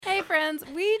friends,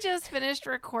 we just finished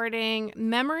recording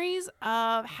Memories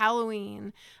of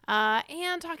Halloween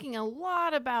and talking a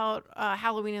lot about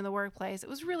Halloween in the workplace. It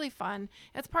was really fun.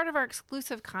 It's part of our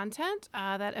exclusive content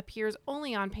that appears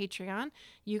only on Patreon.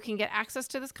 You can get access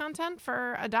to this content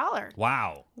for $1.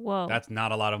 Wow. Whoa. That's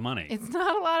not a lot of money. It's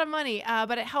not a lot of money,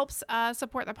 but it helps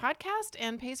support the podcast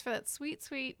and pays for that sweet,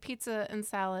 sweet pizza and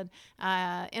salad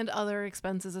and other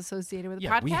expenses associated with the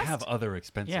podcast. We have other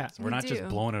expenses. Yeah, We're we not do. just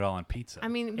blowing it all on pizza. I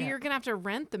mean, you're going to have to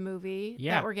rent the movie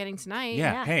that we're getting tonight.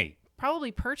 yeah. Hey.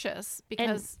 Probably purchase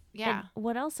because, And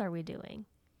what else are we doing?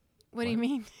 What do you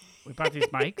mean? We bought these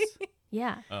mics.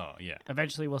 Yeah. Oh, yeah.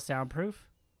 Eventually, we'll soundproof.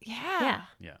 Yeah.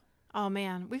 Yeah. Oh,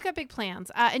 man. We've got big plans.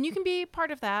 And you can be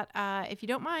part of that if you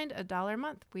don't mind, $1 a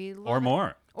month. We love Or it.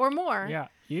 more. Or more. Yeah,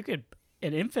 you could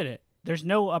an infinite. There's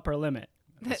no upper limit.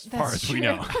 As far as we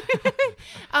know.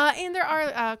 And there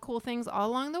are cool things all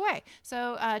along the way.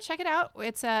 So check it out.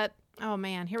 It's at, oh,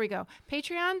 man, here we go.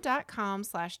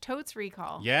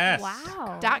 Patreon.com/ToadsRecall. Yes.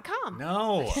 Wow. .com.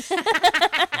 No.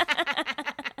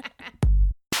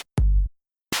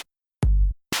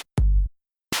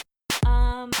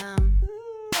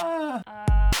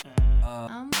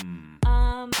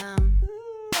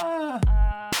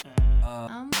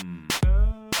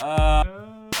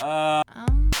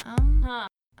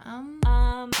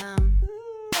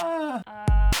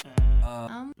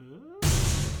 Um,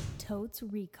 Totes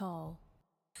Recall.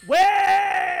 Whoa!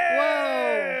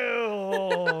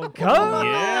 Come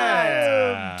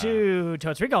Yeah. to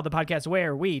Totes Recall, the podcast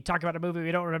where we talk about a movie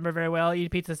we don't remember very well,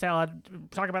 eat pizza salad,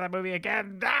 talk about that movie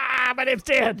again. My name's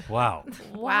Dan. Wow.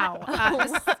 wow.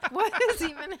 What is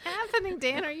even happening,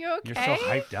 Dan? Are you okay? You're so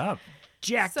hyped up.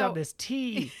 Jacked So- on this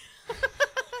tea.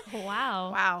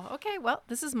 Wow. Wow. Okay. Well,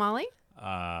 this is Molly.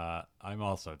 I'm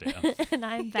also Dan. And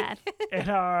I'm bad. And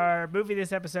our movie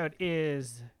this episode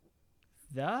is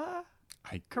The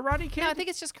Karate Kid? No, I think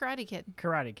it's just Karate Kid.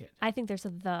 Karate Kid. I think there's a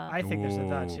the. I think there's a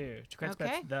The Ooh. too. That's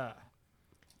Okay. The.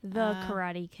 The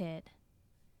Karate Kid.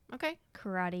 Okay.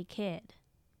 Karate Kid.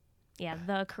 Yeah,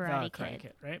 the Karate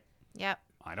Kid. Right? Yep.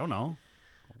 I don't know.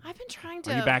 I've been trying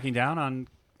to. Are you backing down on?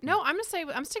 No, I'm sticking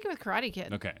with Karate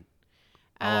Kid. Okay.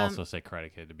 I'll also say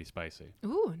Karate Kid to be spicy.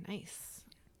 Ooh, nice.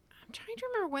 I'm trying to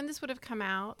remember when this would have come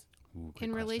out Ooh, good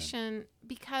in question. relation,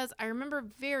 because I remember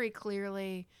very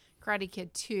clearly Karate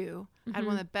Kid 2. I had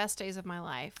one of the best days of my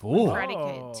life when Ooh. Karate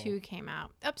Oh. Kid 2 came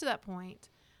out. Up to that point,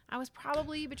 I was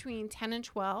probably between 10 and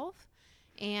 12.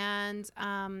 And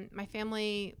my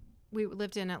family, we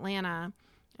lived in Atlanta,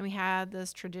 and we had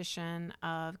this tradition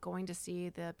of going to see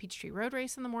the Peachtree Road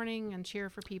Race in the morning and cheer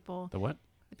for people. The what?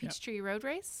 The Peachtree Road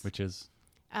Race. Which is?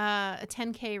 A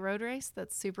 10K road race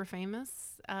that's super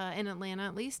famous in Atlanta,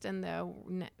 at least, and the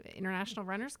international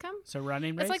runners come. So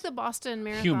running race? It's like the Boston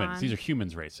Marathon. Humans. These are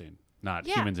humans racing, not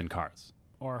Yeah. humans in cars.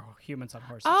 Or humans on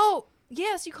horses. Oh,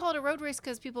 yes, you call it a road race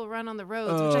because people run on the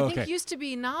roads, which I think okay. used to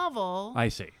be novel. I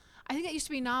see. I think that used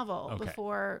to be novel Okay.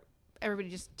 before everybody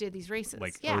just did these races.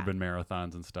 Like yeah. urban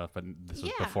marathons and stuff, but this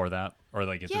was Yeah. before that? Or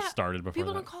like it Yeah. just started before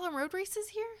People that? don't call them road races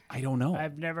here? I don't know.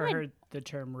 I've never heard the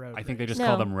term road I think they race. just No.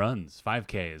 call them runs,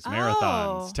 5Ks, Oh.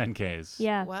 marathons, 10Ks.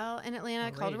 Yeah. Well, in Atlanta,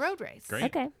 A called a race. road race. Great.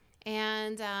 Okay.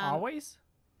 And Always?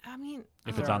 I mean,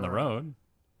 If it's on the road.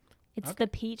 It's Okay. the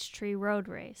Peachtree Road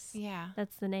Race. yeah.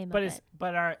 That's the name But of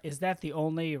it. is that the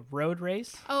only road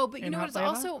race? Oh, but you in know what? It's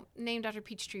Atlanta? also named after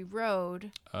Peachtree Road,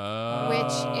 which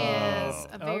Oh. is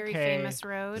a very Okay. famous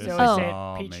road. This So is is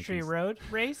all it Peachtree making- Road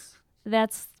Race?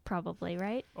 That's probably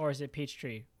right. Or is it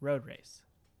Peachtree Road Race?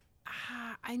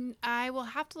 I will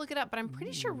have to look it up, but I'm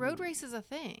pretty sure road race is a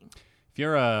thing. If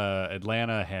you're a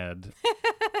Atlanta head,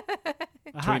 A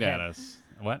tweet hothead. at us.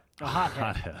 What? A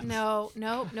hothead. Hothead. No,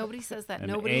 nobody says that. An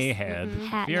Nobody's A-head.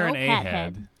 Hat- If you're no, an hat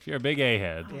A-head, head. if you're a big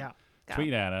A-head, Yeah.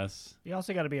 tweet at us. You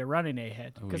also got to be a running A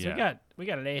head Oh, because yeah. we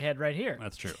got an A head right here.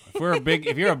 That's true.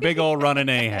 If you're a big old running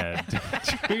A-head,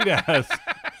 tweet at us.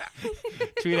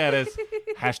 Tweet at us.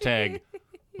 Hashtag.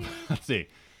 Let's see.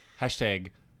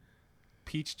 Hashtag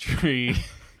Peachtree.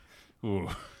 Ooh.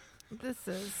 This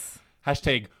is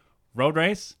Hashtag road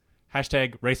race.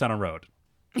 Hashtag race on a road.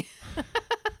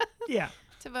 Yeah.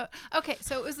 to vote. Okay,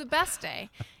 so it was the best day,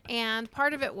 and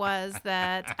part of it was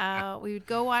that we would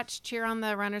go cheer on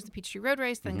the runners, the Peachtree Road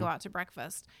Race, then go out to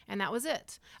breakfast, and that was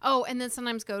it. Oh, and then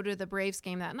sometimes go to the Braves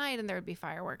game that night, and there would be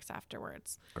fireworks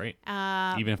afterwards. Great.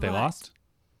 Even if they but- lost?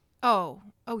 Oh,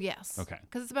 yes. Okay.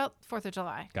 Because it's about 4th of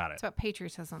July. Got it. It's about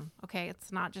patriotism. Okay,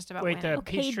 it's not just about Wait, winning. the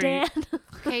Okay, Peachtree. Dan.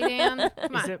 Okay, Dan,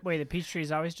 come on. The Peachtree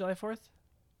is always July 4th?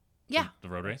 Yeah, The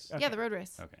road race? yeah, the road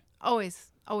race. Okay. Always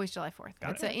July 4th.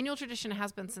 Got It's an annual tradition. It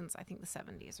has been since, I think, the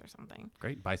 70s or something.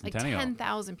 Great. Like Bicentennial.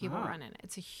 10,000 people Wow. run in it.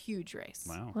 It's a huge race.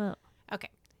 Wow. Well, Okay.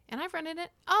 and I've rented it.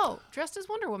 Oh, dressed as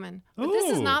Wonder Woman. But this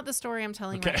is Ooh. not the story I'm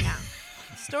telling right now.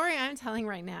 The story I'm telling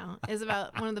right now is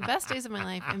about one of the best days of my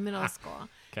life in middle school.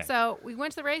 Okay. So we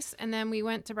went to the race, and then we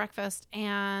went to breakfast.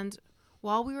 And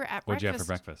while we were at What'd breakfast, you have for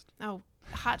breakfast? Oh,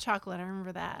 hot chocolate. I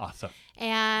remember that. Awesome.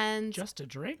 And Just a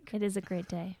drink? It is a great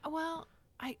day. well,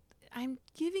 I'm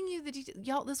giving you the details.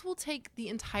 Y'all, this will take the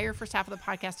entire first half of the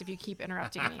podcast if you keep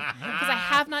interrupting me. Because I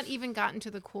have not even gotten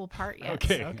to the cool part yet.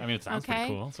 Okay. I mean, it sounds pretty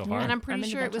cool so far. And I'm pretty I'm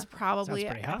into sure that it was chocolate. probably,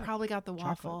 Sounds pretty I hot. probably got the Chocolate.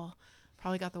 waffle.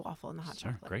 Probably got the waffle and the hot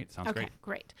Sure, chocolate. great. Sounds Okay, great.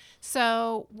 great.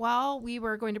 So while we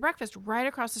were going to breakfast, right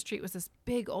across the street was this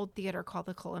big old theater called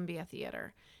the Columbia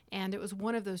Theater. And it was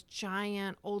one of those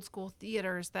giant old school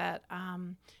theaters that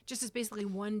just is basically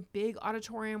one big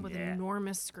auditorium with an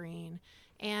enormous screen.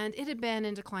 And it had been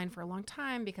in decline for a long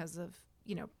time because of,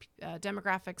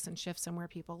 demographics and shifts in where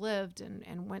people lived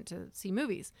and went to see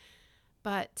movies.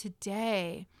 But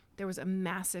today there was a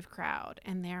massive crowd,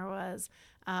 and there was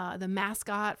the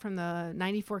mascot from the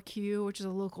 94Q, which is a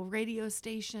local radio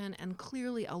station, and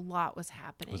clearly a lot was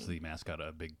happening. Was the mascot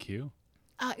a big Q?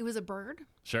 It was a bird.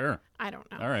 Sure. I don't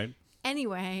know. All right.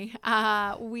 Anyway,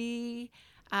 we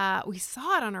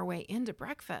saw it on our way into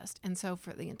breakfast, and so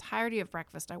for the entirety of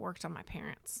breakfast, I worked on my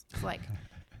parents. It's like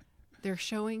they're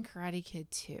showing Karate Kid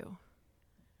 2.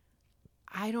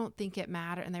 I don't think it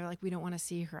mattered. And they were like, we don't want to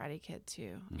see Karate Kid 2.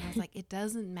 And I was like, it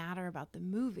doesn't matter about the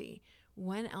movie.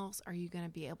 When else are you going to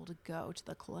be able to go to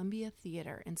the Columbia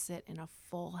Theater and sit in a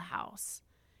full house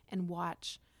and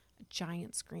watch a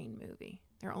giant screen movie?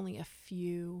 There are only a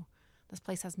few. This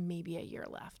place has maybe a year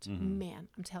left. Man,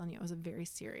 I'm telling you, I was a very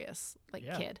serious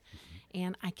kid.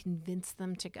 And I convinced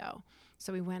them to go.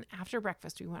 So we went after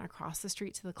breakfast. We went across the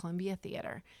street to the Columbia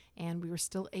Theater, and we were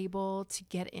still able to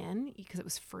get in because it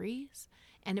was free.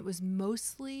 And it was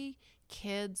mostly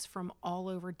kids from all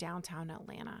over downtown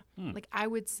Atlanta. Like, I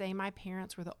would say my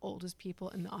parents were the oldest people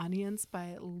in the audience by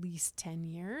at least 10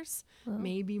 years,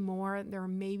 maybe more. There were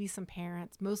maybe some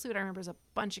parents. Mostly what I remember is a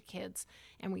bunch of kids,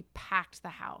 and we packed the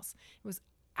house. It was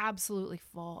absolutely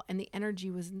full, and the energy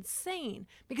was insane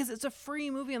because it's a free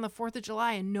movie on the 4th of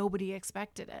July and nobody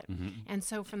expected it. And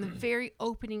so from the very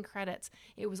opening credits,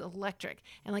 it was electric.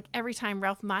 And like every time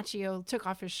Ralph Macchio took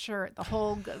off his shirt, the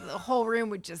whole room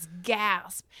would just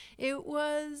gasp. It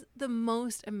was the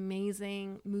most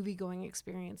amazing movie-going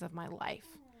experience of my life.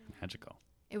 Magical.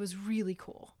 It was really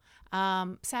cool.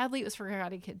 Sadly, it was for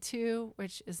Karate Kid 2,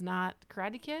 which is not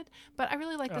Karate Kid, but I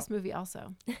really like this movie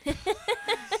also.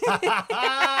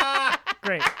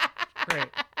 Great.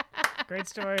 Great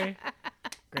story.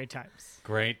 Great times.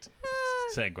 Great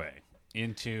segue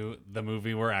into the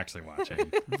movie we're actually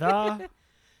watching. The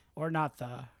or not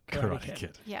the Karate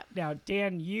Kid. Yeah. Now,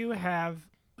 Dan, you have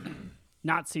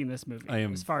not seen this movie, I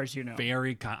am as far as you know.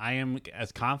 I am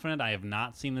as confident I have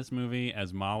not seen this movie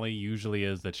as Molly usually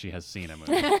is that she has seen a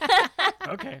movie.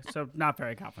 Okay, so not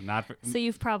very confident. Not. So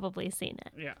you've probably seen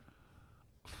it. Yeah.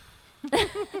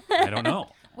 I don't know.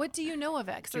 What do you know of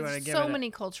it? 'Cause Do you wanna there's give so it a- many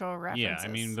cultural references. Yeah, I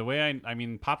mean the way I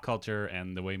mean pop culture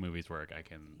and the way movies work.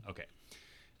 Okay.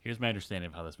 Here's my understanding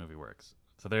of how this movie works.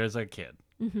 So there's a kid.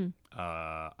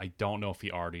 I don't know if he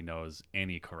already knows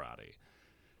any karate,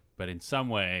 but in some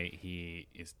way he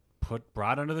is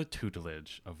brought under the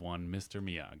tutelage of one Mr.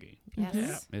 Miyagi.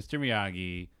 Yes. Mr.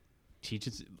 Miyagi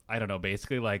teaches, I don't know,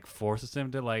 basically like forces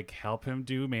him to like help him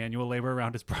do manual labor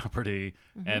around his property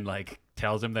and like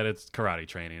tells him that it's karate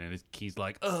training. And he's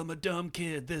like, oh, I'm a dumb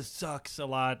kid. This sucks a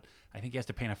lot. I think he has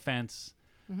to paint a fence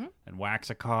and wax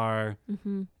a car,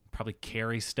 probably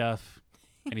carry stuff.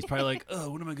 And he's probably like, oh,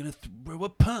 what am I going to throw a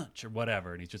punch or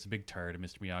whatever. And he's just a big turd. And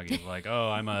Mr. Miyagi is like, oh,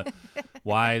 I'm a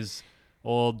wise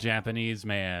old Japanese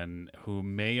man who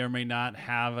may or may not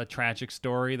have a tragic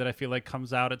story that I feel like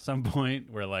comes out at some point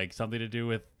where like something to do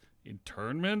with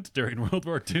internment during World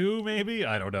War II, maybe?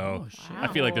 I don't know. I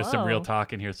feel like there's some real Whoa.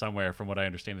 talk in here somewhere from what I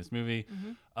understand of this movie.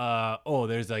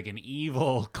 There's like an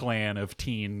evil clan of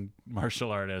teen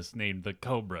martial artists named the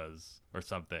Cobras or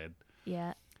something.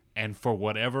 Yeah. And for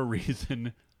whatever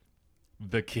reason,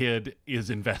 the kid is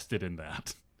invested in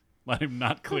that. I'm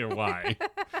not clear why.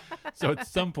 So at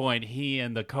some point, he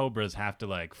and the Cobras have to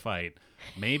like fight.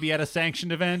 Maybe at a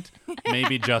sanctioned event,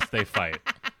 maybe just they fight.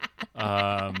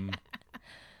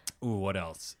 What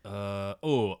else?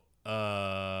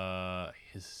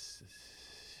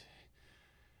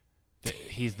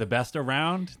 He's the best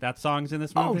around. That song's in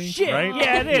this movie. Oh, shit. Right?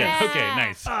 Yeah, it is. Yeah. Okay,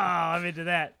 nice. Oh, I'm into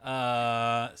that.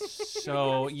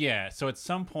 So at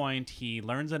some point he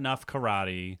learns enough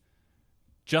karate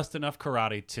just enough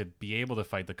karate to be able to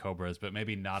fight the Cobras, but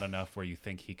maybe not enough where you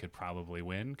think he could probably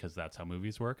win, because that's how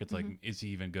movies work. It's like, is he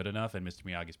even good enough? And Mr.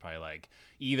 Miyagi's probably like,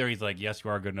 either he's like, yes, you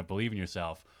are good enough, believe in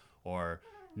yourself, or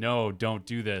no, don't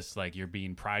do this, like you're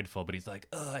being prideful. But he's like,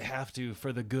 I have to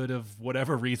for the good of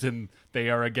whatever reason they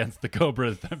are against the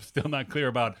Cobras that I'm still not clear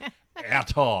about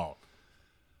at all.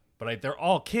 But they're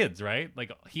all kids, right?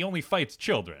 Like, he only fights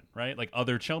children, right? Like,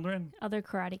 other children? Other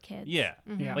Karate Kids. Yeah.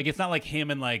 Yeah. Like, it's not like him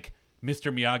and, like,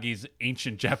 Mr. Miyagi's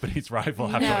ancient Japanese rival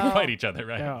have to, No. like, fight each other,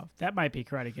 right? No, that might be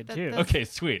Karate Kid too. Okay,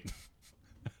 sweet.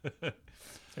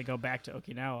 They go back to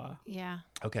Okinawa, Yeah.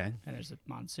 Okay. and there's a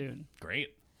monsoon.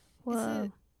 Great.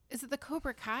 Whoa. Is it the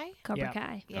Cobra Kai? Cobra Yeah.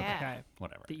 Kai. Yeah. Okay,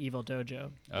 Whatever. the evil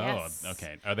dojo. Yes. Oh,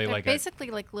 okay. Are they They're like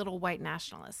basically like little white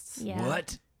nationalists. Yeah.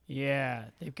 What? Yeah,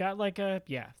 they've got like a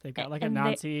they've got like a And they-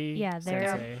 Nazi yeah, they're-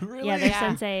 sensei, Really? Yeah, their Yeah.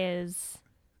 sensei is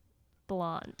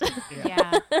blonde.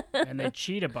 Yeah. and they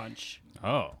cheat a bunch.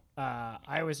 Oh.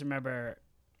 I always remember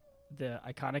the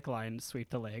iconic line "sweep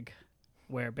the leg,"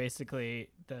 where basically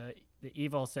the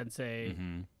evil sensei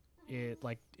Mhm.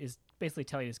 is basically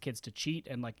telling his kids to cheat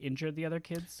and like injure the other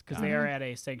kids because they are at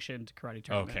a sanctioned karate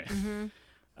tournament. Okay. Mm-hmm.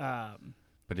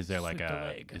 But is there like Sweep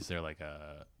the a leg.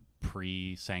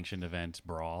 pre-sanctioned event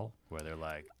brawl where they're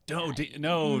like, no, is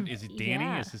it Danny?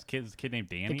 Yeah. Is his kid named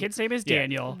Danny? The kid's name is Yeah.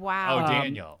 Daniel. Wow. Oh,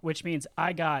 Daniel. Which means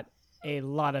I got a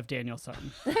lot of Daniel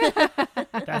Sutton.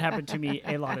 That happened to me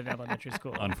a lot in elementary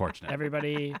school. Unfortunate.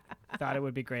 Everybody thought it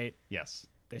would be great. Yes.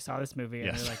 They saw this movie and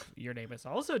Yes. they're like, "Your name is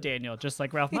also Daniel, just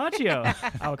like Ralph Macchio.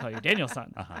 I will call you Daniel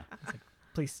Son." Uh-huh.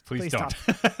 Please Don't. stop.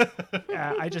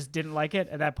 I just didn't like it.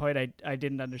 At that point, I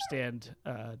didn't understand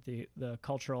the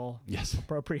cultural Yes.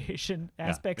 appropriation Yeah.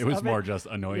 aspects It was of more it. just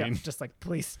Yeah, annoying. just like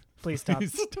please stop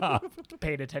Please stop.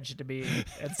 paying attention to me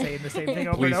and saying the same thing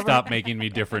over Please and over. stop making me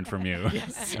different from you.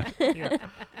 Yeah.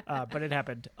 But it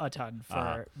happened a ton for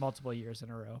Uh-huh. multiple years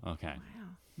in a row. Okay. Wow.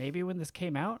 Maybe when this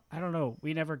came out, I don't know.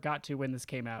 We never got to when this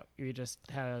came out. We just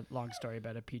had a long story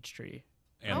about a peach tree.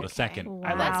 And Okay. the second.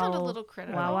 Wow. That sounded a little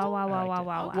critical. Wow, wow, wow, I wow, liked wow, it.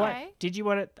 wow, Okay. wow. What did you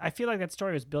want to? I feel like that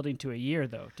story was building to a year,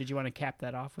 though. Did you want to cap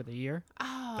that off with a year,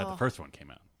 Oh. That the first one came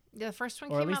out. The first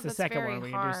one or at came least out. the That's second very one? We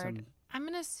can hard. do some. I'm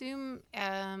gonna assume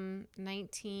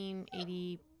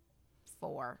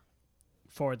 1984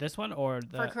 For this one or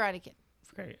the for Karate Kid.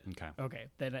 Great. Okay. Okay,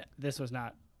 then this was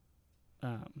not.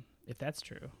 If that's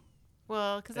true,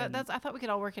 Well, because Then- that's I thought we could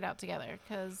all work it out together.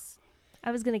 Because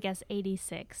I was gonna guess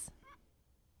 86.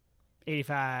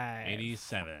 85.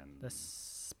 87. The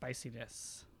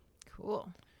spiciness.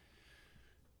 cool.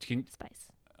 Spice.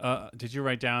 Did you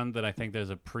write down that I think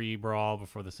there's a pre-brawl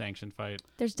before the sanctioned fight?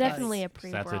 There's definitely a 'Cause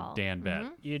pre-brawl. that's a Dan bet.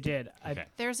 Mhm. You did. Okay.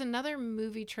 There's another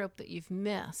movie trope that you've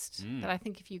missed Mm. that I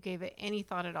think if you gave it any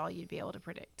thought at all, you'd be able to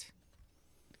predict.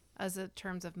 As in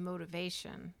terms of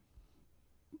motivation.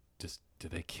 Just did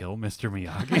they kill Mr.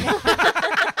 Miyagi?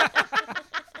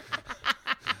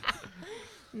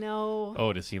 No.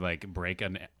 Oh, does he like break a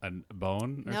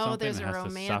bone or No, something? there's and a has to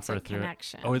romantic suffer through it?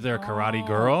 connection. Oh, is there a karate Oh.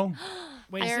 girl?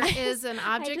 Wait, There is an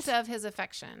object just- of his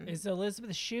affection. is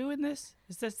Elizabeth Shue in this?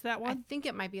 Is this that I one? think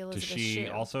it might be Does Elizabeth she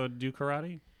Shue. also do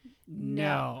karate?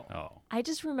 No. Oh, I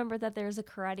just remember that there's a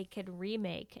Karate Kid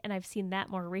remake, and I've seen that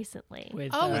more recently.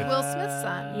 With, Oh, with Will Smith's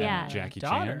son. Yeah. Jackie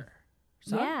daughter. Chan?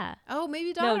 Son? Yeah. Oh, maybe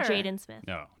No, daughter. Jaden Smith.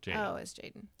 No, Jaden. Oh, it's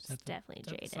Jaden. It's definitely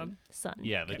that the Jaden. Son.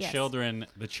 Yeah, the Yes. children.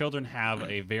 The children have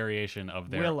a variation of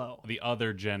their Willow. the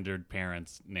other gendered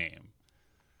parent's name.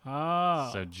 Oh.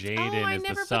 So Oh, Jaden I is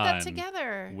never the put son. that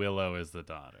together. Willow is the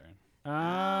daughter.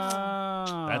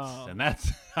 Oh.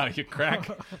 That's how you crack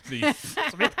the.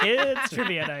 Smith Kids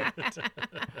Trivia Night.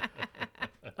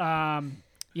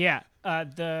 Yeah.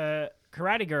 The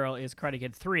Karate Girl is Karate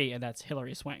Kid 3, and that's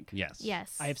Hilary Swank. Yes.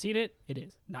 Yes. I have seen it. It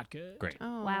is not good. Great.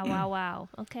 Oh. Wow, wow, wow.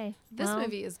 Okay. This Well,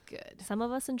 movie is good. Some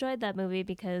of us enjoyed that movie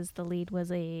because the lead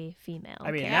was a female.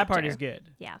 I mean, Okay. that part Actor. is good.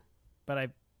 Yeah. But I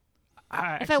If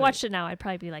I actually- watched it now, I'd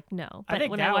probably be like, no. I But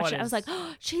think when that I watched one it, I was is- like,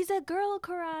 oh, she's a girl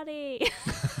karate.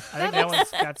 I think that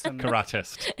one's got some.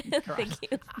 Karatist. Thank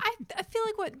you. I feel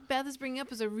like what Beth is bringing up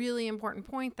is a really important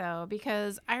point, though,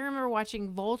 because I remember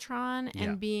watching Voltron Yeah.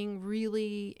 and being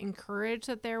really encouraged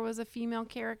that there was a female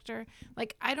character.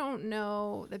 Like, I don't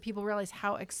know that people realize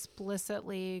how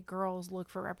explicitly girls look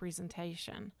for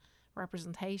representation.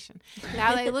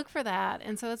 Now they look for that,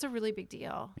 and so that's a really big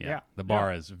deal. Yeah. Yeah. The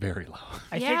bar is very low.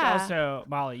 I think Yeah. also,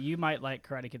 Molly, you might like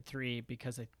Karate Kid 3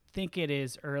 because I think it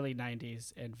is early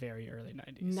 90s and very early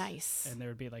 90s. Nice. And there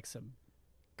would be like some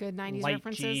Good 90s light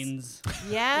references. jeans,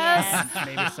 Yes.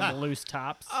 and maybe some loose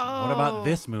tops. Oh. What about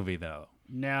this movie though?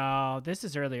 No, this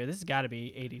is earlier. This has got to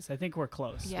be 80s. I think we're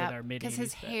close with Yeah, our mid 80s. because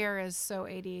his hair is so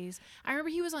 80s. I remember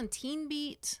he was on Teen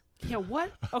Beat. Yeah,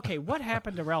 what? Okay, what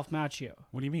happened to Ralph Macchio?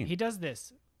 What do you mean? He does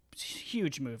this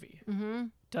huge movie. Mm-hmm.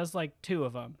 Does like 2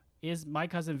 of them. Is My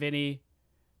Cousin Vinny,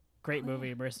 great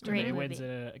movie. Marissa Great Tomei wins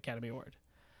movie. an Academy Award.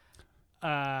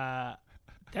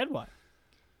 Then what?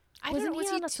 I Wasn't don't know.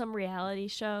 he Was on some reality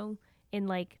show in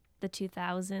like the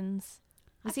 2000s?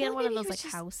 Was he feel on like one of maybe those he like was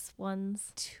just house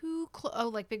ones? too close? Oh,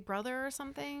 like Big Brother or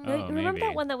something? Oh, Remember maybe.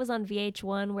 that one that was on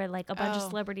VH1 where like a bunch of Oh.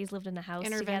 celebrities lived in a house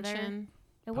together? Intervention.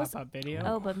 It was Pop-up video?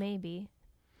 Oh, but maybe.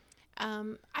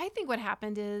 I think what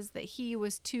happened is that he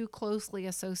was too closely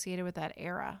associated with that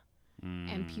era,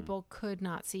 and people could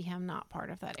not see him not part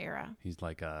of that era. He's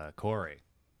like Corey.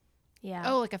 Yeah.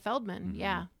 Oh, like a Feldman,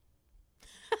 yeah.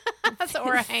 That's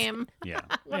or a Haim, Yeah.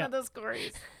 one Yeah. of those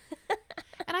Corys.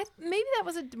 And maybe that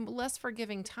was a less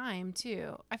forgiving time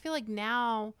too. I feel like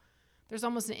now there's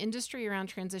almost an industry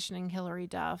around transitioning Hillary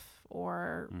Duff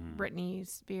or Britney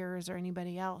Spears or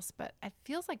anybody else. But it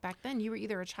feels like back then you were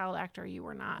either a child actor or you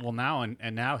were not. Well, now and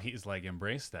now he's like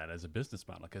embraced that as a business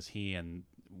model because he and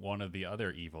one of the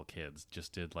other evil kids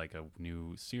just did like a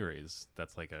new series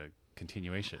that's like a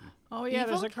continuation. Oh yeah,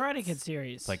 there's a Evil Karate Kid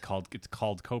series. It's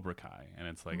called Cobra Kai, and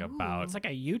it's like about it's like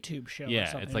a YouTube show. or yeah,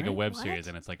 something, it's like a right? web What? series,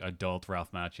 and it's like adult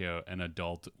Ralph Macchio and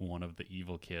adult one of the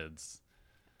evil kids.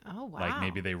 Oh wow! Like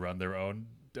maybe they run their own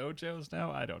dojos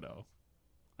now. I don't know.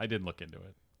 I didn't look into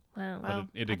it. Wow. Well,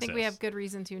 it I think we have exists. good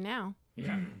reason to now.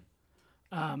 Yeah.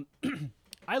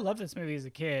 I loved this movie as a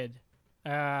kid.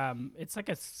 It's like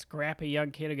a scrappy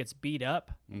young kid who gets beat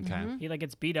up. Okay. He like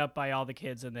gets beat up by all the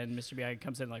kids, and then Mr. Miyagi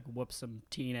comes in and, like whoops some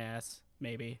teen ass.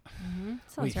 Maybe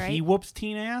Sounds right. he whoops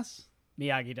teen ass.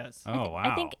 Miyagi does. Oh wow.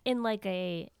 I think in like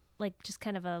a just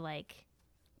kind of a like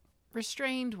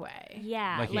Restrained way.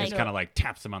 yeah, like he just kind of like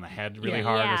taps him on the head really Yeah.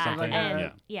 hard or yeah, something.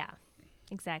 and- yeah,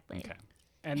 exactly. Okay.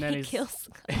 And then He he's kills.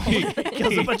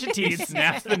 kills a bunch of He teens.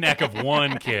 snaps the neck of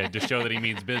one kid to show that he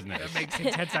means business. Makes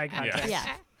intense eye contact.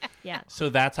 yeah, yeah. So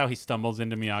that's how he stumbles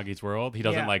into Miyagi's world. He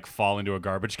doesn't Yeah. like fall into a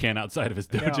garbage can outside of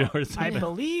his No, dojo or I something.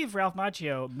 believe Ralph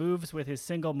Macchio moves with his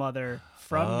single mother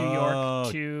from New Oh,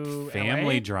 York to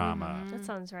Family LA. drama. That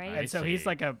sounds right. And so he's see.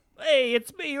 like hey,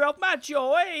 it's me, Ralph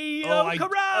Macchio. Hey,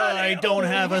 karate. I don't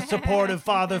have a supportive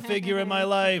father figure in my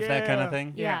life. That kind Yeah. of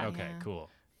thing. Yeah. Okay. Yeah. Cool.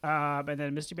 And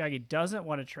then Mr. Miyagi doesn't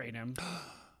want to train him.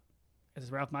 As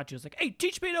Ralph Macchio's like, hey,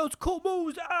 teach me those cool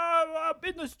moves. I'm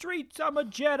in the streets. I'm a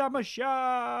jet. I'm a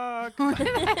shark.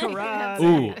 Karate.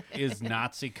 Ooh, is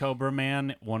Nazi Cobra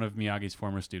Man one of Miyagi's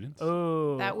former students?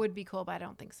 Ooh. That would be cool, but I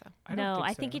don't think so. I don't No, I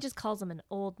so. think he just calls him an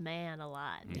old man a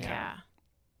lot. Okay. Yeah.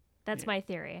 That's my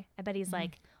theory. I bet he's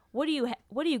like, what do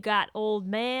you got, old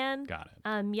man? Got it.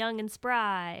 I'm young and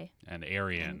spry. And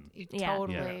Aryan. You Yeah.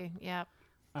 totally. Yep.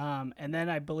 And then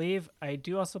I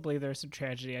do also believe there's some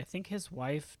tragedy. I think his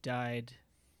wife died.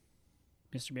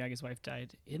 Mr. Miyagi's wife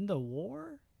died in the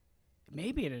war,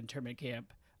 maybe in an internment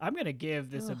camp. I'm gonna give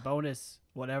this a bonus,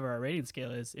 whatever our rating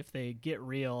scale is, if they get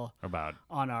real About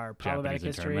on our problematic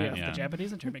Japanese history internment, of yeah. the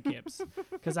Japanese internment camps,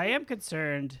 because I am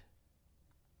concerned.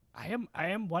 I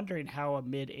am wondering how a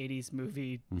mid '80s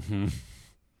movie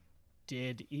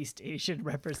did East Asian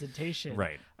representation.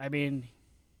 right. I mean,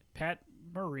 Pat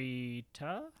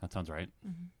Morita, That sounds right.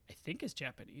 I think, is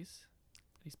Japanese.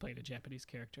 He's played a Japanese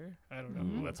character. I don't Ooh,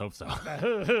 know. let's hope so.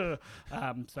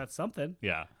 So that's something.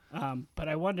 yeah. But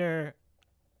I wonder.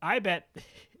 I bet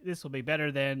this will be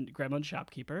better than Gremlin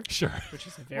Shopkeeper, Sure. which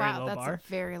is a very Wow, low that's bar. a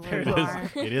very low There it is. bar.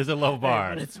 It is a low bar,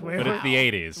 But it's where but we're- it's the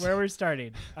 80s. Where we're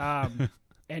starting.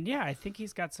 And yeah, I think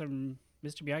he's got some.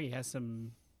 Mr. Miyagi has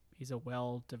some. He's a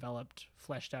well-developed,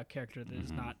 fleshed-out character that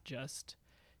is not just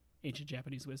ancient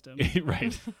Japanese wisdom.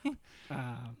 right.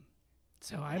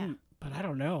 So but I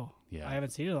don't know. Yeah. I haven't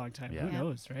seen it in a long time. Yeah. Who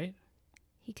knows, right?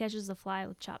 He catches a fly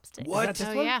with chopsticks. Is that this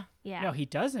Oh one? yeah. Yeah. No, he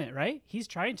doesn't, right? He's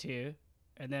trying to,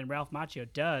 and then Ralph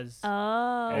Macchio does.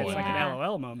 Oh, and it's yeah. like an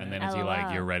LOL moment. And then is he like,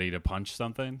 LOL. you're ready to punch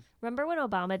something? Remember when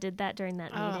Obama did that during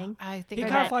that Oh, meeting? I think he I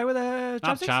caught a that- fly with a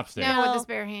Not chopstick. chopsticks. no, with No. his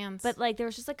bare hands. But like there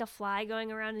was just like a fly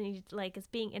going around and he like is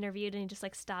being interviewed and he just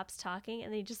like stops talking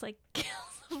and then he just like kills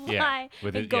the fly Yeah,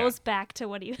 with and it- yeah. goes back to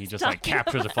what he was He just like talking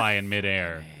captures a about. fly in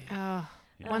midair. oh,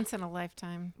 Yeah. once in a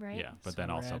lifetime. Right? Yeah, but So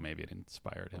then also rad. maybe it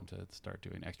inspired him to start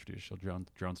doing extrajudicial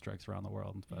drone strikes around the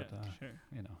world. But Yeah, sure.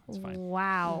 you know, it's fine.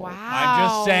 Wow. Wow. I'm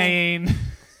just saying.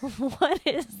 What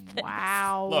is this?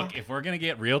 Wow. Look, if we're gonna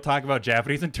get real talk about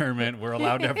Japanese internment, we're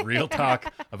allowed to have real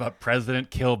talk about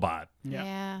President Killbot. Yeah.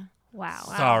 Yeah. Wow.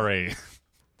 Sorry.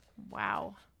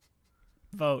 Wow.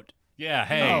 Vote. Yeah.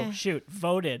 Hey. Oh shoot!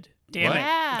 Voted. Damn What? it!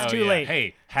 Yeah. It's Oh, too yeah. late.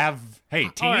 Hey,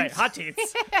 teens. All right, hot teens.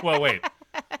 Well, wait.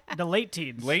 The late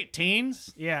teens. Late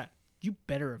teens? Yeah. You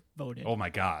better have voted. Oh my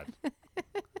God.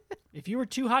 If you were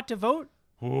too hot to vote,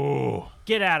 Ooh.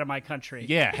 Get out of my country.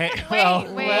 Yeah. Hey.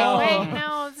 Wait,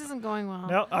 no, this isn't going well.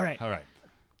 No. All right. All right.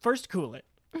 First, cool it.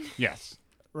 Yes.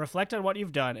 Reflect on what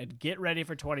you've done and get ready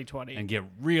for 2020. And get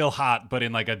real hot, but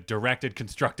in like a directed,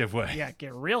 constructive way. Yeah,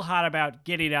 get real hot about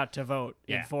getting out to vote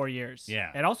in Yeah. 4 years.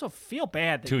 Yeah. And also feel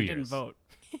bad that 2 you didn't years. vote.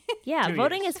 Yeah, 2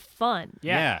 voting years. is fun.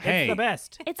 Yeah, It's hey. the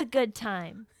best. It's a good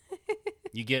time.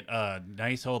 You get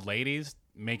nice old ladies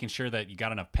making sure that you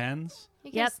got enough pens.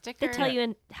 You get a Yep. sticker. They tell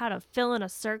you how to fill in a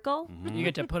circle. You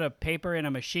get to put a paper in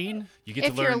a machine. You get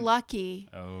if to learn. you're lucky.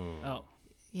 Oh. Oh,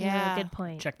 Yeah. Good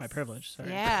point. check my privilege. Sorry.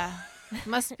 Yeah.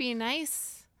 Must be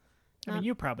nice. I mean,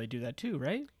 you probably do that too,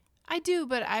 right? I do,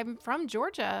 but I'm from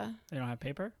Georgia. They don't have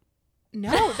paper.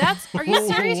 No, that's. Are you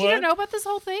serious? You What? don't know about this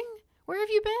whole thing? Where have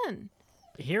you been?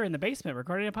 Here in the basement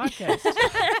recording a podcast.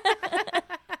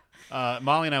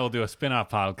 Molly and I will do a spin-off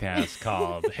podcast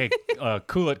called "Hey,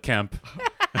 Cool It Kemp."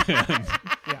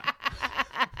 Yeah.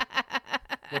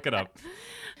 Look it up.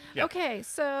 Yeah. Okay,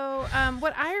 so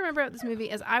what I remember about this movie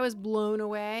is I was blown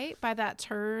away by that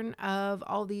turn of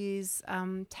all these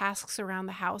tasks around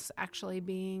the house actually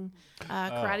being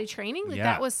karate training. Like, yeah.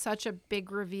 That was such a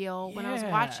big reveal when I was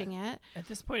Yeah. watching it. At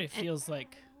this point, it feels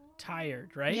like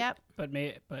tired, right? Yep. But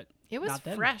It was not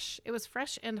then. fresh. It was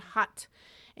fresh and hot.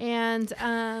 And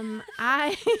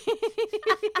I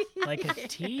like a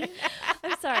tea.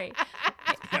 I'm sorry.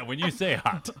 Yeah, when you say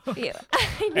hot, You-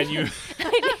 and you,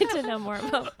 I need to know more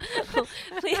about.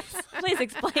 Please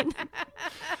explain.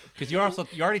 because you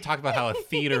already talked about how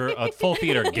a full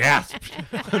theater gasped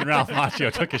when Ralph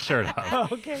Macchio took his shirt off. Oh,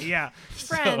 okay, yeah.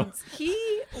 friends, he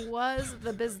was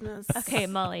the business. Okay,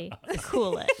 Molly,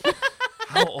 cool it.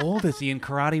 How old is he in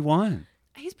Karate 1?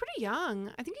 He's pretty young.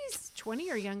 I think he's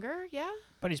 20 or younger. Yeah.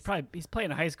 But he's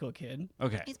playing a high school kid.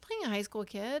 Okay. He's playing a high school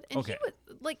kid. And Okay. he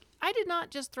was like, I did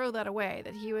not just throw that away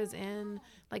that he was in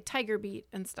like Tiger Beat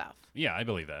and stuff. Yeah, I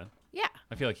believe that. Yeah.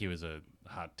 I feel like he was a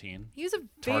hot teen. He was a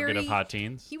Target of hot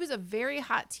teens. He was a very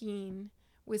hot teen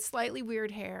with slightly weird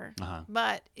hair. Uh-huh.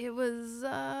 But it was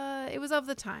of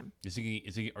the time. Is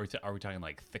he? Are we talking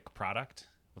like thick product?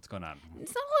 What's going on?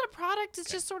 It's not a lot of product. It's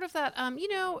just sort of that,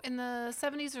 in the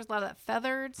 70s, there's a lot of that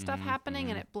feathered stuff happening,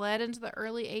 and it bled into the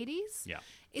early 80s. Yeah.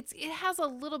 It has a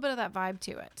little bit of that vibe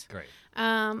to it. Great.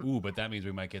 Um, Ooh, but that means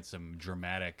we might get some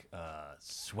dramatic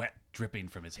sweat dripping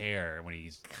from his hair when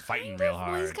he's fighting real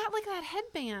hard. Well, he's got like that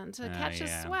headband to catch his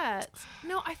yeah. sweat.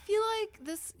 No, I feel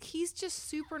like he's just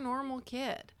super normal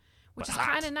kid. Which But is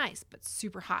hot. kind of nice, but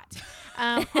super hot.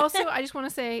 Also, I just want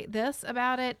to say this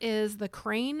about it is the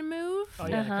crane move. Oh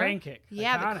yeah, the crane kick.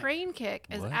 Yeah, Iconic. the crane kick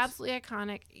is What? absolutely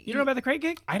iconic. You know about the crane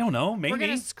kick? I don't know. Maybe. We're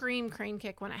going to scream crane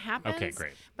kick when it happens. Okay,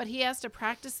 great. But he has to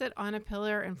practice it on a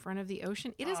pillar in front of the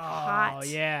ocean. It is hot. Oh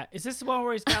yeah. Is this the one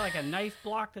where he's got like a knife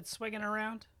block that's swinging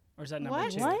around? Or is that number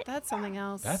What? 2? What? That's something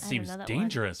else. That seems know that one.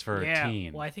 dangerous for Yeah. a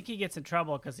teen. Well, I think he gets in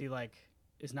trouble because he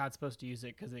is not supposed to use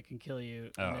it because it can kill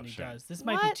you, and Oh, then he sure. does. This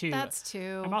what? might be 2. That's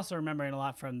 2. I'm also remembering a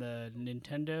lot from the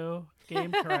Nintendo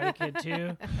game Karate Kid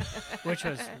 2, which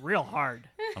was real hard.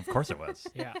 Of course it was.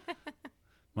 Yeah.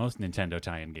 Most Nintendo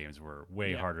tie-in games were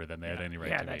way Yeah. harder than they had any right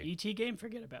yeah, to that be. ET game,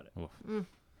 forget about it. Oof.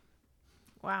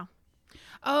 Wow.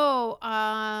 Oh,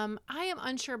 I am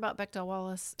unsure about Bechdel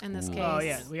Wallace in this Ooh. case. Oh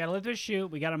yeah, we got to live this shoot.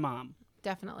 We got a mom.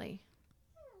 Definitely.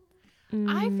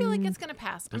 I feel like it's going to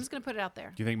pass. I'm just going to put it out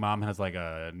there. Do you think mom has like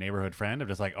a neighborhood friend of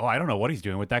just like, oh, I don't know what he's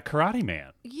doing with that karate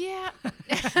man? Yeah.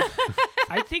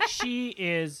 I think she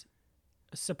is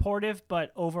supportive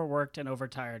but overworked and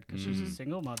overtired because she's a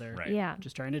single mother, Right. Yeah.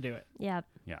 just trying to do it. Yeah.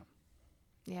 Yeah.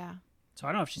 Yeah. So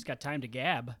I don't know if she's got time to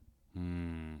gab.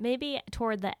 Maybe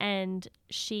toward the end,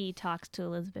 she talks to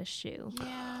Elizabeth Shue,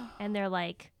 Yeah. and they're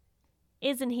like,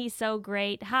 "Isn't he so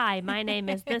great? Hi, my name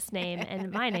is this name,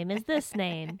 and my name is this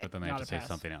name." But then they Not have to a say pass.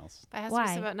 something else. That has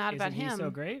Why? to be not about Isn't he him. so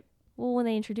great? Well, when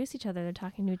they introduce each other, they're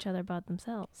talking to each other about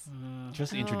themselves.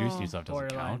 Just introducing Oh, yourself doesn't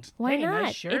borderline. count. Why Hey, not?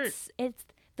 nice shirt. It's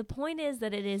the point is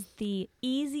that it is the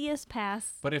easiest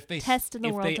pass. But if they Test in the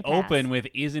if world they to pass. open with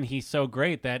 "Isn't he so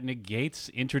great?" that negates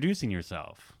introducing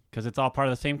yourself because it's all part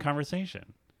of the same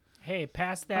conversation. Hey,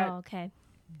 pass that Oh, okay,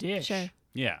 dish. sure.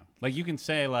 Yeah, like you can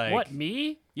say like What,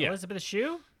 me? Yeah. Elizabeth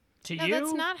Shue? To No, you?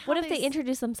 that's not how What if they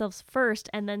introduce themselves first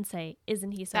and then say,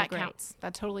 "Isn't he so that great?" counts.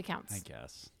 That totally counts. I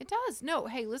guess. It does. No,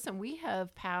 hey, listen, we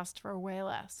have passed for way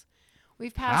less.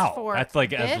 We've passed How? for That's like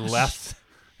bitch as less.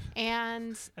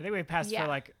 and I think we passed Yeah. for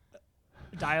like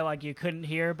dialogue you couldn't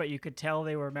hear, but you could tell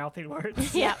they were mouthing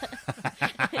words. Yeah.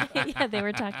 Yeah, they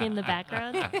were talking in the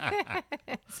background.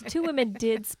 So 2 women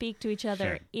did speak to each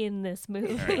other Sure. in this All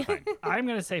movie. right, fine. I'm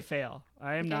going to say fail.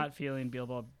 I am Okay. not feeling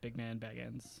Bilbo Big Man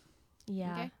Baggins.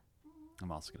 Yeah. Okay.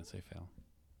 I'm also gonna say fail.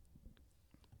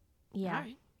 Yeah. All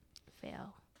right.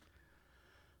 fail.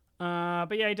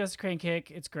 But yeah, he does a crane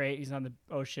kick. It's great. He's on the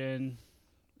ocean.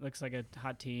 Looks like a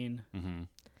hot teen. Mm-hmm.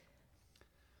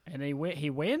 And he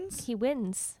wins? He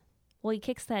wins. Well, he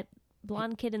kicks that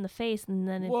blonde kid in the face, and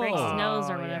then it breaks his Whoa. nose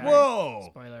or Oh, yeah. whatever. Whoa!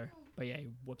 Spoiler. But yeah, he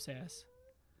whoops ass.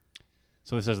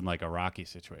 So this isn't like a Rocky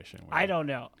situation. Where, I don't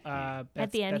know.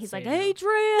 At the end, he's like, "Hey,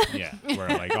 Adrian! Yeah, where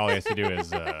like all he has to do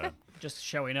is just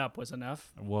showing up was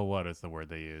enough. well, what is the word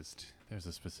they used? There's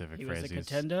a specific He phrase. was a used.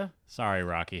 contender. Sorry,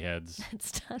 Rocky heads.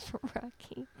 It's not from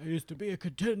Rocky. I used to be a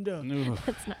contender. Ooh,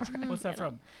 It's not Rocky. What's that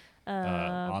from?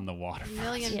 on the water.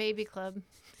 Million Baby Club.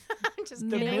 Just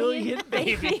The kidding. Million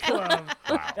Baby Club.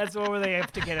 Wow. That's one where they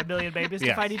have to get a million babies to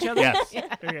Yes. fight each other? Yes.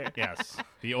 Okay. Yes.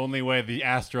 The only way the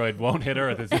asteroid won't hit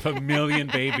Earth is if a million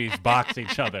babies box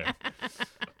each other.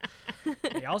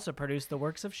 They also produced the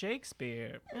works of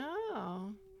Shakespeare.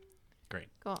 Oh, Great.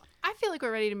 cool. I feel like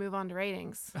we're ready to move on to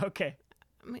ratings. Okay.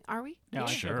 I mean, are we? No, I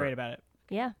Sure. feel great about it.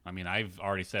 Yeah. I mean, I've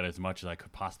already said as much as I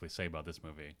could possibly say about this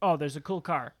movie. Oh, there's a cool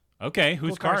car. Okay,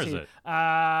 whose Cool car is scene. it?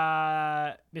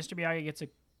 Mr. Miyagi gets a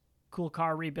cool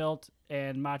car rebuilt,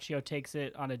 and Machio takes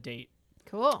it on a date.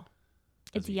 Cool.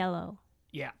 It's he- yellow.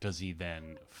 Yeah. Does he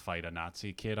then fight a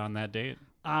Nazi kid on that date?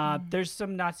 There's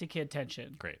some Nazi kid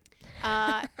tension. Great.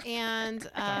 And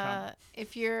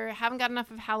if you haven't got enough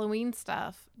of Halloween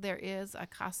stuff, there is a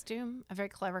costume, a very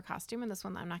clever costume in this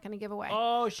one that I'm not going to give away.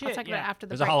 Oh, I'll shit. talk Yeah. about it after the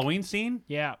There's break. a Halloween scene?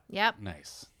 Yeah. Yep.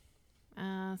 Nice.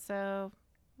 So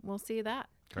we'll see that.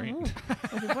 Great. Ooh,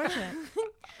 looking forward to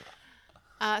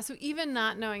it. So even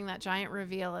not knowing that giant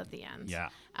reveal at the end. Yeah.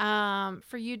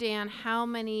 For you, Dan, how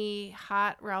many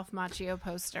hot Ralph Macchio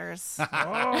posters Oh.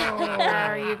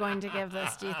 are you going to give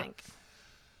this, do you think?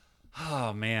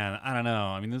 Oh, man. I don't know.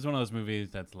 I mean, this is one of those movies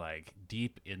that's like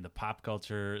deep in the pop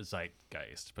culture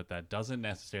zeitgeist, but that doesn't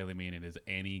necessarily mean it is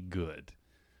any good.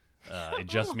 It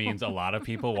just means a lot of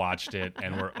people watched it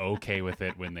and were okay with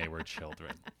it when they were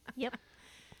children. Yep.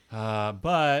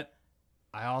 But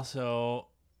I also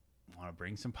want to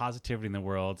bring some positivity in the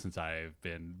world since I've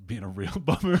been being a real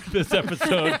bummer this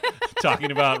episode,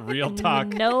 talking about real talk.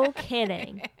 No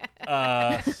kidding.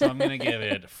 So I'm going to give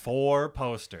it 4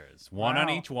 posters, one on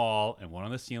Wow. each wall and one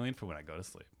on the ceiling for when I go to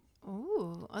sleep.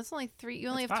 Ooh, that's only 3. You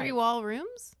only That's have 3 5. wall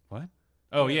rooms? What?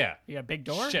 Oh, yeah. You got a big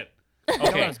door? Shit. You know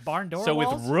Okay. those barn door So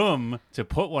walls? with room to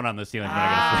put one on the ceiling when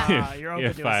I go to sleep. You're open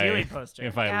if to a ceiling poster.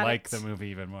 If I Got like it. the movie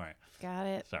even more. Got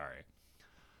it. Sorry.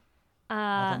 Although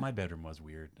Uh, my bedroom was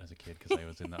weird as a kid because I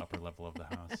was in the upper level of the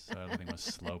house, so everything was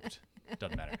sloped.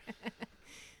 Doesn't matter.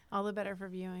 All the better for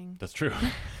viewing. That's true.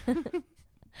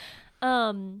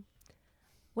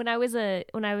 when I was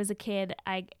a kid,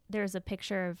 there was a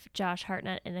picture of Josh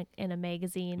Hartnett in a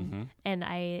magazine, Mm-hmm. and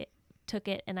I took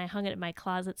it and I hung it in my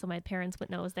closet so my parents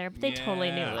wouldn't know it was there, but they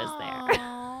totally knew it was there.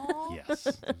 Aw. Yes.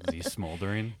 Is he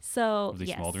smoldering? So Was he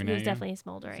yes, smoldering he at was you? definitely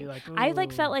smoldering. So you're like, I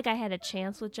felt "Ooh." like I had a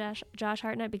chance with Josh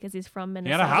Hartnett because he's from He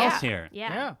Minnesota. had a house Yeah. here.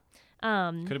 Yeah.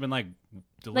 Yeah. Could have been like Like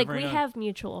delivering we a- have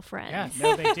mutual friends. Yeah,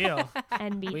 no big deal.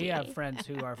 NBD. We have friends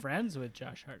who are friends with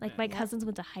Josh Hartnett. Like my cousins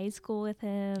went to high school with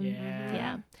him. Yeah.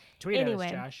 Yeah. Tweet at anyway.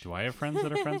 us, Josh. Do I have friends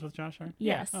that are friends with Josh Hart?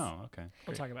 Yes. Oh, okay.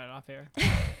 We'll talk about it off air.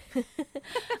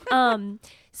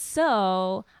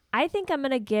 So I think I'm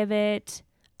gonna give it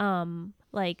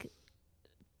like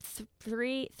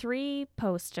three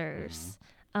posters.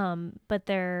 But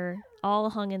they're all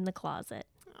hung in the closet.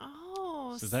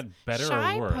 Oh, So is that better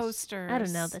shy or worse? posters. I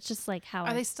don't know. That's just like how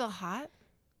Are they still hot?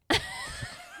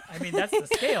 I mean, that's the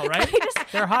scale, right?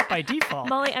 They're hot by default.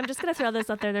 Molly, I'm just gonna throw this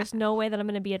out there. There's no way that I'm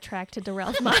gonna be attracted to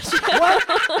Ralph Macchio.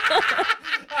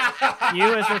 You,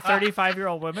 as a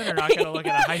 35-year-old woman, are not going to look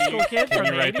at a high school kid Can from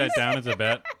you the write 80s? that down as a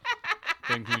bet?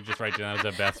 Then can you just write down as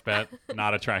a best bet?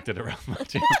 Not attracted to Ralph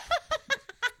Macchio.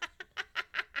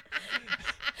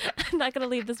 I'm not gonna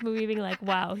leave this movie being like,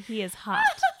 wow, he is hot.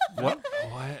 What?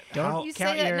 What? Don't How- You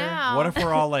count say it your- now. What if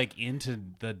we're all like into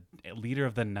the leader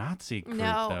of the Nazi group?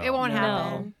 No, though? it won't No.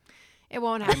 happen. It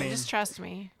won't happen. mean- Just trust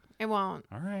me. It won't.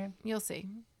 All right. You'll see.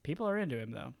 People are into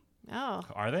him, though. Oh.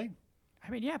 Are they? I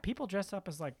mean, yeah, people dress up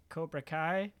as like Cobra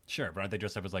Kai Sure, but aren't they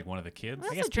dressed up as like one of the kids?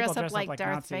 Let's guess dress people up dress up like like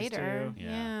Darth Nazis, Vader. too. Yeah.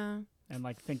 Yeah. and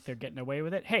like think they're getting away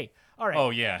with it. Hey, all right.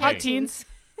 Oh yeah. Hot Hey. teens.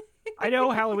 I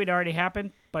know Halloween already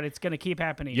happened, but it's going to keep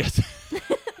happening. Yes.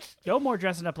 No more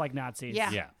dressing up like Nazis.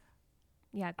 Yeah. Yeah.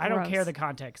 Yeah, I don't care gross. the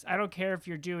context. I don't care if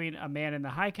you're doing a Man in the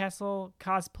High Castle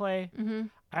cosplay. Mm-hmm.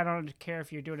 I don't care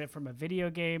if you're doing it from a video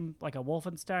game, like a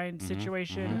Wolfenstein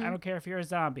situation. mhm. I don't care if you're a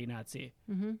zombie Nazi.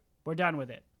 Mm-hmm. We're done with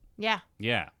it. Yeah.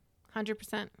 Yeah.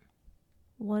 100%.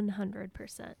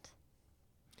 100%.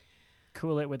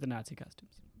 Cool it with the Nazi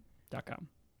costumes.com.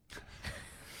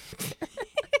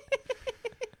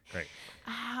 Great.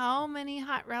 How many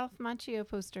hot Ralph Macchio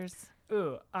posters?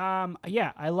 Ooh,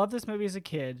 yeah, I love this movie as a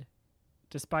kid,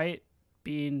 despite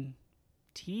being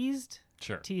teased.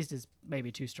 Sure. Teased is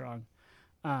maybe too strong.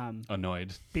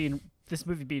 Annoyed. This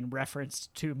movie being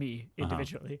referenced to me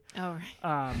individually. Oh,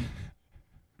 right.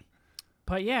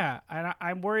 But yeah,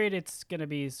 I'm worried it's gonna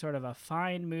be sort of a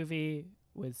fine movie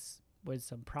with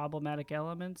some problematic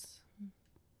elements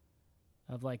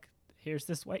of like, here's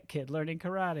this white kid learning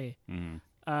karate. Mm.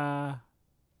 So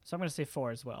I'm gonna say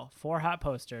 4 as well. 4 hot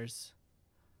posters,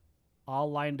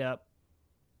 all lined up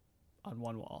on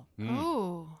one wall.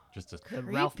 Ooh. Just a The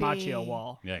Ralph Creepy. Macchio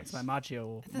wall. Yikes. That's my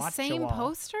Macchio. The Macchio same wall.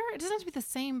 poster? It doesn't have to be the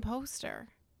same poster.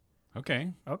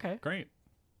 okay. Okay, Great.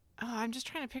 Oh, I'm just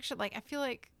trying to picture. Like, I feel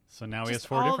like So now he has just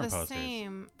 4 all different the posters.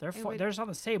 same. they're It would- they're on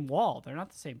the same wall. They're not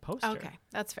the same poster. Okay,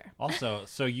 that's fair. Also,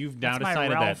 so you've now That's my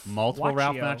decided Ralph that multiple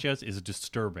Ralph Macchio. Macchios is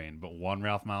disturbing, but one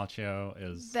Ralph Macchio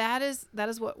is. That is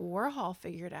what Warhol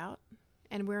figured out,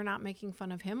 and we're not making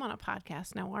fun of him on a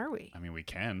podcast now, are we? I mean, we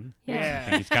can. Yeah.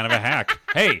 And he's kind of a hack.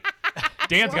 Hey,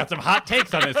 Dan's got some hot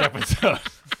takes on this episode.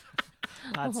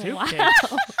 Hot soup Wow.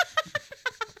 cake.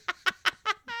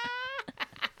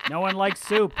 No one likes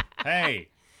soup. Hey.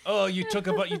 Oh, you did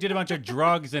a bunch of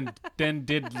drugs and then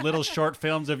did little short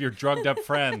films of your drugged up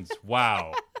friends.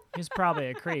 Wow. He's probably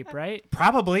a creep, right?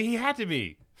 Probably he had to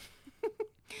be.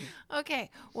 Okay,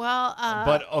 well,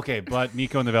 But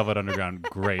Nico and the Velvet Underground,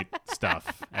 great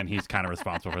stuff, and he's kind of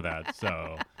responsible for that.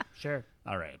 So, Sure.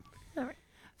 all right.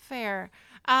 fair.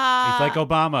 He's like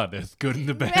Obama. There's good in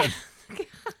the bad.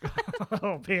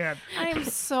 Oh man, I am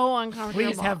so uncomfortable.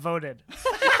 please have voted.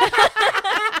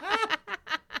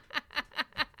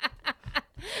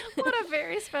 What a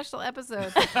very special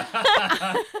episode.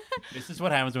 This is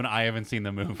what happens when I haven't seen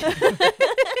the movie.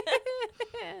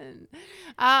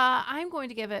 I'm going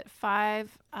to give it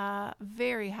 5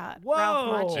 very hot Whoa.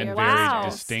 Ralph And Macchio Wow.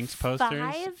 very distinct posters.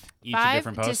 5? Each a 5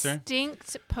 different poster.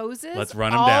 distinct poses. Let's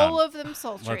run 'em all down. All of them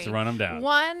sultry. Let's run 'em down.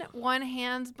 One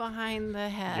hand behind the Yeah,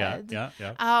 head.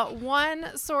 yeah.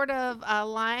 One sort of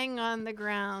lying on the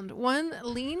ground. One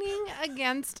leaning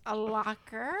against a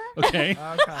locker. Okay.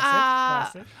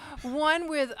 Classic. One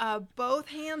with both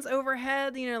hands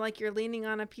overhead, like you're leaning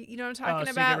on a piece. You know what I'm talking so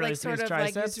you about? can really like see sort his of like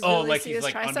you triceps? just Oh, really like see he's his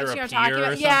like triceps. under a You know what I'm talking pier or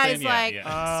about? Yeah, something? he's Yeah, like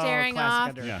yeah. staring classic off.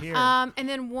 under a Yeah. pier. And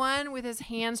then one with his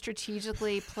hand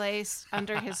strategically placed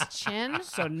under his chin.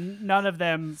 So none of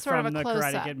them Sort of from a the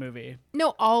close-up. Karate Kid movie.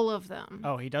 No, all of them.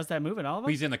 Oh, he does that move in all of them?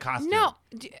 He's in the costume. No,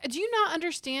 do you not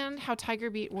understand how Tiger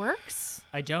Beat works?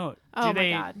 I don't. Oh Do my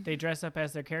they God. they dress up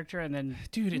as their character and then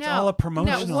Dude, it's no, all a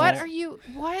promotional. No, what are you?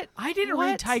 What? I didn't what?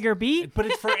 read Tiger Beat. But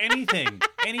it's for anything.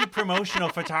 Any promotional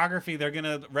photography, they're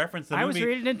gonna reference the I was movie.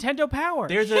 reading Nintendo Power.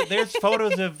 There's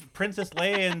photos of Princess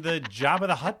Leia in the Jabba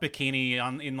the Hutt bikini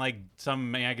in like some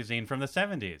magazine from the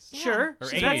 70s. Sure. Or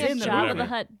So 80s, that's in the or Jabba whatever. the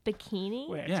Hutt bikini.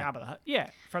 Wait, Yeah. Jabba the Hutt. Yeah,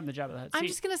 from the Jabba the Hutt. I'm scene.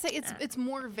 just gonna say it's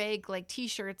more vague, like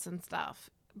T-shirts and stuff.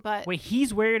 But Wait,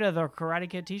 he's wearing the Karate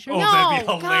Kid T-shirt. Oh, no, that'd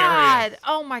be hilarious. God!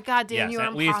 Oh my God, Dan, Yes, you are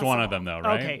at least one of impossible. them though,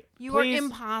 right? Okay, You please are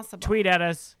impossible. tweet at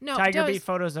us. No, Tiger don't- Beat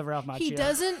photos of Ralph Macchio. He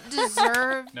doesn't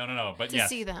deserve. No. But To yes.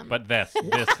 see them. But this,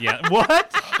 yeah. What?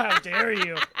 How dare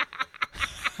you?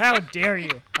 How dare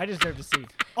you? I deserve to see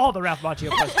all the Ralph Macchio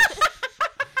posters.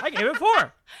 I gave it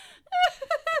 4.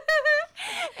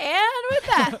 And with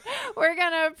that, we're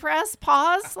gonna press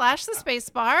pause / the space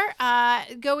bar.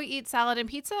 Go eat salad and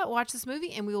pizza. Watch this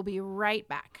movie, and we will be right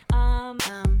back.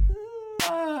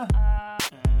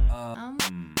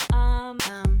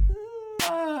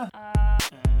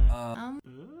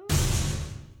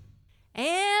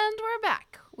 And we're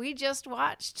back. We just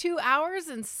watched 2 hours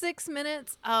and 6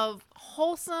 minutes of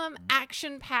wholesome,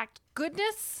 action-packed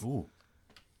goodness. Ooh.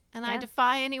 And I Yeah.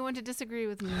 defy anyone to disagree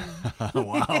with me.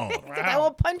 Wow. I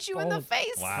will punch you in the Bold.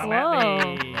 face. Wow. Come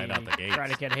at me, Right out the gates.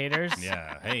 Karate Kid haters.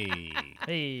 Yeah. Hey.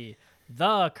 Hey,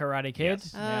 the Karate Kid.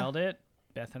 Yes. Nailed it.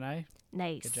 Beth and I.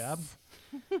 Nice. Good job.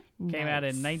 Came out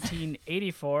in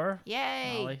 1984.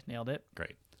 Yay. Molly nailed it.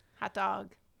 Great. Hot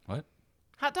dog. What?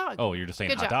 Hot dog. Oh, you're just saying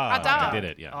Good hot job. dog. Hot dog. I did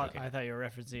it. Yeah. Oh, Okay. I thought you were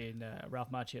referencing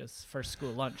Ralph Macchio's first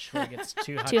school lunch where he gets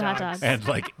 2 hot Two dogs. hot dogs. And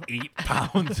like 8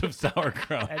 pounds of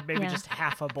sauerkraut. And maybe Yeah. just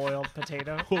half a boiled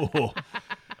potato. Oh.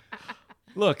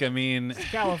 Look, I mean,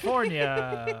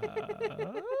 California.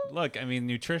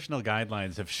 nutritional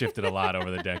guidelines have shifted a lot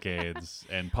over the decades,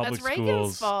 and public That's Reagan's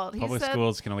schools, fault. He public said-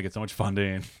 schools can only get so much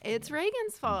funding. It's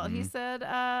Reagan's fault. Mm-hmm. He said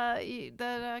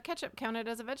that ketchup counted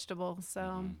as a vegetable.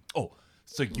 So Oh,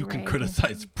 so you can Reagan.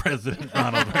 criticize President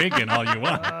Ronald Reagan all you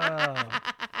want.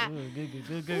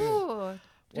 Good. Ooh. Do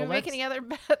we Well, make let's- any other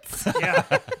bets? Yeah.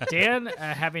 Dan,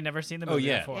 having never seen the movie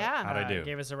Oh, yeah. before, Yeah. How'd I do?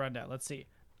 Gave us a rundown. Let's see.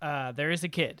 There is a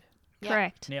kid.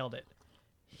 Correct. Nailed it.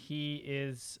 He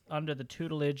is under the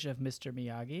tutelage of Mr.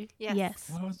 Miyagi. Yes.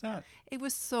 What was that? It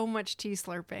was so much tea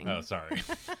slurping. Oh, sorry.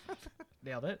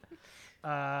 Nailed it.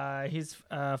 He's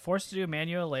forced to do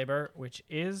manual labor, which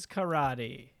is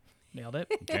karate. Nailed it.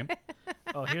 Okay.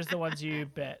 Oh, here's the ones you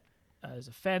bet. There's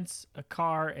a fence, a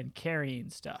car, and carrying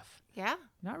stuff. Yeah.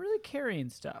 Not really carrying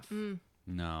stuff.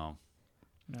 No.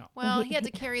 No. Well, he had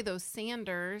to carry those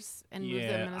sanders and move them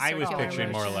Yeah, in a I was circular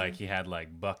picturing more motion. like he had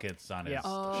like buckets on his Yeah.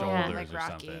 Oh, shoulders like or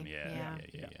Rocky. something. Yeah.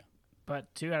 Yeah.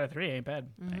 But 2 out of 3 ain't bad.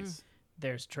 Nice.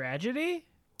 There's tragedy.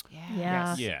 Yeah. Yeah.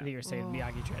 Yes. Yeah. You're saying Oh.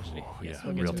 Miyagi tragedy. Oh, Yes, yeah.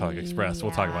 we'll get Real to Talk it. Express.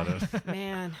 We'll talk about this.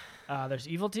 Man. There's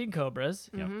evil teen cobras.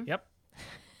 Mhm. Yep.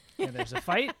 And there's a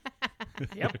fight.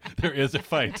 Yep. There is a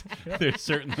fight. There's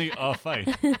certainly a fight.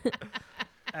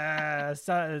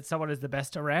 Someone is the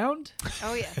best around.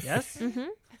 Oh, yes. Yes. Mm-hmm.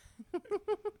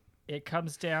 It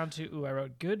comes down to, I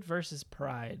wrote good versus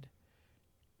pride.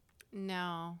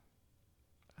 No.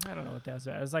 I don't know what that was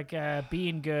about. It was like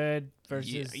being good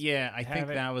versus. Yeah, I think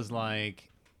having- that was like.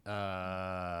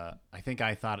 I think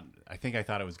I thought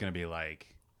it was gonna be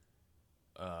like,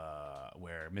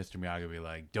 where Mr. Miyagi would be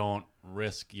like, "Don't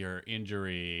risk your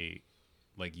injury,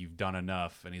 like you've done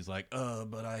enough," and he's like,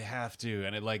 but I have to,"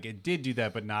 and it did do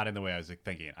that, but not in the way I was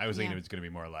thinking. I was thinking Yeah. it was gonna be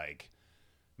more like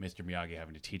Mr. Miyagi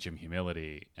having to teach him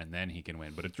humility, and then he can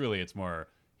win. But it's more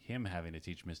him having to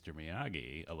teach Mr.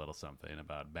 Miyagi a little something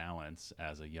about balance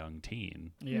as a young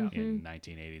teen Yeah. in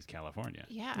 1980s California.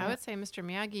 Yeah, I would say Mr.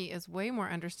 Miyagi is way more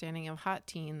understanding of hot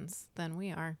teens than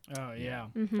we are, Oh, yeah.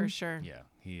 Mm-hmm. for sure. Yeah,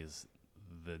 he is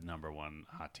the number 1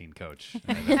 hot teen coach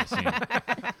I've ever seen.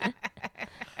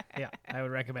 Yeah. I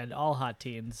would recommend all hot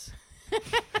teens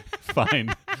Fine.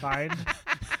 find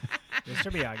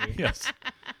Mr. Miyagi. Yes.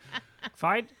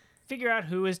 Figure out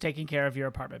who is taking care of your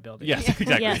apartment building. Yes,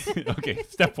 exactly. Yes. Okay,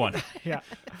 step 1. Yeah.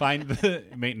 Find the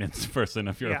maintenance person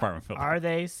of your Yeah. apartment building. Are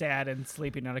they sad and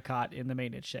sleeping on a cot in the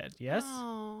maintenance shed? Yes.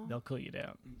 Oh, They'll cool you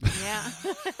down. yeah.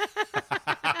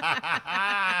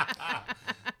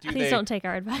 Please don't take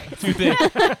our advice. do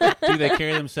they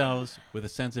carry themselves with a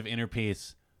sense of inner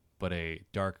peace but a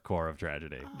dark core of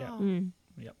tragedy? Yeah. Mm.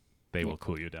 They will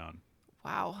cool you down.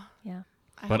 Wow. Yeah.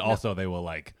 I But hope no- also they will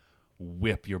like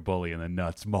whip your bully in the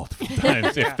nuts multiple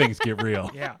times if things get real.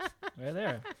 Yeah. They're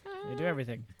there. They do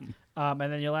everything. And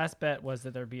then your last bet was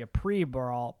that there'd be a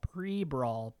pre-brawl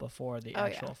before the Oh,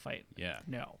 yeah. actual fight. Yeah.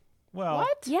 No. Well,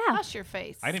 What? Yeah. Hush your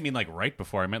face. I didn't mean like right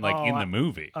before. I meant like Oh, in the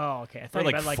movie. Oh, okay. I Or thought you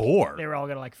like meant like 4. they were all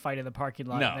gonna like fight in the parking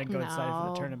lot No. and then go inside for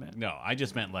No. the tournament. No, I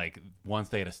just meant like once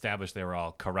they had established they were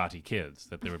all karate kids,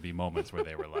 that there would be moments where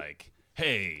they were like,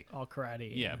 hey. All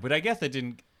karate. Yeah, but I guess that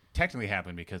didn't technically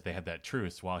happen because they had that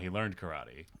truce while he learned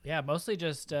karate. Yeah, mostly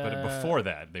just. But before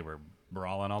that, they were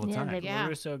brawling all the Yeah, time. they- Yeah.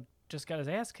 LaRusso just got his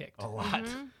ass kicked. A lot.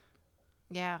 Mhm.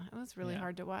 Yeah, it was really Yeah.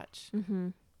 hard to watch. Mm-hmm.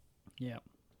 Yeah.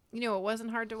 You know what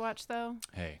wasn't hard to watch, though?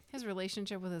 Hey. His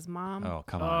relationship with his mom. Oh,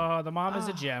 come on. Oh, the mom is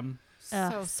a Oh. gem.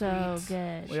 So sweet.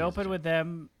 good. We opened with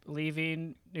them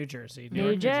leaving New Jersey. New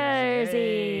Newark, Jersey.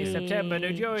 Hey, September,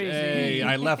 New Jersey. Hey,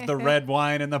 I left the red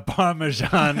wine and the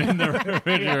Parmesan in the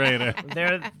refrigerator.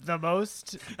 They're the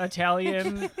most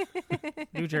Italian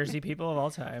New Jersey people of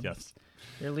all time. Yes.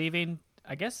 They're leaving,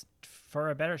 I guess, for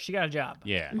a better. She got a job.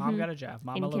 Yeah. Mom got a job.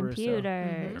 Mama In LaRusso.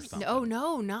 computers. something.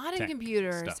 No, not in Tech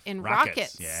computers. stuff. In Rockets.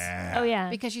 rockets. Yeah. Oh yeah.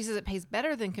 Because she says it pays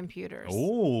better than computers.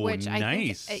 Oh, which I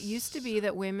nice. think it used to be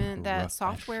that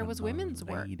software was women's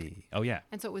work, Lady. Oh, yeah.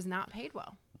 and so it was not paid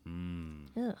well.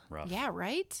 Ugh. Rough. Yeah,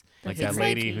 right. Like That's that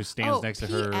lady like- who stands oh, next to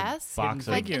her PS, box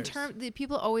like of... in Figures. the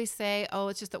people always say, "Oh,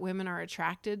 it's just that women are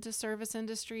attracted to service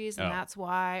industries, and Oh. that's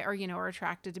why," or are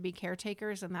attracted to be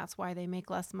caretakers, and that's why they make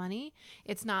less money.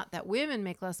 It's not that women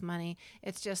make less money;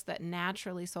 it's just that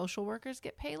naturally social workers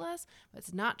get paid less. But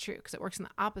it's not true because it works in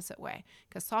the opposite way.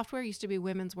 Because software used to be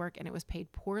women's work, and it was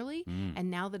paid poorly, and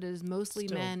now that it is mostly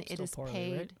Still- men, it still is poorly,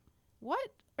 paid. right? What?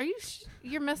 Are you?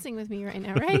 You're messing with me right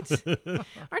now, right?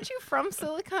 Aren't you from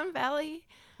Silicon Valley?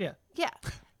 Yeah. Yeah.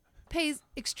 Pays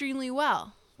extremely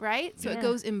well, right? So it Yeah.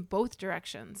 goes in both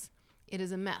directions. It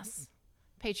is a mess.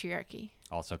 Patriarchy.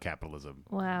 Also capitalism.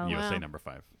 Wow. USA Wow. number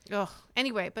 5. Ugh.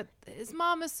 Anyway, but his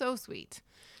mom is so sweet.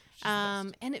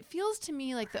 And it feels to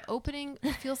me like the opening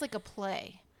feels like a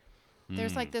play.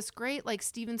 There's like this great like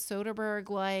Steven Soderbergh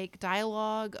like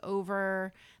dialogue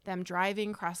over them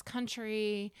driving cross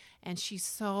country, and she's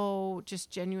so just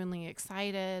genuinely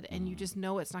excited, and you just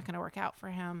know it's not going to work out for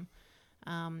him.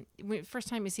 First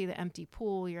time you see the empty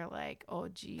pool, you're like, oh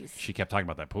geez. She kept talking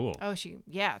about that pool. Oh,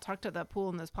 talked to the pool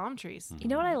and those palm trees. You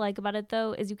know what I like about it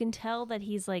though is you can tell that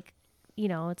he's like,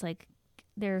 it's like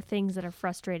there are things that are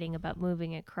frustrating about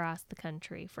moving across the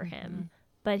country for him.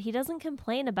 but he doesn't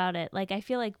complain about it. Like, I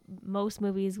feel like most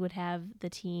movies would have the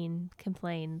teen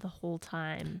complain the whole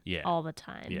time, Yeah. all the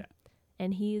time. Yeah.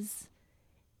 And he's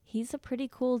a pretty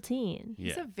cool teen.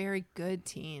 He's Yeah. a very good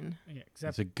teen. Yeah, He's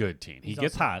except a good teen. He he's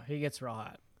gets also- hot, He gets real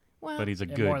hot. Well, but he's a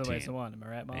In good more than teen. ways than one. Am I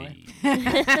right, Molly? Hey.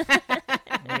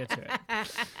 We'll get to it.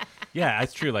 Yeah,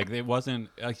 that's true. Like, it wasn't.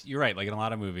 Like, you're right. Like, in a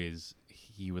lot of movies,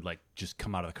 he would like just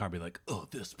come out of the car and be like, "Oh,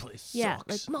 this place Yeah,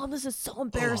 sucks." like, Mom, this is so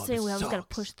embarrassing. this We always got to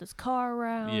sucks." push this car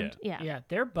around. Yeah. Yeah. Yeah,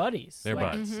 they're buddies. They're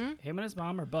Like, buds. Mhm. Him and his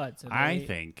mom are buds. And I they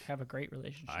think. have a great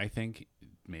relationship. I think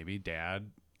maybe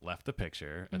Dad left the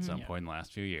picture at some Yeah. point in the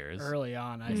last few years. Early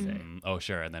on, I say. Oh,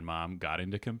 sure. And then Mom got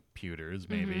into computers,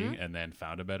 maybe, Mhm. and then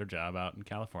found a better job out in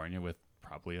California with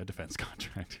probably a defense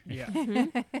contract. Yeah.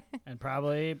 And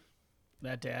probably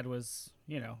that dad was,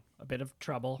 a bit of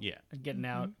trouble. Yeah. And getting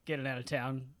out of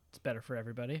town. It's better for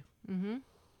everybody. Mm-hmm.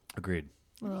 Agreed.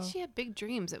 I Well, think she had big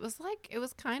dreams. It was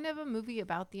kind of a movie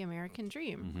about the American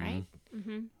dream, Mhm. right?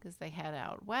 mm-hmm. Because they head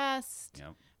out west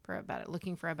Yep.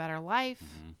 looking for a better life.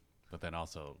 Mhm. But then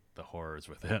also the horrors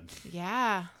within.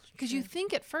 Yeah. Because you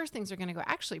think at first things are going to go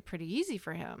actually pretty easy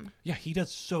for him. Yeah, he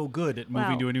does so good at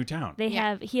moving Wow. to a new town.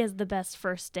 Yeah. He has the best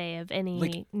first day of any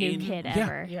Like, new in- kid yeah.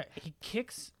 ever. Yeah. He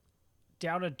kicks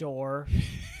down a door,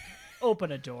 open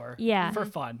a door. Yeah. For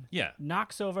fun. Yeah.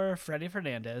 Knocks over Freddy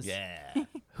Fernandez, Yeah.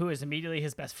 who is immediately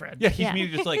his best friend. Yeah, he's Yeah.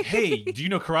 immediately just like, "Hey, do you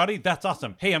know karate? That's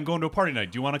awesome. Hey, I'm going to a party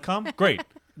tonight. Do you want to come? Great."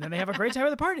 And then they have a great time at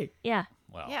the party. Yeah.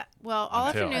 Well, Yeah. Well, all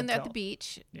Until- afternoon they're at the Until-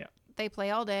 beach. Yeah. They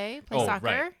play all day, play Oh, soccer.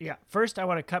 right. Yeah. First, I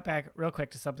want to cut back real quick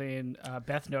to something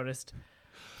Beth noticed.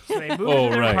 So they moved Oh,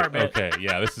 into their right. apartment. Okay.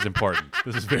 Yeah, this is important.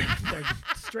 This is very. They're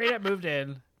straight up moved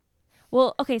in.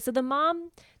 Well, okay, so the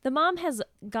mom has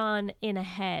gone in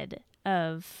ahead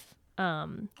of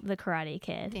the Karate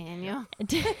Kid. Daniel.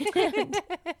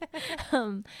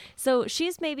 So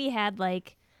she's maybe had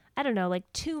like, I don't know, like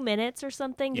 2 minutes or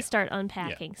something Yeah. to start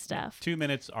unpacking stuff. 2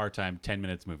 minutes our time, 10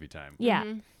 minutes movie time. Yeah.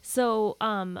 Mm-hmm. So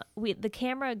the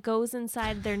camera goes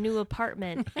inside their new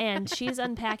apartment and she's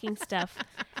unpacking stuff.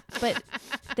 But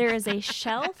there is a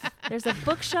shelf, there's a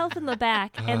bookshelf in the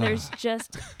back, and there's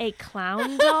just a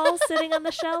clown doll sitting on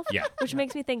the shelf. Yeah. Which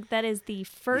makes me think that is the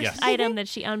first Yes. item that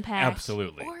she unpacked.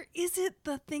 Absolutely. Or is it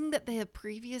the thing that the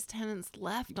previous tenants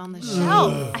left on the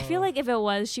shelf? I feel like if it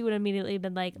was, she would immediately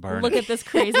been like, Burn look it. at this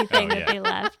crazy thing that yeah. they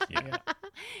left. Yeah.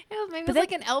 Maybe it But was that-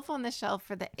 like an elf on the shelf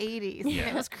for the 80s. Yeah. And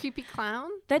it was creepy clown.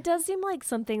 That does seem like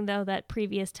something, though, that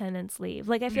previous tenants leave.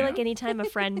 Like, I feel like anytime a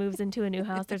friend moves into a new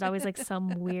house, there's always like some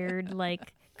weird,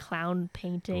 like, clown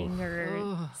painting or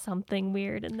Ugh. something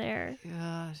weird in there.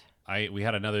 God. We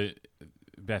had another.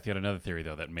 Beth, you had another theory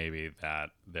though that maybe that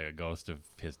the ghost of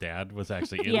his dad was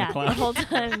actually in Yeah, the the clown whole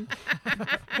time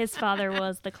his father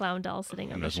was the clown doll sitting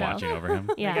on and the was shelf. watching over him.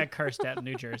 Yeah. They got cursed out in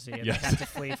New Jersey and Yes. they had to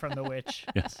flee from the witch.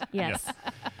 Yes. Yes.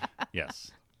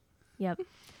 Yes. Yep.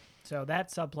 So that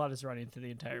subplot is running through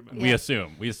the entire movie.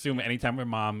 We assume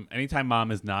anytime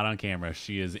mom is not on camera,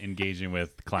 she is engaging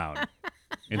with clown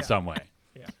in some way.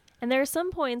 And there are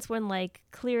some points when, like,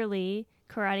 clearly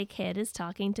Karate Kid is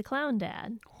talking to Clown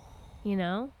Dad. You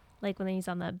know? Like when he's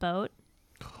on that boat.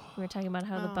 We were talking about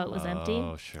how the boat was empty.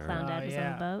 Oh, sure. Clown Dad was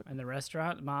on the boat. In the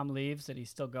restaurant, mom leaves and he's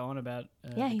still going about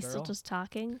Yeah, the he's still girl. just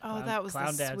talking. Oh, Clown- that was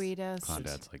Clown the Dad's- sweetest. Clown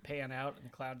Dad's like paying out and the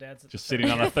clown dad's just sitting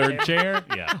on a third chair.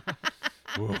 Yeah.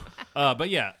 Ooh.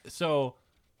 But yeah, so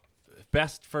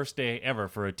best first day ever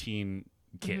for a teen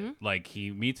kid. Like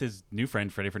he meets his new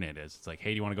friend Freddy Fernandez. It's like,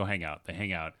 hey, do you want to go hang out? They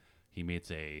hang out. He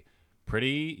meets a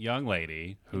pretty young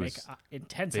lady They make who's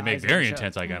intense they make eyes in very the show.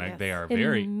 intense eye Yes. contact. They are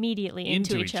very Immediately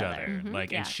into each other.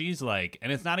 Like, Yeah. and she's like,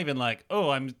 and it's not even like, oh,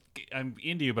 I'm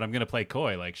into you, but I'm gonna play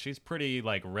coy. Like, she's pretty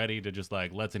like ready to just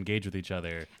like let's engage with each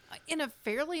other. In a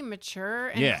fairly mature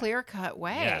and Yeah. clear-cut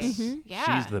way. Yes,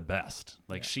 Yeah. she's the best.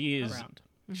 Like, she is. Around.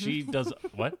 She does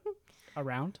what?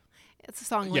 Around? It's a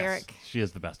song Yes, lyric. she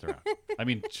is the best around. I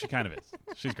mean, she kind of is.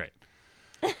 She's great.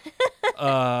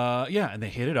 Yeah, and they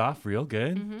hit it off real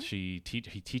good. He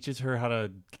teaches her how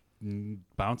to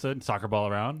bounce a soccer ball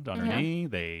around on her knee.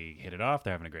 They hit it off.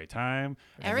 They're having a great time.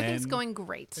 And Everything's then going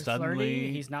great. Suddenly,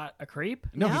 Flirty. He's not a creep.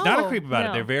 no, he's not a No. creep about it.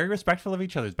 No. They're very respectful of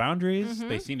each other's boundaries.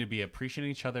 They seem to be appreciating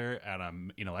each other at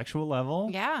an intellectual level.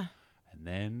 Yeah. And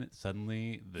then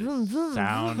suddenly the Vroom, vroom,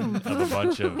 sound of a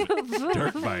bunch of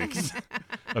dirt bikes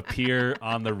appear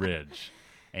on the ridge,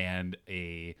 and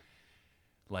a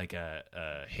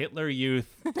Hitler Youth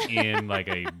in like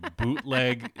a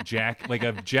bootleg jacket, like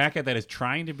a jacket that is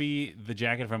trying to be the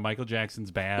jacket from Michael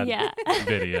Jackson's Bad Yeah.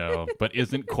 video, but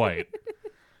isn't quite.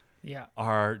 Yeah.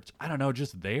 Are, I don't know,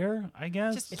 just there, I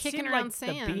guess. Just It kicking seemed around like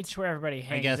sand. the beach where everybody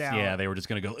hangs I guess, out. yeah, they were just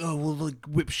going to go, oh, we'll like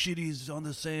whip shitties on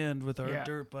the sand with our Yeah.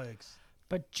 dirt bikes.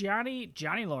 But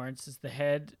Johnny Lawrence is the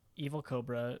head evil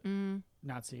Cobra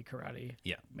Nazi karate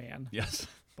Yeah. man Yes.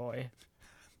 boy,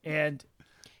 and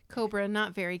Cobra,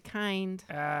 not very kind.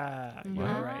 you're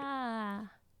right. Ah.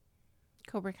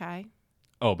 Cobra Kai.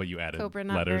 Oh, but you added Cobra,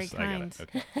 not letters. very kind. I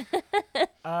got it. Okay.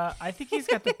 I think he's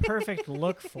got the perfect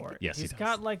look for it. Yes, he he's does.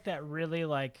 got like that really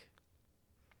like,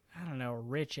 I don't know,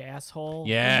 rich asshole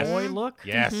Yes. boy look.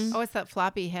 Yes. Oh, it's that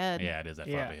floppy head. Yeah, it is that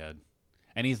Yeah. floppy head.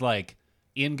 And he's like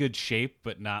in good shape,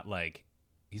 but not like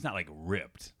he's not like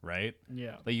ripped, right?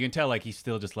 Yeah. Like you can tell like he's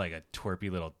still just like a twerpy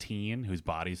little teen whose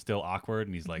body's still awkward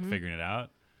and he's like figuring it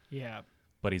out. Yeah.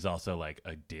 But he's also like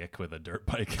a dick with a dirt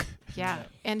bike. Yeah.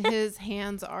 And his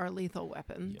hands are lethal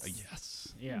weapons.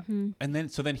 Yes. Yeah. And then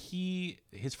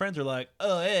his friends are like,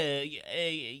 oh,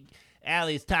 hey,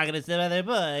 Allie's talking to some other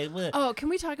boy. What? Oh, can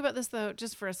we talk about this though,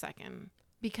 just for a second?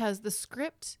 Because the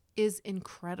script is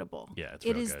incredible. Yeah, it's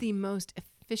It real is good. the most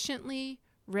efficiently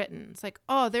written. It's like,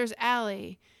 oh, there's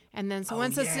Allie, and then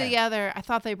someone says yeah. together, I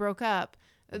thought they broke up.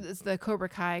 It's the Cobra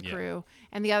Kai Yeah. crew,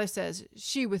 and the other says,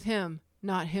 she with him,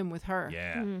 not him with her.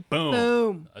 Yeah. Mm-hmm. Boom.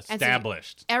 Boom. And so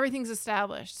Established. everything's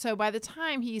established. So by the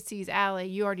time he sees Allie,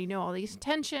 you already know all these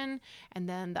tension, and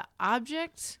then the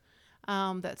object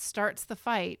that starts the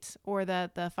fight, or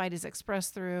that the fight is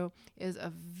expressed through, is a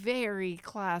very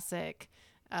classic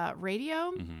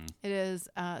radio. Mm-hmm. It is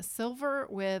silver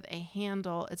with a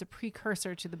handle. It's a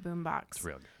precursor to the boombox. It's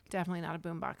real good. Definitely not a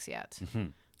boombox yet.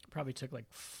 Probably took like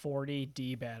 40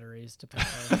 D batteries to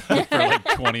power. For like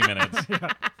 20 minutes.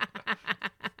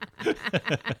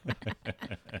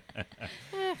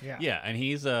 Yeah. Yeah, and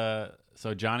he's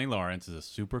so Johnny Lawrence is a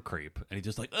super creep, and he's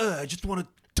just like, I just want to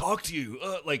talk to you.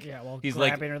 Like, Yeah. Well, he's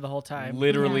grabbing like her the whole time.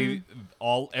 literally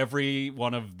every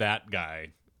one of that guy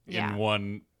Yeah. in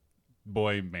one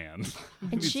boy man.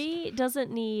 And she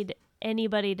doesn't need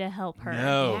anybody to help her.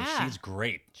 No, Yeah. she's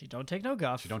great. She don't take no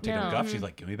guff. She don't take no No. guff. She's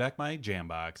like, give me back my jam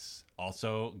box.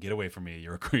 Also, get away from me.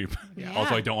 You're a creep. Yeah.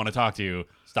 Also, I don't want to talk to you.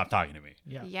 Stop talking to me.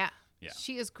 Yeah. Yeah. Yeah.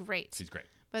 She is great. She's great.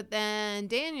 But then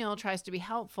Daniel tries to be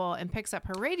helpful and picks up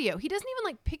her radio. He doesn't even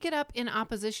like pick it up in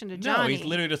opposition to No, Johnny. he's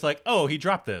literally just like, oh, he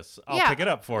dropped this. I'll Yeah, pick it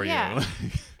up for yeah. you.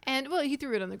 And well, he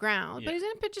threw it on the ground, but Yeah. he's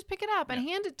gonna just pick it up and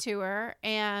hand it to her,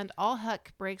 and all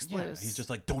heck breaks loose. He's just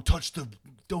like, don't touch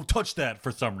that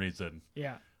for some reason.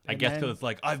 Yeah. I And guess then- because it's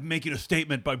like, I'm making a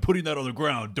statement by putting that on the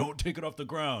ground. Don't take it off the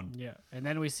ground. Yeah. And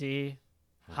then we see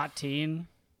hot teen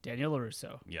Daniel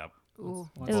LaRusso. Yep. Ooh.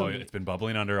 Once Oh, he- it's been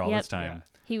bubbling under all Yep. this time.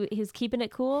 He was keeping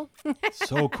it cool.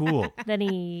 So cool. Then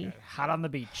he hot on the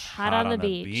beach. hot on the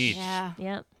beach. Yeah.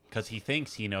 Yep. Because he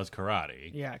thinks he knows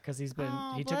karate. Yeah, because he took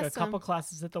a bless couple him.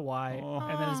 classes at the Y, and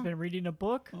then has been reading a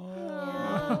book.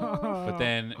 But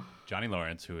then Johnny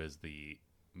Lawrence, who is the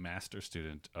master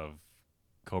student of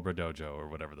Cobra Dojo or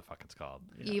whatever the fuck it's called,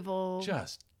 Evil.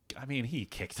 he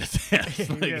kicks his ass. He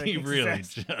Like, really he kicks his really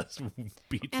ass. just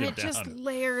beats And him it just down.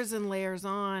 layers and layers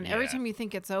on. Every Yeah. time you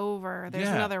think it's over, there's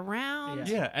Yeah. another round.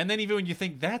 Yeah. Yeah, and then even when you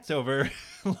think that's over,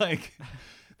 like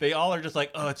they all are just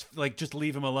like, oh, it's like just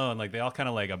leave him alone. Like they all kind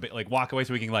of like a bit like walk away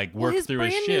so we can like Well, work his through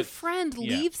brand his new shit. friend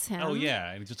Yeah. leaves him. Oh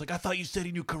yeah, and he's just like, I thought you said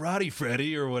he knew karate,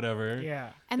 Freddy, or whatever. Yeah,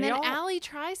 And They then all- Allie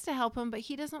tries to help him, but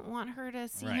he doesn't want her to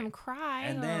see Right. him cry.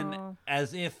 And then Oh.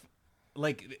 as if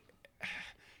like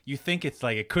you think it's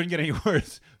like it couldn't get any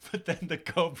worse, but then the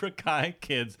Cobra Kai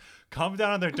kids come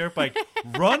down on their dirt bike,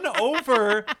 run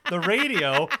over the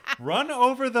radio, run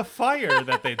over the fire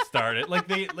that they'd started. Like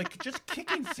they like just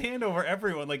kicking sand over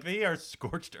everyone. Like they are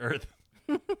scorched earth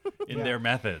in their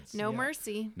methods. no Yeah.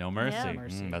 mercy. No mercy. Yeah.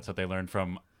 Mercy. That's what they learned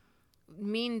from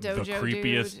Mean dojo the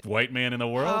creepiest dude. white man in the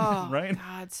world, Oh, right?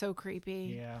 God, so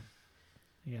creepy. yeah.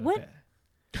 Yeah, What? that-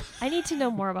 I need to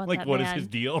know more about Like that what is man. his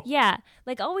deal? Yeah,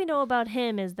 like all we know about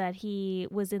him is that he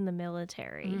was in the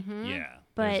military. Mhm. Yeah.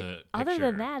 But there's a other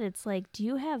than picture. that, it's like, do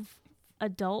you have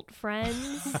adult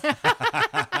friends? Do you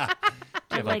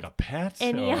have like like, a pet?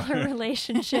 Any or- other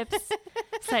relationships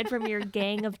aside from your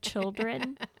gang of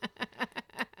children?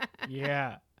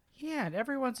 yeah, yeah, and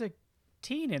everyone's a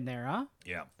teen in there, huh?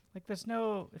 Yeah. Like it's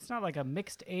not like a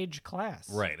mixed age class.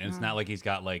 Right, and it's Mm. not like he's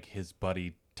got like his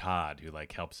buddy Todd who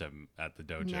like helps him at the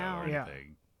dojo No. or Yeah.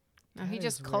 anything. No, he That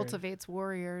just is weird. cultivates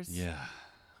warriors. Yeah.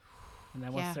 And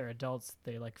then once Yeah. they're adults,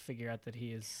 they like figure out that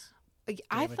he is.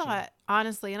 I Damaging. thought,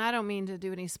 honestly, and I don't mean to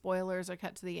do any spoilers or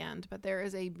cut to the end, but there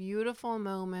is a beautiful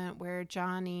moment where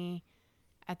Johnny,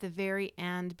 at the very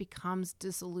end, becomes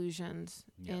disillusioned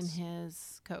Yes. in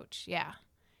his coach. Yeah.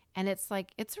 And it's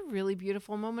like, it's a really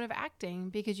beautiful moment of acting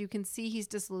because you can see he's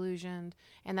disillusioned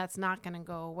and that's not going to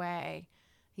go away.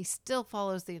 He still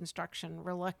follows the instruction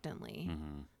reluctantly.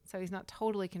 Mhm. So he's not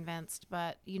totally convinced,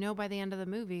 but by the end of the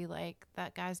movie, like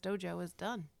that guy's dojo is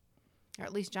done. Or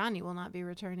at least Johnny will not be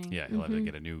returning. Yeah, he'll have to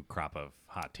get a new crop of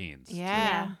hot teens.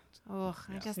 Yeah. Oh,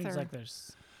 I guess Seems they're. like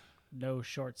there's no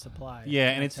short supply. Yeah,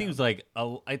 and it That's seems like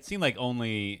it seemed like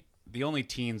only the only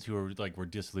teens who were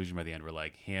disillusioned by the end were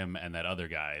like him and that other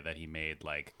guy that he made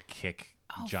like kick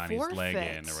Johnny's leg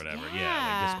in or forfeit. whatever. Yeah,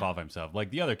 Yeah. like disqualify himself. Like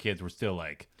the other kids were still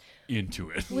like into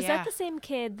it. Was Yeah. that the same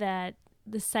kid that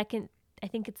the second? I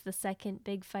think it's the second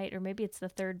big fight, or maybe it's the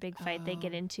third big fight they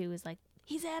get into. Is like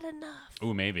he's had enough.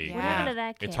 Ooh, maybe. What happened to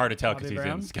that It's kid? hard to tell because Bobby he's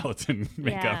Brown? in skeleton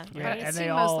makeup. Yeah, Right, it and they seemed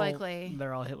most all likely.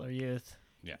 they're all Hitler Youth.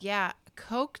 Yeah,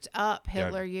 coked up They're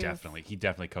Hitler Youth. He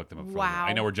definitely coked them up. For Wow.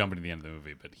 I know we're jumping to the end of the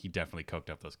movie, but he definitely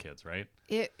coked up those kids, right?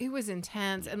 It was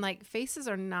intense, and like faces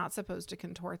are not supposed to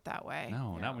contort that way.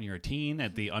 No, not when you're a teen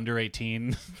at the under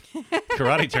 18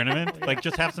 karate tournament. Like,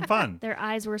 just have some fun. Their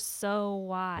eyes were so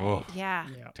wide. Oh, Yeah.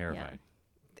 Yeah. terrifying.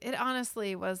 It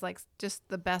honestly was like just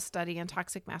the best study in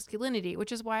toxic masculinity,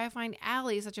 which is why I find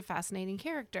Allie such a fascinating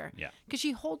character. Yeah. Because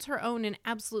she holds her own in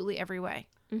absolutely every way.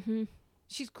 Mm-hmm.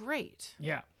 She's great.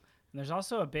 Yeah. And there's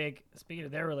also a big, speaking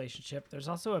of their relationship, there's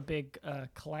also a big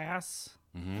class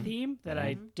theme that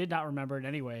I did not remember in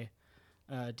any way.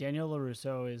 Daniel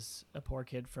LaRusso is a poor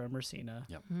kid from Racina.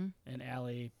 Yep. And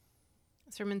Allie,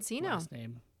 It's from Encino. last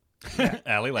name.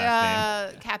 Allie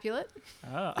last Capulet.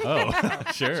 Oh, name. Oh,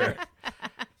 sure.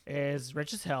 is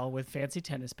rich as hell with fancy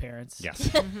tennis parents. Yes.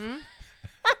 They go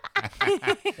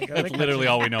to the That's literally country.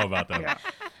 all we know about them. Yeah.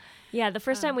 Yeah, the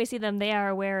first time we see them, they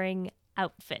are wearing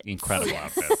outfits. Incredible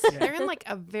outfits. They're in like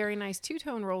a very nice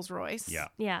two-tone Rolls Royce. Yeah.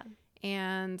 Yeah.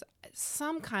 And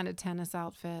some kind of tennis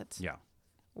outfit. Yeah.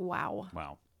 Wow.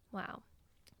 Wow. Wow.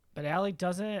 But Allie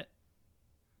doesn't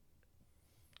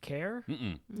care.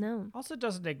 Mm-mm. No. Also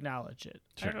doesn't acknowledge it.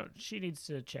 I Sure. don't, she needs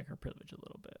to check her privilege a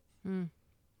little bit.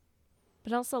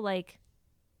 But also, like,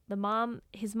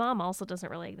 his mom also doesn't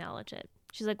really acknowledge it.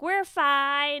 She's like, we're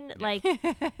fine. Like,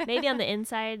 maybe on the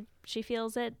inside she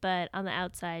feels it, but on the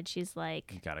outside she's You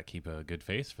like, gotta keep a good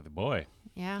face for the boy.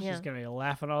 Yeah. Yeah. She's going to be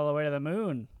laughing all the way to the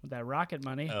moon with that rocket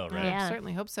money. Oh, I right. Yeah.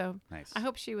 certainly hope so. Nice. I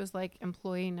hope she was like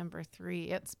employee number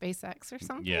 3 at SpaceX or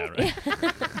something. Yeah,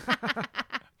 right.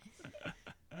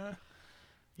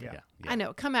 Yeah. I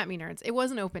know. Come at me, nerds. It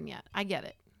wasn't open yet. I get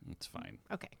it. It's fine.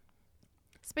 Okay.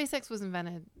 SpaceX was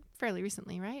invented fairly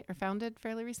recently, right? Or founded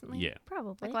fairly recently? Yeah.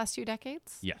 probably. Like last 2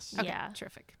 decades? Yes. Okay, Yeah.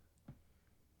 terrific.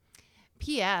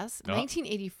 P.S. Oh.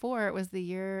 1984 was the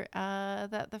year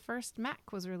that the first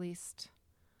Mac was released.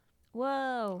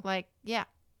 Whoa. Like, yeah,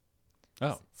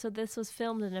 Oh. So this was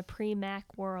filmed in a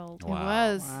pre-Mac world. Wow. it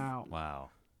was. Wow. Wow.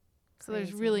 So there's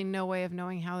Crazy. really no way of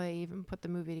knowing how they even put the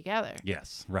movie together.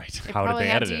 Yes. Right. They How did probably they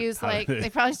had edit to it? use How did like they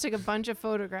probably just took a bunch of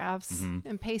photographs Mhm.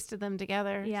 and pasted them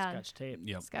together. Yeah. Scotch tape.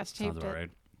 Yep. Scotch Sounds taped about it. right.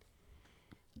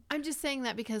 I'm just saying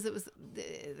that because it was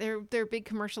their big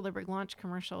commercial, their big launch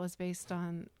commercial was based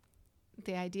on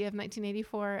the idea of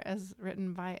 1984 as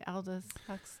written by Aldous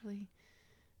Huxley.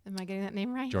 Am I getting that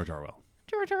name right? George Orwell.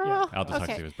 George Orwell. Aldous okay.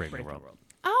 Huxley was Brave New Break the World. world.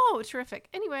 Oh, terrific.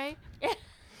 Anyway,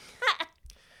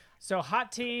 So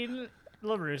hot teen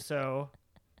LaRusso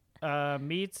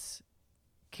meets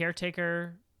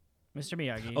caretaker Mr.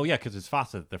 Miyagi. Oh yeah, because their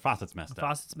faucet's messed up.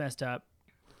 Faucet's messed up.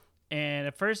 And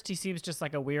at first he seems just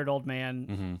like a weird old man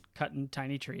Mm-hmm. cutting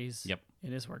tiny trees Yep.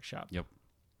 in his workshop. Yep.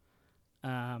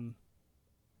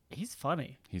 He's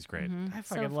funny. He's great. Mhm. I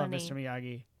So fucking love funny. Mr.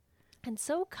 Miyagi. And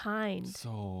so kind.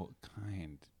 So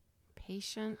kind.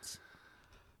 patient.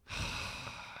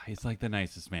 He's like the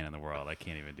nicest man in the world. I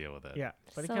can't even deal with it. Yeah.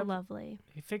 But So lovely.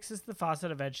 he fixes the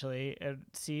faucet eventually and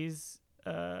sees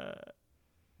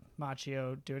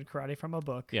Machio doing karate from a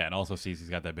book. Yeah, and also sees he's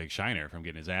got that big shiner from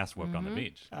getting his ass whooped on the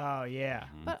beach. Oh yeah.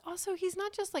 But also, he's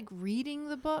not just like reading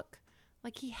the book.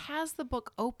 Like he has the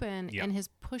book open Yeah. and is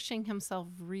pushing himself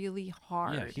really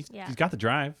hard. Yeah, Yeah. he's got the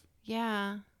drive.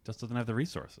 Yeah. Just doesn't have the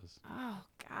resources. Oh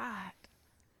God.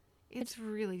 It's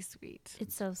really sweet.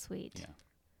 It's so sweet. Yeah.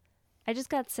 I just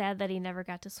got sad that he never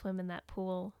got to swim in that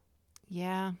pool.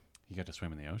 Yeah. He got to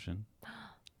swim in the ocean.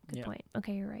 Good Yeah. point.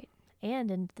 Okay, you're right. And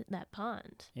in that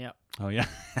pond. Yeah. Oh yeah.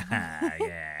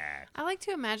 Yeah. I like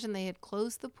to imagine they had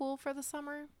closed the pool for the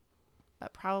summer,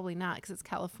 but probably not because it's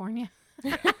California.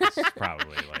 It's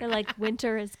probably They're like. like,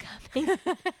 winter is coming.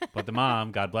 But the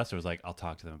mom, God bless her, was like, "I'll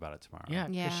talk to them about it tomorrow." Yeah.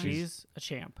 'Cause Yeah. she's a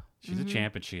champ. She's a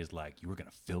champ, and she is like, "You were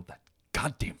gonna fill that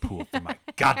goddamn pool for my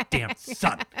goddamn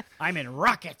son." I'm in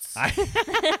rockets.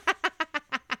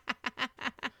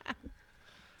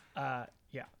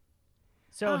 Yeah.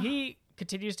 So he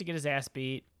continues to get his ass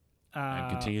beat.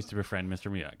 And continues to befriend Mr.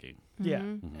 Miyagi. Yeah.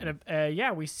 Mm-hmm. And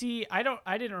yeah, we see. I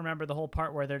didn't remember the whole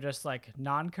part where they're just like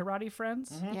non-karate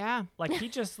friends. Yeah. Like he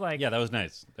just like Yeah, that was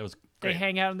nice. That was they great.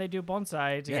 hang out and they do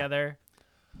bonsai together.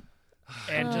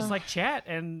 and just like chat,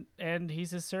 and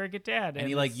he's his surrogate dad, And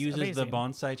he like it's uses the amazing.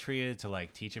 bonsai tree to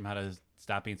like teach him how to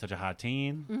stop being such a hot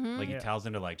teen. Like he Yeah. tells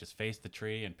him to like just face the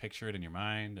tree and picture it in your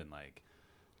mind and like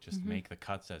just make the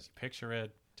cuts as you picture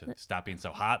it to stop being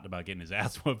so hot about getting his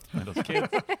ass whooped by those kids.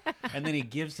 And then he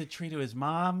gives the tree to his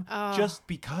mom just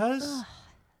because.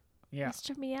 Yeah,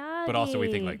 Mr. Miyagi. But also we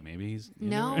think like maybe he's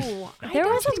No, I There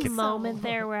don't was think a so. moment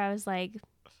there where I was like,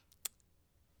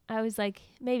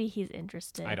 maybe he's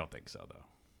interested. I don't think so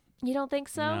though. You don't think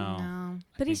so? No. No.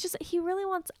 But he really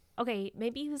wants. Okay,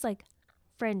 maybe he was like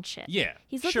friendship. Yeah,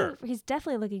 He's looking. sure. He's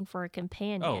definitely looking for a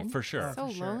companion. Oh, for sure. So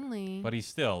For sure. lonely. But he's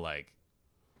still like,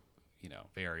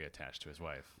 very attached to his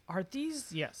wife. are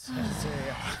these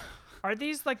are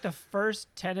these like the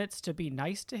first tenants to be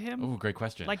nice to him? Oh, great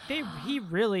question. Like he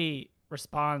really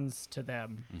responds to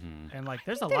them, and like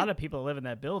there's a lot of people that live in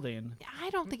that building. I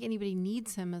don't think anybody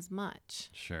needs him as much.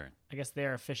 Sure. I guess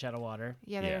they're a fish out of water.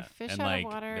 Yeah, they're Yeah, fish and, out like,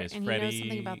 of water, there's and he knows something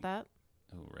Freddie- about that.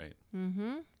 Oh, right.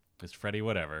 Mm-hmm. It's Freddie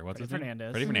whatever. What's Freddie his name?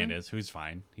 Fernandez. Freddie Mhm. Fernandez, who's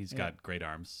fine. He's Yeah. got great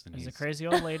arms. And There's a he's crazy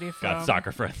old lady from got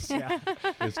soccer friends. Yeah,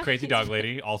 This crazy dog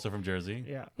lady, also from Jersey.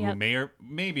 yeah, Who Yep. may or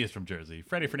maybe is from Jersey.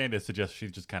 Freddie Fernandez suggests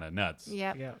she's just kind of nuts.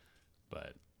 Yep. yeah.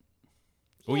 But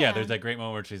oh yeah, Yeah. there's that great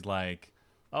moment where she's like,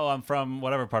 "Oh, I'm from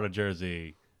whatever part of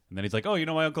Jersey," and then he's like, "Oh, you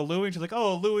know my uncle Louie?" And she's like,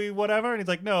 "Oh, Louie whatever," and he's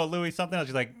like, "No, Louie something else."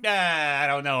 She's like, "Nah, I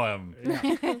don't know him,"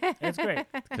 It's great.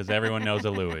 because everyone knows a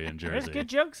Louie in There's Jersey. good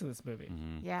jokes in this movie.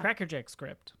 Yeah. Cracker Jack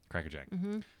script. Cracker Jack.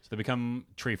 Mm-hmm. So they become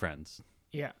tree friends,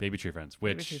 Yeah, baby tree friends.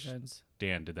 Maybe Which two friends.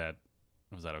 Dan did that?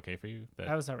 Was that okay for you? That,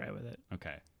 I was all right with it.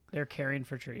 okay. They're caring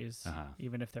for trees, Uh-huh.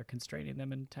 even if they're constraining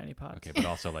them in tiny pots. Okay, but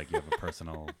also like you have a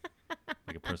personal,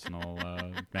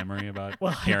 memory about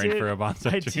Well, I caring did- for a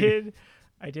bonsai I tree.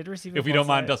 did receive. If a you don't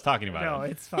mind bonsai- us talking about No,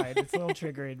 it. it's fine. It's a little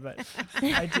triggering, but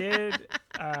I did.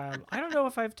 I don't know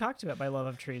if I've talked about my love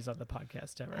of trees on the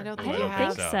podcast ever. I don't Oh, think I you don't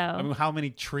have. think so. I mean, how many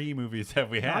tree movies have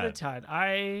we Not a had? ton.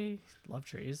 I love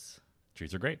trees.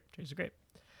 Trees are great. Trees are great.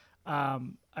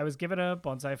 I was given a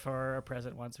bonsai for a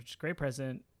present once, which is a great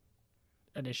present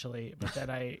initially, but then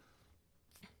I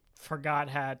forgot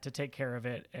how to take care of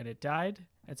it, and it died.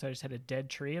 And so I just had a dead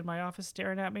tree in my office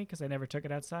staring at me because I never took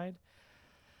it outside.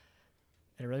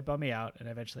 And it really bummed me out, and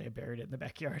eventually I buried it in the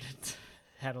backyard and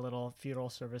had a little funeral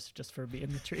service just for me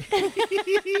and the tree.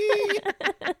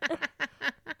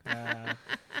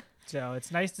 So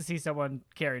it's nice to see someone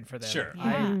caring for them. Sure.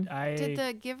 Yeah. I Did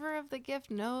the giver of the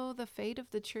gift know the fate of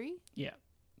the tree? yeah,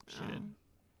 she did.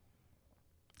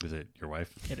 Is it your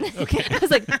wife? It is. Okay. I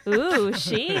was like, ooh,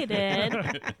 she did.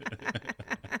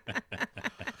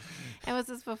 And was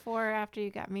this before or after you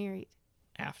got married?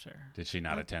 After. Did she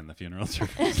not attend the funeral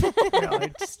service? No,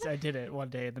 I did it one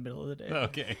day in the middle of the day.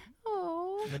 Okay.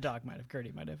 Oh. The dog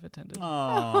Gertie might have attended.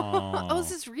 Oh. Oh,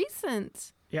 this is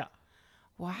recent. Yeah.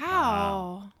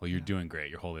 Wow. Well, you're doing great.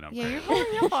 You're holding up Yeah, great. you're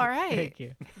holding up all right. Thank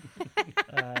you.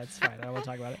 It's fine. I won't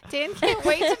talk about it. Dan can't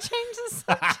wait to change the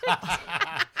subject.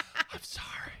 I'm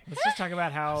sorry. Let's just talk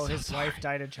about how his wife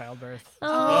died in childbirth. Oh,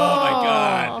 my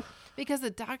God. Because the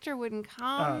doctor wouldn't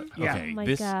Uh, come. yeah. Okay. Oh my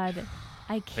this- God.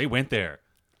 I can't. They went there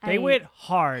They went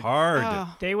hard. hard.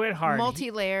 Oh, They went hard.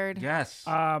 multi-layered. Yes.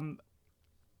 We're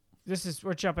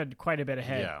jumping quite a bit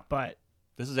ahead, Yeah. but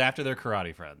This is after their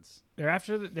karate friends.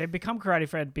 they become karate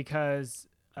friend because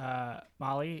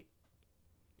Molly,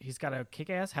 he's got a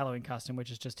kick-ass Halloween costume,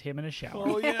 which is just him in a shower.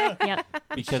 Oh yeah. Yep.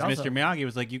 Because Also- Mr. Miyagi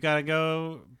was like, you gotta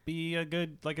go be a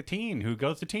teen who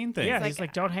goes to teen things. Yeah, It's he's like-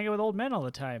 like, don't hang out with old men all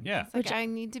the time. Yeah. It's like, I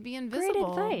need to be Great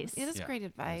invisible. advice. It is Yeah, great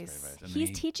That's advice. great advice. And He's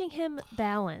then teaching him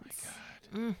balance.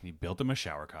 he built him a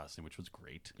shower costume, which was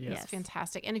great. Yes. It's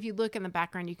fantastic. And if you look in the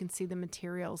background, you can see the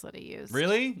materials that he used.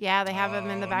 Really? Yeah, they have him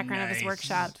in the Oh, background of his nice.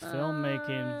 workshop.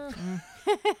 Filmmaking.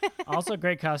 Also, a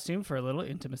great costume for a little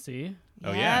intimacy.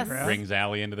 Oh yeah. Yes. Brings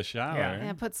Allie into the shower.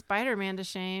 Yeah, put Spider-Man to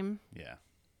shame. Yeah.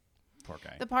 Poor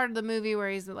guy. The part of the movie where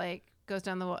he's like goes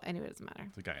down the wall. Anyway, it doesn't matter.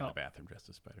 The guy in Oh. the bathroom dressed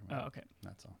as Spider-Man. Oh, okay.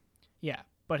 That's all. Yeah,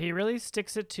 but he really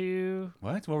sticks it to.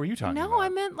 What? What were you talking about? No, I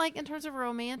meant like in terms of a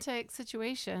romantic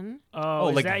situation. Oh,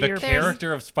 is like that the your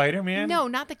character of Spider-Man? No,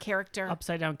 not the character.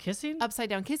 upside down kissing? Upside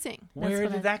down kissing. Where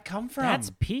what did I- that come from?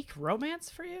 That's peak romance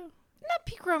for you? Not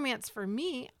peak romance for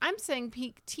me. I'm saying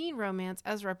peak teen romance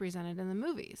as represented in the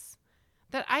movies.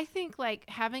 That I think like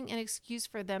having an excuse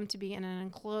for them to be in an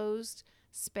enclosed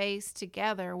space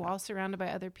together while surrounded by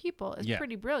other people is Yeah.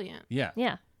 pretty brilliant. Yeah.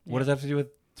 Yeah. What does that have to do with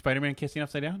Spider-Man kissing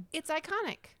upside down? It's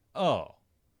iconic. Oh.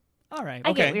 All right.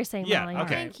 I Okay. get what you're saying, Yeah, Molly.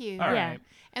 okay. Thank you. All Yeah. right.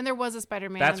 And there was a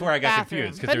Spider-Man. That's in where the I got bathroom.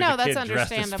 confused because But there no, was a that's kid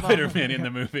dressed as understandable. Spider-Man in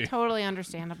the movie. Totally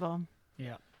understandable.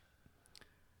 Yeah.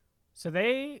 So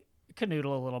they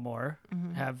canoodle a little more,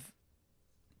 have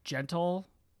gentle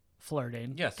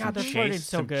flirting. Yes. God, they're flirting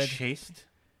so good. Chaste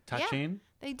touching.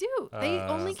 They do. They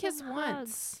only Just kiss some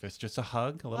once. There's just a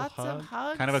hug, a little Lots hug. of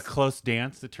hugs. Kind of a close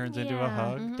dance that turns into a Yeah.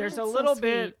 hug. There's a That's so little sweet.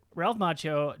 bit. Ralph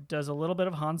Macchio does a little bit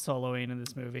of Han Soloing in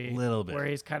this movie. Little bit. Where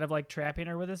he's kind of like trapping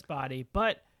her with his body.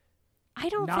 But I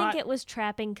don't Not- think it was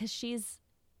trapping because she's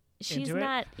Into it?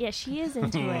 not. Yeah, she is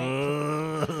into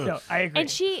it. no, I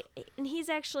agree. And he's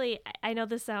actually. I know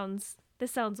this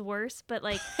sounds worse, but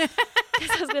like, 'cause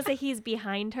I was gonna say he's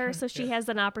behind her, so she has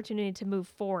an opportunity to move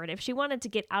forward. If she wanted to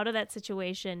get out of that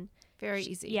situation, Very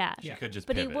easy. yeah. She could just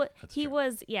But pivot. That's he true.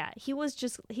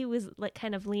 was like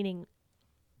kind of leaning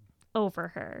over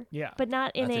her, yeah. but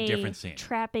not in That's a a different scene.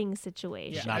 trapping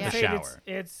situation. Not I'd the say shower.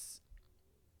 It's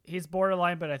he's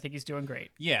borderline, but I think he's doing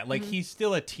great. Yeah, like he's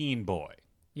still a teen boy.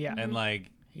 Yeah. And like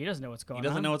He doesn't know what's going he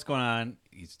on. doesn't know what's going on.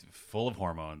 He's full of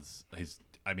hormones.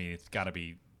 It's got to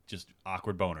be just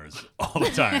awkward boners all the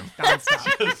time.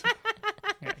 Nonstop. Just-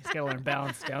 Yeah, he's got to learn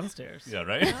balance downstairs. yeah,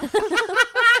 right?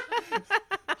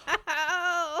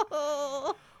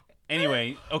 Oh.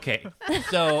 Anyway, okay.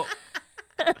 So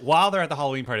while they're at the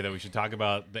Halloween party, though, we should talk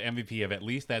about the MVP of at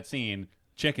least that scene,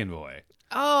 Chicken Boy.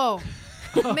 Oh,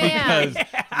 man.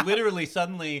 Because literally,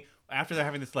 suddenly, after they're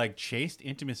having this like chaste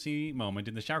intimacy moment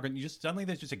in the shower, you just suddenly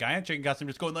there's just a guy in a chicken costume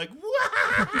just going like,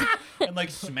 "Wah!" and like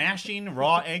smashing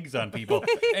raw eggs on people,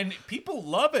 and people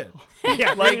love it.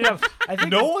 Yeah, Like, I think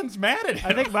no one's mad at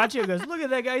him. I think Macchio goes, "Look at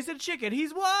that guy! He's a chicken.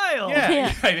 He's wild." yeah, Yeah.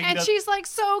 I think he And does. she's like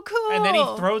so cool. And then he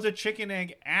throws a chicken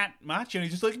egg at Macho, and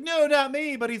he's just like, "No, not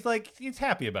me!" But he's like, he's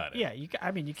happy about it. Yeah,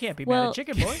 I mean, you can't be mad Well- at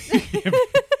Chicken Boy.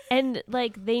 And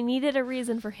like they needed a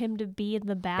reason for him to be in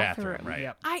the bathroom, right?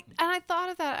 Yep. I thought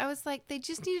of that. I was like, they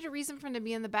just needed a reason for him to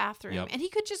be in the bathroom, Yep. and he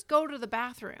could just go to the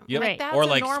bathroom. Yep. Like Right. that's Or a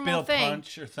like normal spill thing.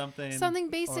 punch or something. Something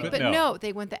basic, But but no. no,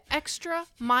 they went the extra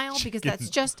mile because that's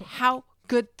just how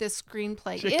good this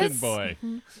screenplay Chicken is. Boy.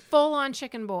 Full on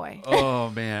Chicken Boy. Oh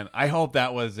man, I hope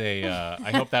that was a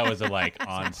like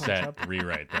on punch set up.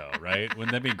 rewrite though, right?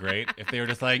 Wouldn't that be great if they were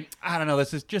just like, I don't know,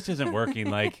 this just isn't working.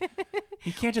 Like,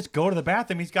 he can't just go to the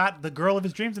bathroom. He's got the girl of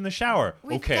his dreams in the shower.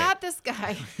 We've Okay, got this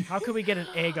guy. How could we get an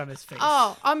egg on his face?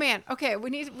 Oh man. Okay,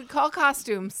 we call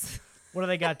costumes. What do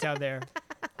they got down there?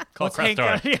 call What's Hank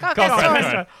Crestor. got? Yeah, Call Call Crestor.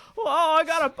 Crestor. Oh, I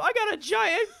got a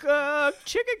giant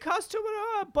chicken costume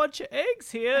and a bunch of eggs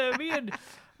here. Me and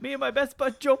my best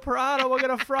bud Joe Parada, we're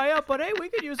gonna fry up, but hey, we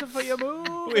could use it for your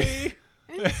movie.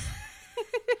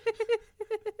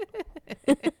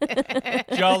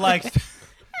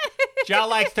 Joe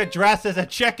likes to dress as a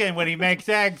chicken when he makes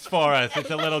eggs for us. It's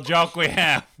a little joke we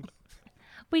have.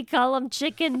 We call him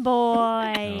Chicken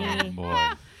Boy. Oh boy,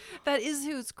 That is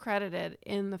who's credited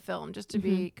in the film. Just to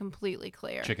be completely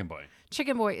clear, Chicken Boy.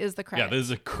 Chicken Boy is the credit. Yeah, this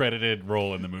is a credited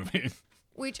role in the movie.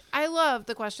 Which I love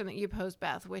the question that you posed,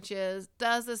 Beth, which is,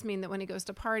 does this mean that when he goes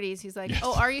to parties, he's like,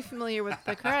 oh, are you familiar with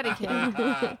the Karate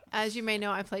Kid? As you may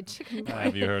know, I played Chicken Boy.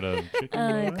 Have you heard of Chicken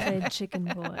I Boy? played Chicken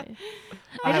Boy.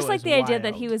 I I just like was the idea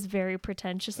that he wild. was very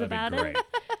pretentious That'd be about great. it.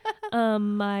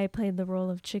 I played the role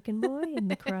of Chicken Boy in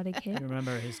The Karate You Kid.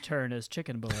 remember his turn as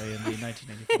Chicken Boy in the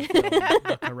 1994 film,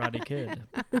 The Karate Kid.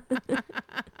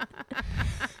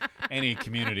 Any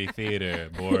community theater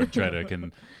board treader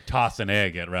can toss an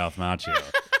egg at Ralph Macchio.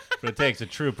 But it takes a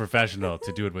true professional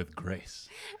to do it with grace.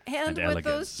 And with elegance.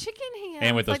 those chicken hands.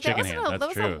 And with those Like, that chicken was hands, a, that's that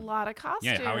was true. a lot of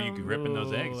costume. Yeah, how are you ripping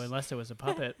those eggs? Ooh, unless it was a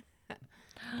puppet.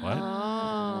 What?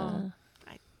 Oh.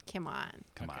 Come on.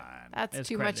 Come on. That's It's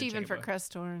too much credited even Chicken for Boy. Chris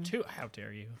Thorne. How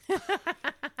dare you?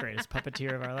 Greatest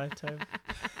puppeteer of our lifetime.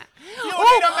 You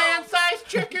need a man-sized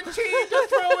chicken team to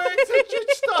throw eggs at your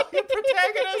story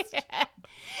protagonist.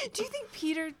 Do you think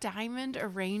Peter Diamond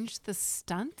arranged the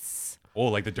stunts? Oh,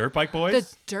 like the Dirt Bike Boys?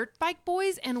 The Dirt Bike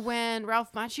Boys, and when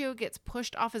Ralph Macchio gets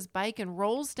pushed off his bike and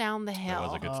rolls down the hill. That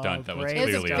was a good Oh, stunt. That was great. It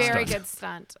was clearly a a very stunt. good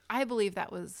stunt. I believe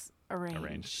that was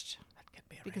arranged.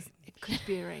 Because it could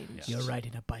be arranged. You're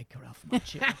riding a bike, Ralph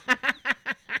Macchio.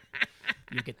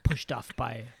 You get pushed off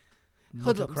by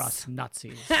Hoodlums. motocross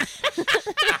Nazis.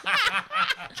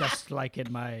 Just like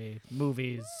in my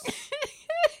movies.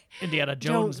 Indiana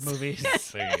Jones movies.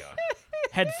 There you go.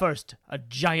 Head first, a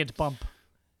giant bump.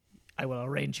 I will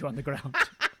arrange you on the ground.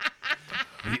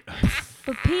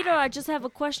 But Peter, I just have a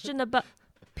question about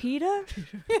Peter.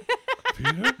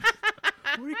 Peter?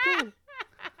 Where'd he go?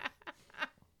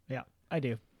 Yeah, I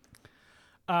do.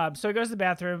 So he goes to the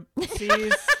bathroom,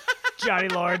 sees Johnny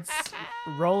Lawrence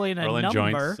rolling a Rolling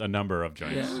number. joints, a number of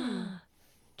joints.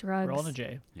 Drugs. Rolling a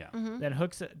J. Yeah. Then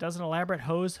does an elaborate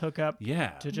hose hookup Yeah.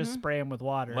 to just spray him with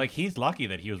water. Like, he's lucky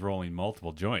that he was rolling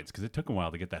multiple joints because it took him a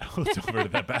while to get that hose over to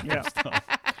that bathroom Yeah. stall.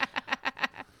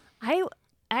 I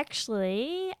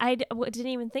actually, didn't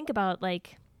even think about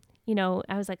like you know,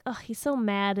 I was like, oh, he's so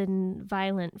mad and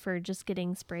violent for just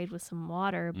getting sprayed with some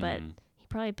water, but he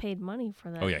probably paid money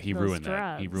for that. Oh yeah, he those ruined that.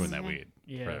 drugs. He ruined that Yeah. weed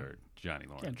Yeah. for Johnny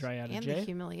Lawrence. Can't dry out of And the jail.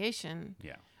 humiliation.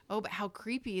 Yeah. Oh, but how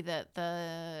creepy that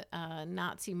the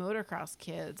Nazi motocross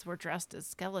kids were dressed as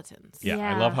skeletons. Yeah, I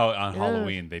Yeah. love how on Ugh.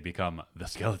 Halloween they become the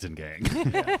Skeleton Gang.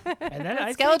 And then I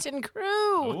think Skeleton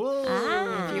crew.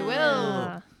 Ah. If you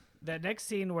will. the next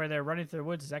scene where they're running through the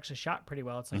woods is actually shot pretty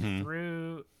well. It's like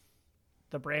through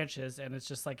the branches, and it's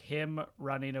just like him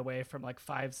running away from like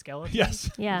 5 skeletons. Yes.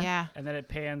 Yeah. Yeah. And then it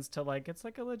pans to like it's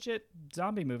like a legit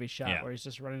zombie movie shot Yeah. where he's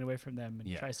just running away from them and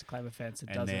Yeah. tries to climb a fence and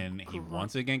And doesn't. then he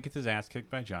once again gets his ass kicked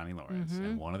by Johnny Lawrence.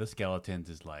 And one of the skeletons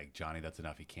is like, Johnny, that's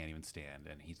enough. He can't even stand.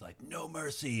 And he's like, no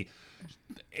mercy.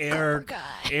 Air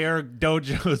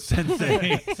Dojo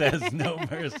Sensei says no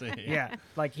mercy. Yeah,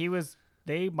 like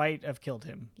they might have killed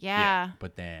him. Yeah.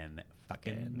 But then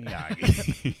fucking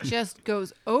Miyagi. Just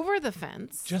goes over the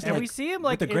fence. Just And like, we see him with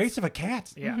like the it's- grace of a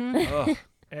cat. Yeah, Ugh.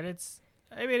 and it's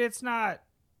not.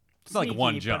 It's not like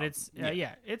one sneaky, jump. but it's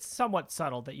it's somewhat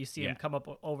subtle that you see Yeah. him come up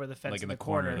over the fence Like in the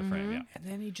corner, corner of the frame, yeah. and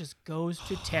then he just goes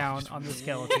to town on the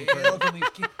skeleton.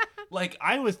 Like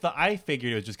I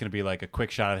figured it was just gonna be like a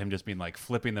quick shot of him just being like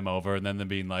flipping them over and then them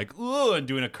being like ooh and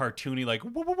doing a cartoony like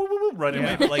woo, woo, woo, woo, woo, running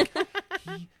away. But like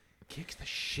he kicks the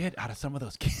shit out of some of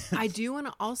those kids. I do want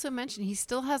to also mention he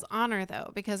still has honor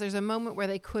though, because there's a moment where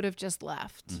they could have just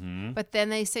left, but then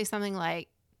they say something like,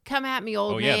 "Come at me,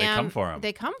 old Oh, man." yeah, they come for him.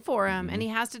 They come for him, and he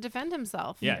has to defend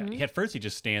himself. Yeah, at first he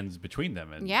just stands between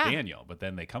them and Yeah. Daniel, but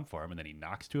then they come for him and then he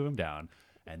knocks 2 of them down,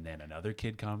 and then another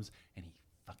kid comes and he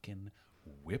fucking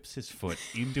whips his foot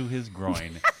into his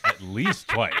groin at least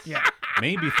twice,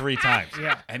 maybe 3 times,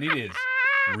 and it is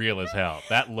real as hell.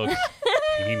 That looks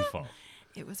painful.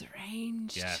 It was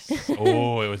arranged. Yes.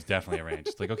 Oh, it was definitely arranged.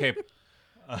 It's like, okay,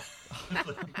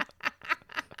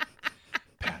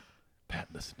 Pat,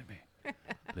 listen to me.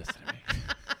 Listen to me.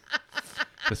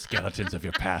 The skeletons of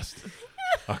your past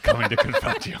are coming to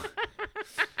confront you.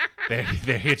 They're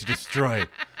here to destroy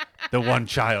the one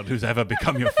child who's ever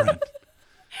become your friend.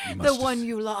 You The must one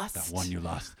you lost. The one you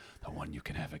lost. The one you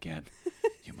can have again.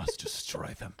 You must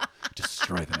destroy them.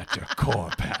 Destroy them at your core,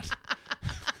 Pat.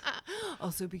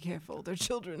 Also, be careful. They're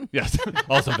children. Yes.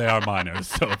 Also, they are minors,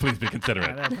 so please be Yeah,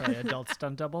 considerate. they're probably adult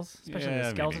stunt doubles, especially Yeah, the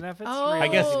skeleton maybe. outfits. Oh. I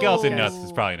guess Skeleton Oh. Nuts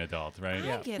is probably an adult, right?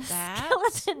 I get that.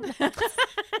 Skeleton.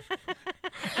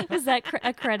 Was that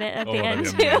a credit at Oh, the that'd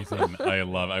end be too?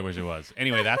 amazing. I wish it was.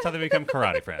 Anyway, that's how they become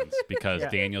karate friends because Yeah.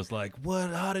 Daniel's like, "What?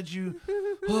 How did you?"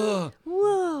 Whoa.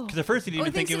 Because at first he didn't Oh,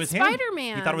 even he think it thinks was it's him.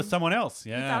 Spider-Man. He thought it was someone else.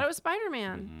 Yeah. He thought it was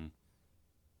Spider-Man.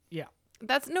 Yeah,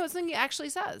 That's it's something he actually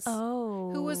says.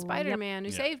 Oh. Who was yep. Spider-Man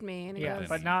who Yeah. saved me? And he yeah, goes,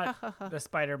 but not the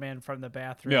Spider-Man from the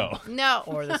bathroom. No. no.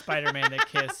 or the Spider-Man that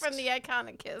kissed From the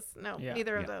iconic kiss. No, Yeah.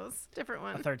 neither of Yeah. those. Different a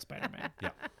one. third Spider-Man. Yeah.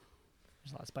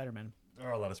 There's a lot of Spider-Man. There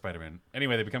are a lot of Spider-Man.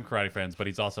 Anyway, they become karate friends, but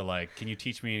he's also like, "Can you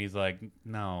teach me?" And he's like,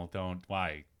 "No, don't.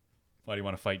 Why? Why do you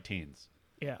want to fight teens?"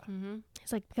 Yeah,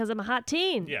 He's like, because I'm a hot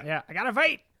teen. Yeah. yeah, I gotta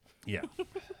fight. Yeah.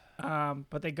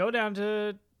 But they go down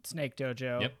to Snake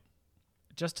Dojo. Yep.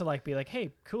 Just to like be like,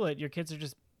 hey, cool it. Your kids are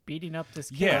just beating up this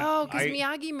kid. Yeah. Oh, because I-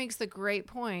 Miyagi makes the great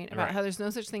point about Right. how there's no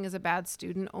such thing as a bad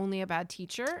student, only a bad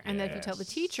teacher. And that if you tell the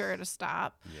Yes. teacher to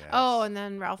stop. Yes. Oh, and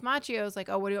then Ralph Macchio's like,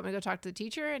 "Oh, what do you want me to go talk to the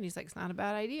teacher?" And he's like, "It's not a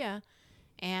bad idea."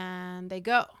 And they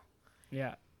go.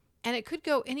 Yeah. And it could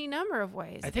go any number of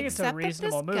ways. I think it's a except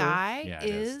reasonable that move. this guy Yeah, it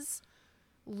is. is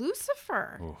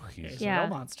Lucifer. Oh, he's, He's Yeah. a real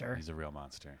monster. he's a real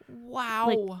monster.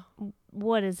 Wow.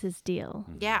 What is his deal?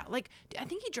 Yeah, like I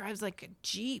think he drives like a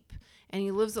Jeep and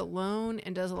he lives alone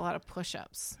and does a lot of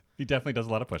push-ups. He definitely does a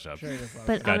lot of push-ups. Sure he does love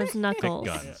But it. Got on his thick knuckles.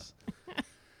 guns.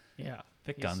 Yeah.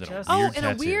 Thick He's guns and just- a Oh, weird and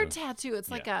tattoo. a weird tattoo. It's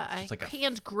like Yeah, a just like a-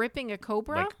 hand gripping a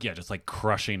cobra. Just like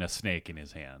crushing a snake in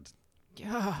his hand.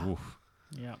 Yeah. Oof.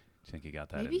 Yeah. Do you think he got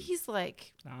that? Maybe in he's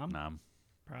like, Nam?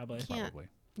 Probably. Can't- Probably.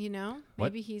 you know,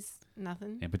 What? maybe he's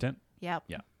nothing. Impotent? Yep.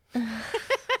 Yeah.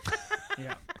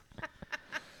 Yeah.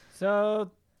 So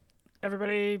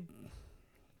everybody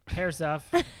pairs up.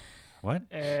 What?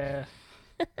 Uh,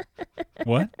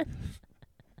 What?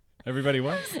 Everybody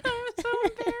what? I'm so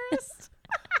embarrassed.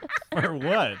 For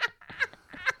what?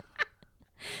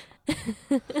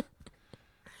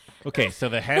 Okay, so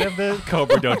the head of the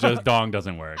Cobra Dojo's dong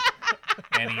doesn't work.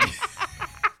 And he...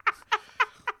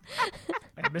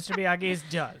 and Mr. Miyagi's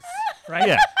does. Right?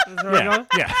 Yeah. This is where we're Yeah. going?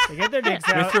 Yeah. They get their dicks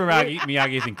out. Mr.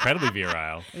 Miyagi is incredibly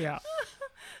virile. Yeah.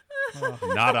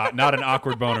 Not an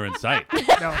awkward boner in sight.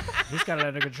 No, he's got it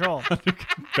under control.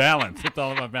 Balance. It's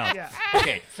all about balance. Yeah.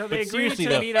 Okay. So but they agree seriously,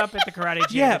 to though, meet up at the karate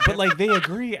gym. yeah, but like they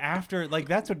agree after, like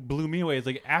that's what blew me away. Is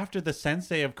like after the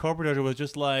sensei of Cobra Dojo was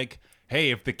just like, hey,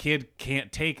 if the kid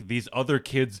can't take these other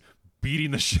kids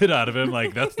beating the shit out of him,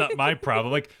 like, that's not my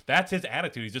problem. Like, that's his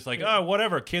attitude. He's just like, oh,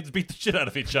 whatever, kids beat the shit out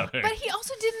of each other. But he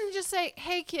also didn't just say,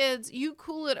 "Hey kids, you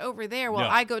cool it over there while No.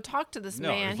 I go talk to this No,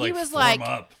 man." it's He was form like,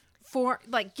 up.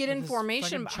 get in This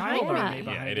formation fucking behind child me. army Yeah.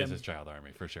 behind Yeah, it is him. his child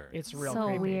army for sure. It's real So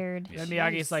creepy. weird. And Jeez.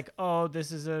 Miyagi's like, oh,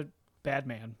 this is a bad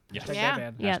man. Yes. Hashtag Yeah. bad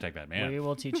man. Yeah. Hashtag bad man. We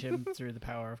will teach him through the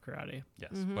power of karate.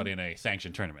 Yes, Mm-hmm. but in a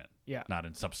sanctioned tournament. Yeah. Not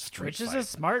in some street Which is fight. a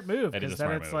smart move, That is because a then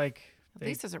smart it's move. like At they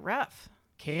least it's a ref.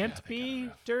 can't they be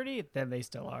got dirty, then they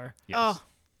still are. Yes. Oh,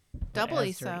 doubly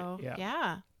as dirty, so. yeah.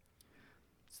 Yeah.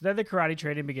 So then the karate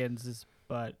training begins,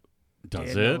 but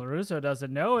Does Daniel it? LaRusso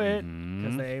doesn't know it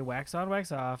because Mhm. they wax on,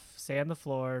 wax off, sand the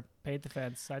floor, paint the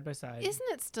fence side by side. Isn't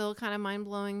it still kind of mind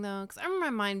blowing though? Because I remember my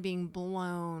mind being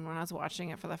blown when I was watching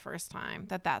it for the first time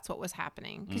that that's what was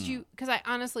happening. Because I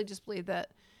honestly just believe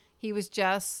that he was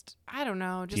just, I don't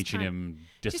know, just Teaching kind- him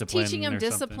just discipline. teaching him or something?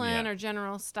 discipline Yeah. or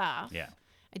general stuff. Yeah.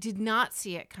 I did not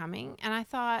see it coming, and I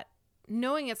thought,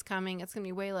 knowing it's coming, it's going to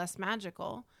be way less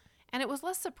magical. And it was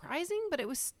less surprising, but it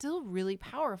was still really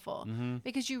powerful Mm-hmm.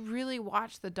 because you really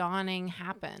watch the dawning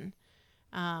happen.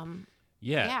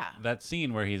 Yeah, Yeah. that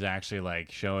scene where he's actually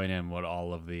like showing him what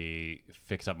all of the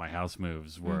fix up my house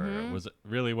moves were Mm-hmm. was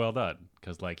really well done.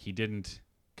 Because like he didn't,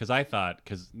 because I thought,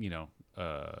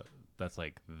 that's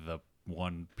like the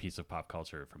one piece of pop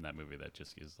culture from that movie that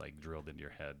just is like drilled into your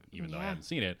head, even though I Yeah. hadn't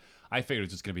seen it. I figured it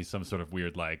was just gonna be some sort of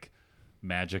weird like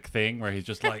magic thing where he's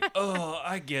just like, oh,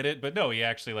 I get it. But no, he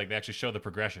actually like they actually show the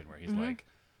progression where he's like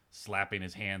slapping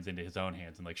his hands into his own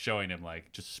hands and like showing him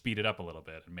like just speed it up a little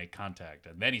bit and make contact,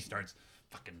 and then he starts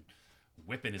fucking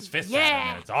whipping his fists at him,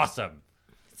 Yeah. and it's awesome.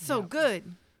 So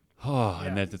good. Oh, Yeah.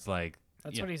 and then it's like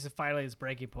That's yeah. when he's finally his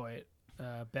breaking point.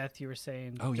 Beth, you were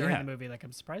saying Oh, during yeah. the movie, like,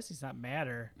 I'm surprised he's not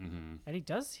madder. Mhm. And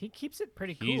he keeps it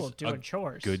pretty He's cool a doing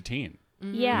chores. good teen.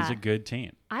 Yeah. He's a good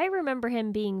teen. I remember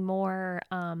him being more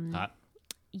Not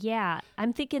yeah,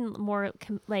 I'm thinking more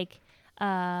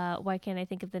why can't I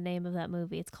think of the name of that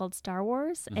movie? It's called Star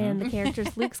Wars, and the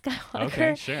character's Luke Skywalker.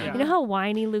 okay, sure. Yeah. You know how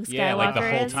whiny Luke Skywalker Yeah, like the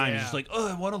whole is? time he's Yeah. just like, oh,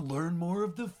 I want to learn more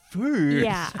of the food.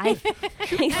 Yeah,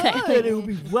 exactly.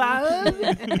 What?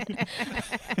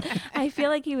 I feel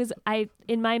like he was.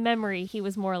 In my memory, he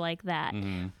was more like that.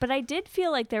 Mm-hmm. But I did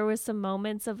feel like there was some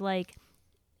moments of like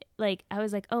I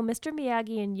was like, oh, Mr.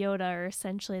 Miyagi and Yoda are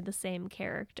essentially the same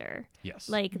character. Yes.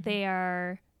 Like they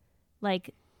are,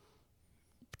 like,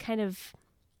 kind of.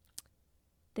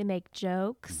 They make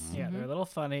jokes. Yeah, they're a little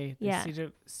funny. They Yeah.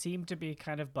 seem to be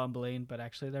kind of bumbling, but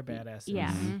actually they're badasses.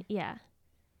 Yeah, Mhm. yeah,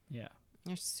 Yeah.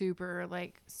 They're super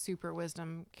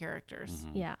wisdom characters.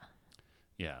 yeah.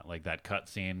 Yeah, like that cut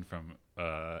scene from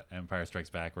Empire Strikes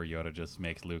Back where Yoda just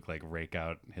makes Luke like rake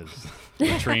out his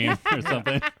latrine or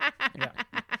something, Yeah.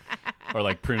 or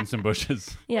like prune some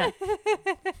bushes Yeah.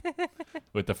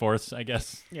 with the Force, I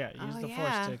guess. Yeah. Use Oh, the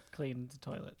yeah. force to clean the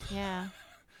toilet. Yeah.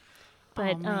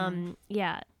 But Oh, man.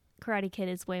 yeah, Karate Kid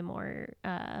is way more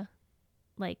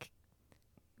like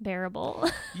bearable.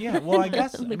 Yeah, well, I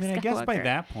guess I Luke mean, I guess by Skywalker.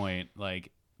 that point,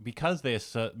 like because they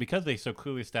so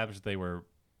clearly established they were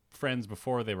friends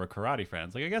before they were karate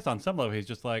friends. Like I guess on some level he's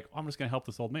just like, I'm just gonna help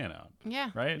this old man out,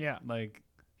 Yeah. right? Yeah. Like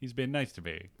he's been nice to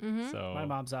me. So My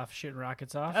mom's off shooting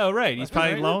rockets off. Oh right, he's That's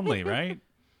probably right. lonely, right?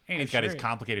 And he's got his sure.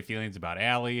 complicated feelings about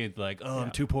Allie. It's like, oh, Yeah.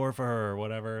 I'm too poor for her or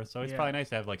whatever. So it's Yeah. probably nice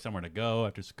to have like somewhere to go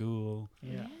after school.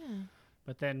 Yeah.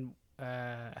 But then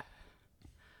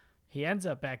he ends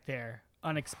up back there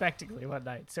unexpectedly one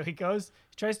night. So he tries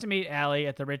to meet Allie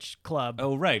at the rich club.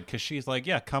 Oh right, because she's like,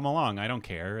 yeah, come along. I don't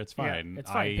care. It's Yeah, fine. it's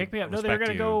fine. I Pick me up. No, they were respect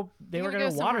gonna you." go. They They were were gonna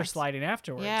gonna go go water somewhere. sliding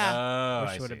afterwards. Yeah. Oh,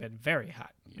 I which would have see. been very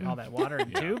hot. All that water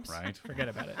in Yeah, tubes. right? Forget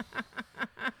about it.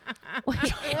 Wait,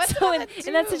 What's so on in the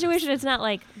that tubes? situation, it's not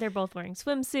like they're both wearing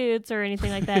swimsuits or anything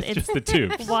like that. It's Just the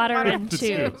tubes. water Water and and tubes.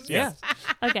 tubes. Yeah,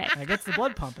 Okay. that gets the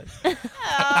blood pumping.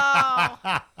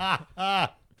 Oh. God.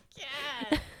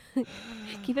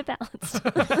 Keep it balanced.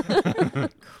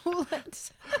 Cool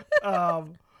it.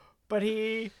 But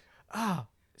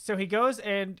so he goes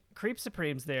and Creep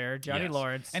Supreme's there. Johnny Yes.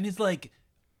 Lawrence. And is like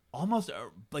almost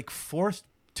like forced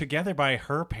together by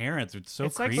her parents. It's so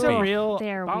it's creepy. like some real.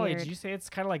 They're Molly, weird. did you say it's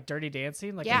kind of like Dirty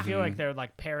Dancing? Like I Yeah. feel like they're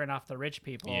like pairing off the rich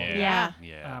people. yeah. Yeah.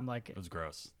 Yeah. Like it was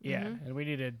gross. yeah, and we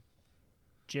needed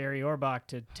Jerry Orbach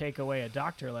to take away a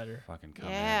doctor letter, Fucking come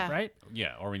Yeah. right? in.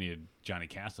 Yeah. Or we needed Johnny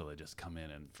Castle to just come in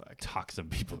and talk some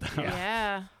people down.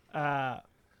 Yeah.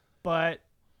 But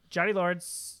Johnny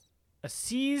Lawrence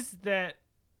sees that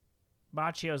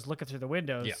Machio's looking through the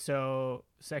windows, Yeah. so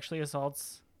sexually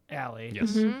assaults Allie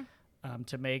Yes. Mm-hmm.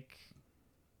 to make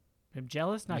him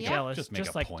jealous. Not Yeah. jealous, Just make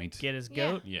a like point. get his Yeah.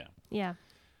 goat. Yeah. Yeah.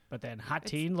 But then Hot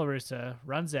Teen LaRussa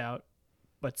runs out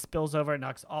but spills over and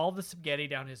knocks all the spaghetti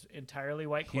down his entirely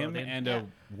white Him clothing. and Yeah. a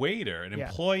waiter, an Yeah.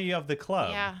 employee of the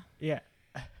club. Yeah. yeah,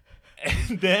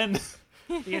 And then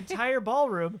the entire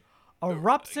ballroom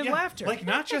erupts in Yeah, laughter. Like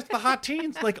not just the hot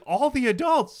teens, like all the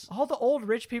adults. all the old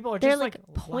rich people are They're just like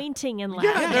 "What?" pointing and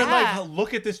Yeah, laughing. they're Yeah. like,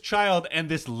 look at this child and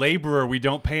this laborer we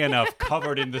don't pay enough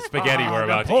covered in the spaghetti "Ah, we're the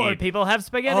about poor to eat. people have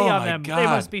spaghetti Oh on my them. They God.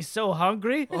 must be so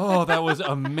hungry. Oh, that was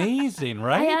amazing,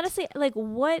 right? I honestly like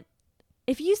what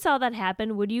if you saw that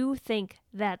happen, would you think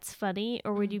that's funny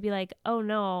or would you be like, "Oh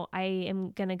no, I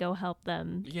am going to go help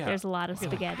them. Yeah. There's a lot of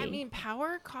spaghetti." I mean,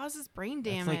 power causes brain It's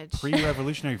damage. like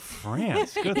pre-revolutionary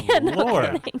France. Good Yeah, no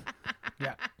lord. kidding.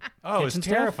 Yeah, Oh, it's Kitchen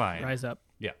staff, terrifying. Rise up.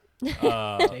 Yeah.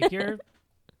 Uh, Take your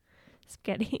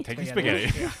Spaghetti. take your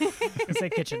spaghetti. Yeah. I say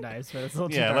kitchen knives, but it's a little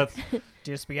too Yeah, dark. let's.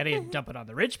 Do spaghetti and dump it on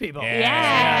the rich people. Yeah.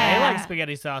 Yeah, they like Yeah.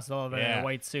 spaghetti sauce all over Yeah. their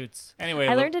white suits. Anyway,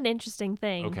 I learned an interesting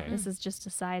thing. Okay. This is just a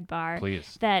sidebar.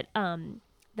 Please. That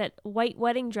that white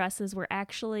wedding dresses were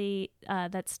actually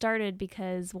that started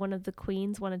because one of the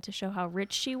queens wanted to show how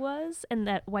rich she was, and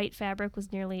that white fabric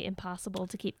was nearly impossible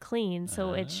to keep clean.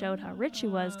 So it showed how rich she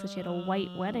was because she had a white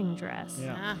wedding dress.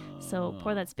 Yeah. Yeah. So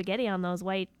pour that spaghetti on those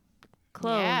white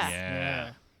clothes. Yeah.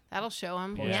 Yeah. That'll show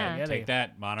him. Yeah. Yeah. Spaghetti. Take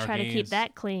that, monarchies. Try to keep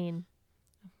that clean.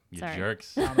 You Sorry.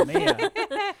 jerks. Mamma mia.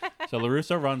 So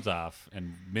LaRusso runs off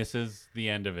and misses the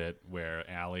end of it where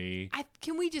Allie.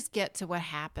 Can we just get to what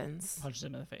happens? Punches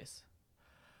him in the face.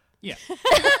 Yeah.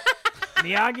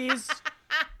 Miyagi's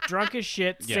drunk as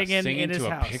shit Yeah, singing in his to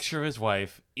house. a picture of his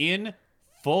wife in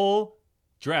full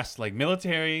dress, like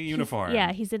military uniform.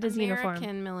 Yeah, he's in his American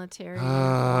uniform. military.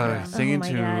 Singing Oh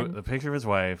my to God. the picture of his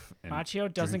wife. and- Machio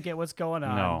doesn't get what's going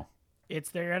on. No. It's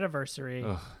their anniversary.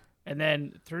 Ugh. And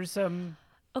then through some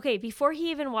Okay, before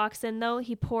he even walks in, though,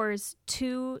 he pours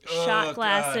 2 Oh, shot God.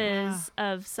 glasses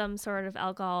of some sort of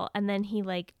alcohol, and then he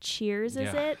like cheers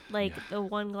Yeah, it. Like yeah. the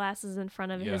one glass is in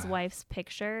front of his Yeah. wife's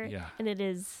picture, Yeah. and it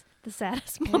is the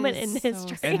saddest moment in is so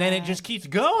history. sad. And then it just keeps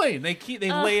going. They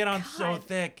Oh, lay it on so God.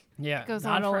 thick. yeah, Goes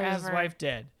not on only is his forever. wife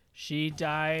dead, she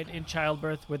died in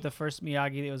childbirth with the first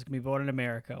Miyagi that was going to be born in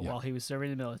America Yeah. while he was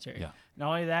serving in the military. Yeah. Not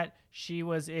only that, she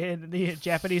was in the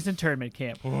Japanese internment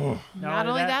camp. Not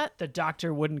only that- the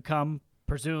doctor wouldn't come,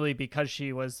 presumably because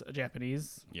she was a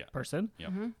Japanese Yeah. person.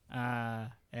 Yep.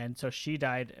 And so she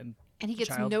died. And he gets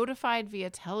child- notified via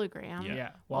telegram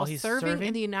Yeah. While he's serving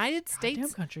in the United Goddamn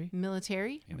States country.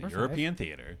 military. In the Number 5. European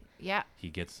theater, Yeah. he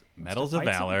gets medals of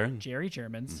Fight some valor. Jerry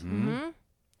Germans.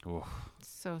 Oof.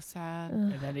 So sad.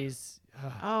 And then he's.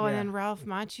 Oh, and yeah. then Ralph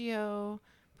Macchio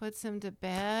puts him to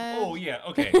bed. Oh yeah.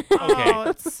 Okay. Okay. Oh,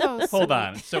 it's so Hold sweet.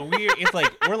 on. So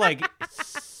we're like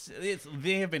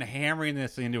they have been hammering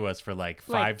this into us for like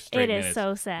 5 straight it is minutes.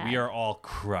 so sad. We are all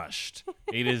crushed.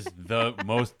 It is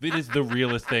the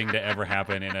realest thing to ever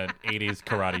happen in an 80s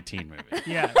karate teen movie.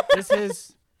 Yeah, this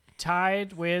is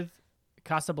tied with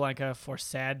Casablanca for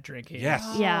sad drinking.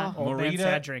 Yes. Yeah. Old man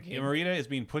sad drinking. Marita is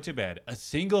being put to bed. A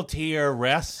single tear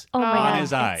rests Oh my on God,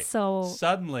 his eye. it's so-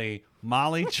 Suddenly,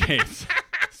 Molly Chase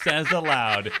says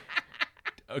aloud,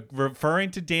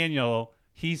 referring to Daniel,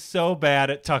 he's so bad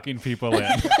at tucking people in.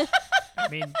 I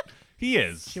mean, He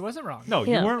is. she wasn't wrong. No,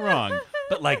 Yeah. you weren't wrong.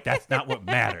 But like, that's not what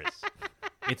matters.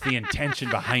 It's the intention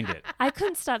behind it. I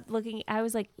couldn't stop looking. I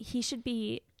was like, he should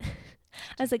be.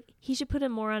 I was like, he should put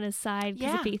him more on his side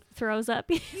because if Yeah. he throws up,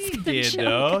 he's He gonna did choke.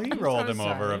 though. He He's rolled on him his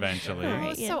over side. eventually. Oh, Right, it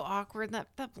was yeah. so awkward.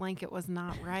 That blanket was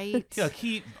not right. Look,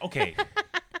 okay.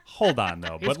 Hold on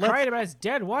though. He's But let's crying about his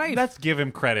dead wife. let's give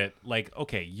him credit. Like,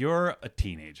 okay, you're a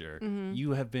teenager. Mm-hmm.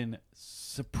 You have been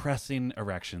suppressing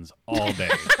erections all day,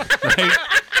 right?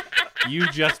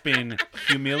 You've just been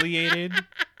humiliated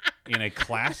in a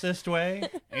classist way,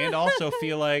 and also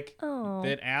feel like Oh.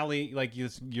 that Allie, like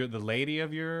you're the lady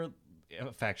of your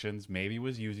affections, maybe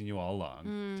was using you all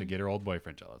along to get her old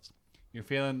boyfriend jealous. You're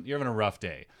having a rough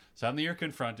day. Suddenly you're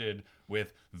confronted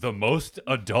with the most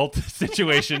adult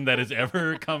situation that has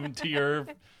ever come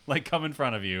in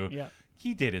front of you. Yeah.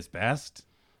 He did his best,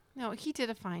 No, he did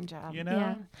a fine job. you know?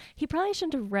 Yeah, he probably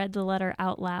shouldn't have read the letter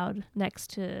out loud next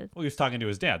to. Well, he was talking to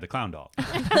his dad, the clown doll.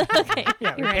 Okay,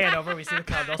 Yeah, we you're right. pan over, we see the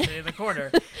clown doll sitting in the corner.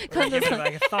 We're giving him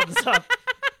like a thumbs up.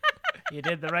 You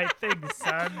did the right thing,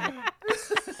 son.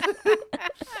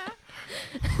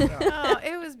 Oh,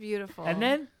 it was beautiful. And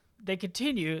then they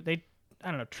continue. They, I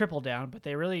don't know, triple down, but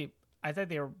they really, I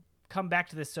think come back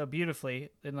to this so beautifully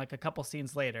in like a couple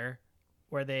scenes later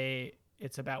where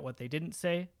it's about what they didn't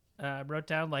say. Wrote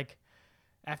down like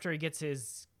after he gets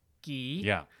his gi.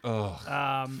 Yeah. Oh.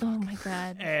 Oh my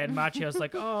God. And Machio's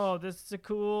like, oh, this is a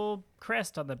cool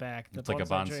crest on the back. the It's like a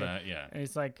bonsai tree. bonsai. Yeah. And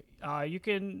he's like, you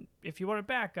can, if you want it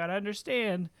back, gotta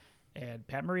understand. And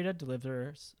Pat Morita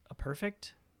delivers a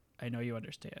perfect I know you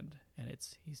understand. And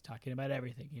he's talking about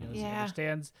everything. He knows he Yeah.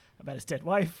 understands about his dead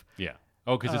wife. Yeah.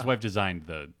 Oh, because his wife designed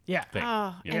the Yeah. thing.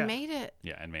 Oh, Yeah. and made it.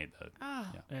 Yeah, and made the Oh.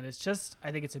 And it's just,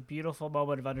 I think it's a beautiful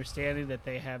moment of understanding that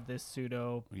they have this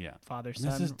pseudo yeah. father-son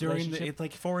This is during relationship. it's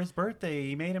like for his birthday.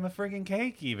 He made him a friggin'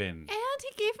 cake even. And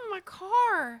he gave him a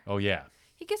car. Oh yeah.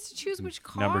 He gets to choose which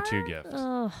car. Number 2 gift.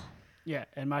 Oh, Yeah,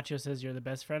 and Macho says, you're the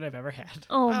best friend I've ever had.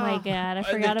 oh my Oh. God! I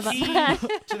forgot the about key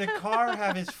that. to the car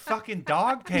have his fucking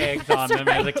dog tags on them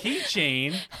as a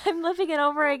keychain. I'm living it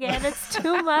over again. It's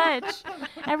too much.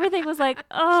 Everything was like,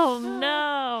 oh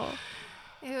no.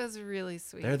 It was really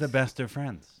sweet. They're the best of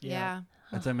friends. Yeah.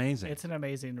 That's amazing. It's an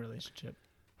amazing relationship.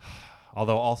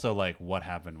 Although also like what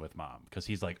happened with mom because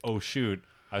he's like, oh shoot,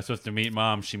 I was supposed to meet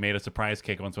mom. She made a surprise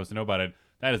cake. I wasn't supposed to know about it.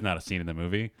 That is not a scene in the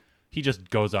movie. He just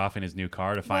goes off in his new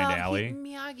car to find Allie.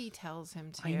 Miyagi tells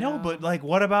him to. I know, but like,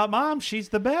 what about mom? She's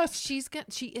the best. she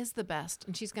is the best,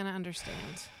 and she's gonna understand.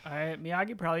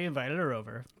 Miyagi probably invited her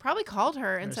over Probably called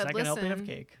her for and a said, second helping of "Listen,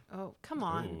 cake. oh come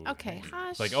on, Ooh. okay,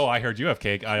 hush." It's like, oh, I heard you have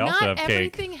cake. I also Not have cake.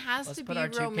 everything has Let's to put be our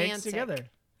 2 romantic. cakes together.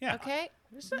 Yeah. Okay.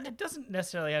 It doesn't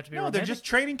necessarily have to be No, romantic. they're just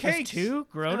trading As cakes. 2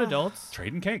 grown adults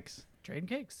Trading cakes. trading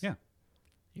cakes. Yeah.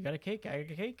 You got a cake, I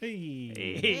got a cake.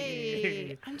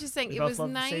 Hey, I'm just saying We it both was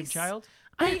love nice. the same child.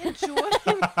 I enjoyed.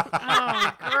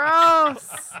 Oh, gross.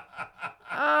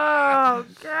 Oh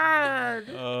God.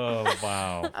 Oh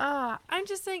wow. I'm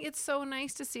just saying it's so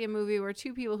nice to see a movie where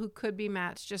 2 people who could be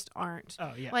matched just aren't.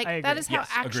 Oh, yeah, like I that agree. is how Yes,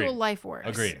 actual agreed. life works.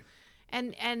 Agreed.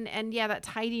 And yeah, that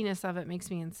tidiness of it makes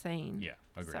me insane. Yeah,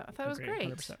 agreed. So I thought it was Agreed,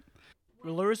 great. 100%.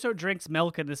 LaRusso drinks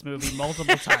milk in this movie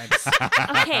multiple times.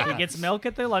 Okay. He gets milk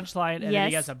at the lunch line, and then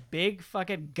he Yes. has a big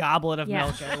fucking goblet of Yeah.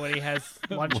 milk when he has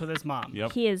lunch with his mom.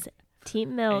 Yep. He is team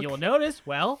And milk. you'll notice,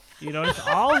 you notice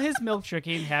all his milk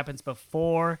drinking happens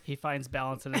before he finds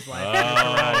balance in his life.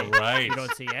 Oh, right. You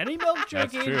don't see any milk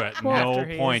That's drinking. true. At after no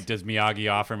he's- point does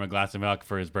Miyagi offer him a glass of milk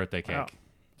for his birthday cake. Oh.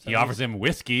 He offers him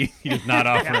whiskey. He does not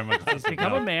offer him a glass He's of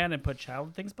become a milk. man and put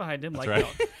child things behind him like right.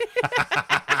 milk.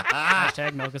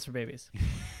 Hashtag milk is for babies.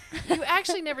 You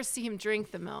actually never see him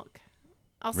drink the milk.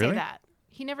 I'll say Really? that.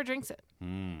 He never drinks it.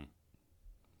 Mm.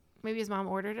 Maybe his mom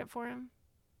ordered it for him.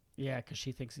 Yeah, because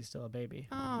she thinks he's still a baby.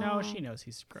 Oh. No, she knows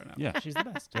he's grown up. Yeah. She's the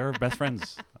best. They're best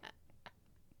friends.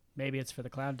 Maybe it's for the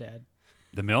clown dad.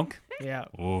 The milk? Yeah.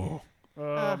 Oh.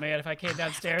 Oh, man, if I came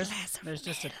downstairs, there's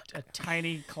just a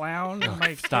tiny clown in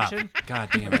my Stop. kitchen. God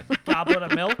damn it. Goblet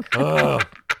of milk. Ugh.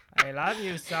 I love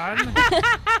you, son.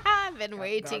 I've been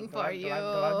waiting for glug, you.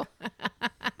 glug,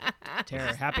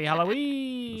 Tara, happy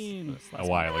Halloween. A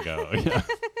while ago. Yeah.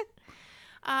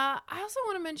 I also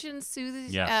want to mention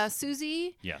Susie. Yes.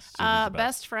 Susie, Yes. Susie's the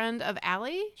best friend of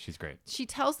Allie. She's great. She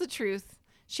tells the truth.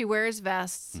 She wears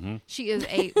vests. Mm-hmm. She is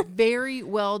a very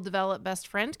well developed best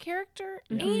friend character,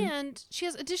 and she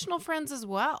has additional friends as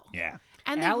well. Yeah.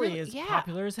 And they Allie really- is yeah,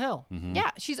 popular as hell.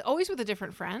 yeah. She's always with a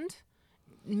different friend,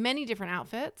 many different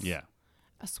outfits. Yeah.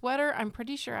 A sweater. I'm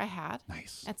pretty sure I had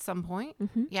Nice. at some point.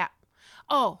 Yeah.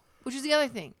 Oh, which is the other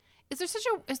thing.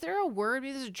 Is there a word?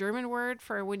 Maybe there's a German word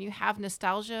for when you have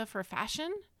nostalgia for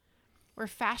fashion, where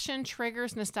fashion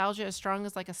triggers nostalgia as strong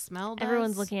as like a smell does.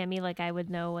 Everyone's looking at me like I would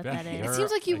know what that is. You're,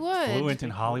 seems like you would. Fluent in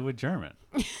Hollywood German.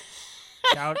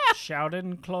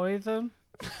 Schaudenkleidung.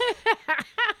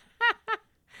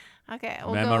 Okay,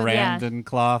 we'll go with that. Memorandum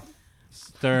cloth.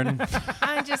 Stern.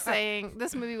 I'm just saying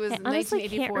this movie was I honestly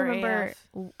 1984 can't remember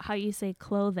AF. how you say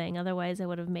clothing. Otherwise, I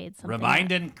would have made something.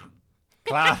 Reminding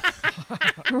cloth.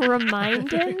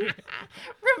 Reminding?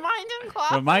 Reminding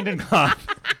cloth. Reminding cloth.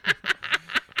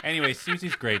 Anyway,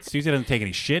 Susie's great. Susie doesn't take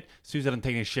any shit. Susie doesn't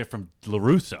take any shit from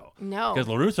LaRusso. No. Because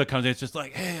LaRusso comes in, it's just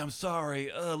like, hey, I'm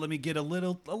sorry. Let me get a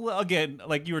little, again,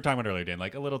 like you were talking about earlier, Dan,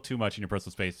 like a little too much in your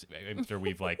personal space after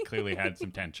we've like clearly had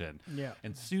some tension. Yeah.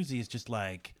 And Susie is just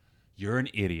like, you're an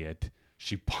idiot.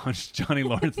 She punched Johnny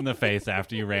Lawrence in the face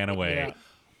after you ran away. Yeah.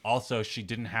 Also, she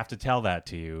didn't have to tell that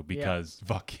to you because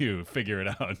fuck you, figure it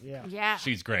out. Yeah. Yeah.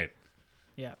 She's great.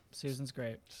 Yeah. Susan's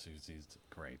great. Susie's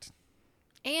great.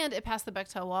 And it passed the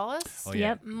Bechdel Wallace Oh, yeah.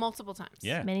 Yep. multiple times.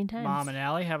 Yeah. Many times. Mom and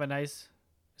Allie have a nice.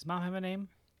 Does Mom have a name?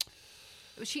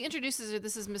 She introduces her.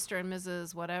 This is Mr. and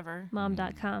Mrs. Whatever.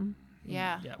 Mom.com.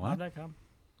 Yeah. Yeah. What? Mom.com.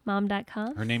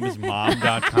 Mom.com. Her name is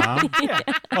mom.com. Yeah.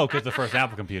 Oh, because the first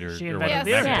Apple computer She or invented whatever,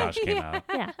 the internet. Macintosh came out.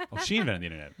 Yeah. Oh, she invented the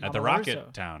internet at the Mama Rocket Russo.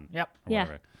 Town. Yep. Or Yeah.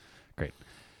 whatever. Great.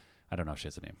 I don't know if she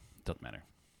has a name. Doesn't matter.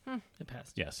 It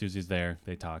passed. Yeah, Susie's there.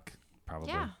 They talk. Probably.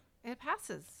 Yeah. It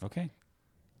passes. Okay.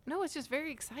 No, it's just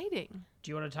very exciting. Do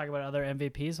you want to talk about other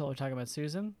MVPs while we're talking about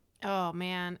Susan? Oh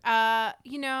man.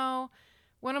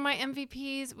 One of my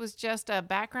MVPs was just a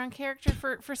background character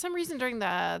for some reason during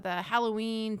the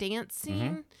Halloween dance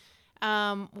scene.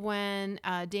 When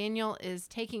Daniel is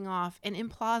taking off and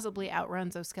implausibly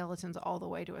outruns those skeletons all the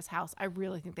way to his house. I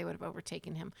really think they would have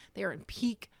overtaken him. They are in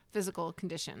peak physical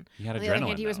condition. He had On the other adrenaline,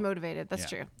 hand, he was though. motivated. That's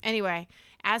Yeah. true. Anyway,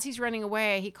 as he's running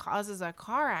away, he causes a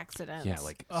car accident. Yeah,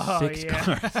 like Oh, 6 yeah.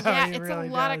 cars. Yeah, He it's really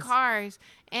a lot does. of cars,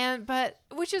 but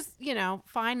which is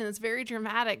fine and it's very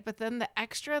dramatic. But then the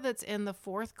extra that's in the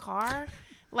fourth car,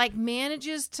 like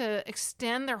manages to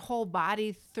extend their whole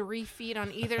body 3 feet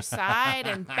on either side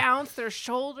and bounce their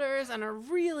shoulders and are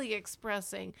really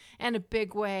expressing in a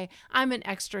big way. I'm an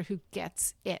extra who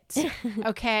gets it.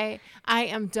 Okay, I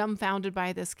am dumbfounded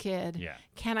by this kid. Yeah.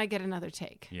 Can I get another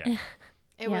take? Yeah.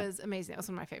 It Yeah. was amazing. That was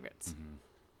one of my favorites.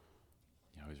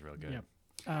 Yeah, he was real good.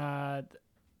 Yep.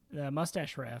 The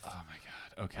mustache ref, Oh my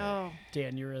god. Okay. Oh,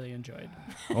 Dan, you really enjoyed.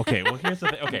 Okay. Well, here's the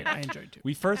thing. Okay. I enjoyed too.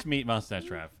 We first meet Mustache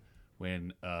Ref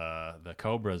when the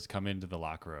Cobras come into the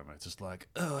locker room. It's just like,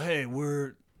 oh, hey,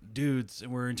 we're dudes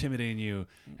and we're intimidating you.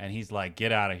 And he's like,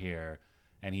 get out of here.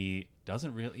 And he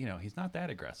doesn't really, he's not that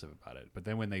aggressive about it. But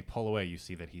then when they pull away, you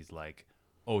see that he's like,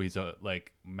 oh, he's a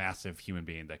like massive human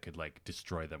being that could like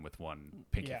destroy them with one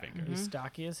pinky Yeah, finger. he's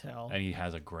stocky as hell. And he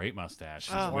has a great mustache.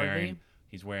 Oh.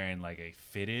 He's wearing like a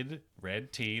fitted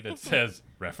red tee that says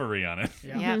referee on it.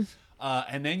 Yeah. yeah.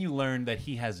 And then you learn that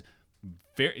he has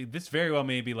this very well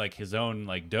may be like his own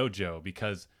like dojo,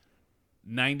 because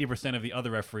 90% of the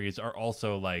other referees are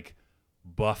also like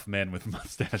buff men with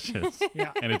mustaches.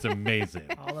 Yeah. And it's amazing.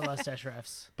 All the mustache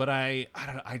refs. But I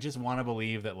don't know, I just want to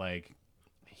believe that like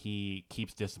he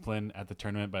keeps discipline at the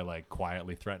tournament by like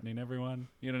quietly threatening everyone.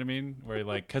 You know what I mean? Where he,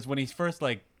 like, because when he's first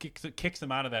like kicks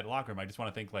them out of that locker room, I just want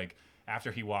to think like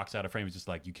after he walks out of frame, he's just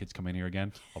like, "You kids come in here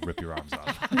again, I'll rip your arms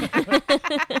off."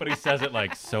 But he says it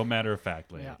like so matter of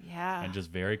factly, Yeah. Yeah. and just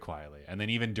very quietly. And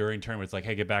then even during tournament, it's like,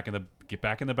 "Hey, get back in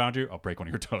the boundary. I'll break one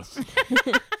of your toes."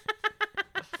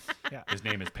 Yeah. His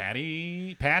name is Pat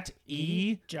E.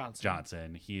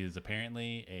 Johnson. He is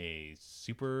apparently a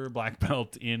super black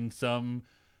belt in some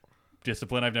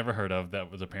discipline I've never heard of that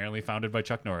was apparently founded by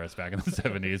Chuck Norris back in the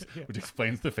 70s, which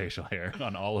explains the facial hair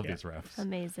on all of these refs.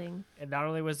 Amazing. And not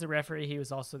only was the referee, he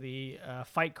was also the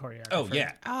fight choreographer. Oh,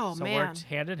 yeah. Oh, so man. worked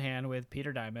hand in hand with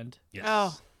Peter Diamond, Yes.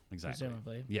 Oh. Exactly.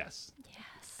 presumably. Yes.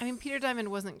 I mean, Peter Diamond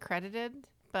wasn't credited,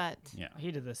 but Yeah.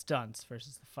 He did the stunts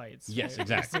versus the fights. Yes, I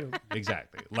exactly. assume.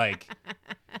 Exactly. Like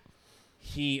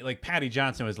Patty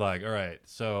Johnson was like, all right,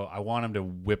 so I want him to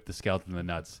whip the skeleton in the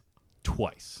nuts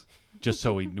twice, just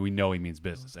so we know he means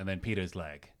business. And then Peter's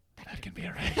like, that can be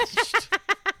arranged.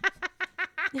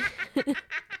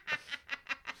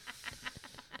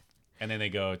 And then they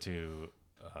go to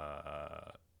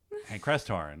Hank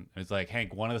Cresthorn. And it's like,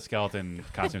 Hank, one of the skeleton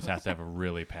costumes has to have a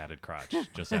really padded crotch,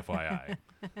 just FYI.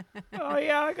 Oh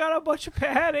yeah, I got a bunch of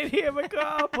pad in here, but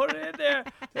I'll put it in there.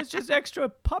 It's just extra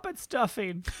puppet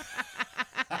stuffing.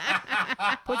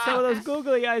 Put some of those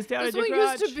googly eyes down this in your one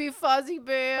crotch. used to be Fuzzy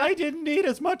Bear. I didn't need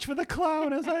as much for the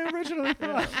clown as I originally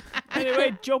thought.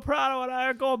 Anyway, Joe Prado and I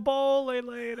are going bowling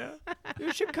later.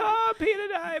 You should come, Peter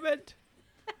Diamond.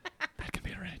 That can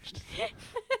be arranged.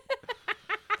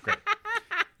 Great.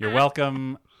 You're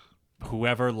welcome,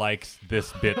 whoever likes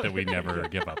this bit that we never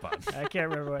give up on. I can't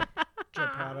remember what Joe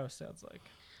Prado sounds like.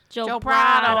 Joe Prado.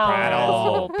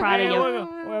 Prado. Prado. Proud of Hey,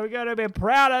 you. we're gonna be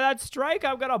proud of that strike.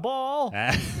 I'm gonna ball.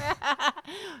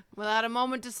 Without a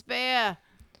moment to spare.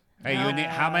 Hey, you need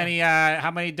how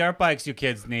many dirt bikes you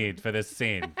kids need for this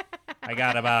scene? I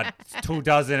got about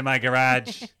 24 in my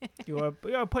garage. You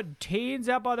are putting teens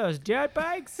up on those dirt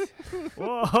bikes?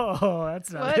 Whoa,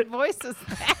 that's not What it. voice is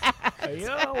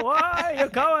that? Why you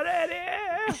coming in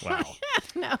here? Wow.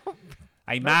 No.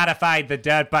 I modified the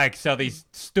dirt bike so these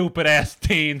stupid ass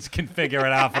teens can figure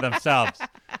it out for themselves.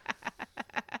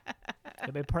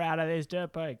 You'll be proud of these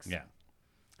dirt bikes. Yeah.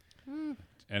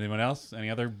 Anyone else? Any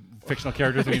other fictional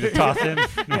characters we need to toss in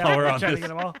Yeah, while we're on trying to this?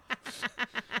 get them all.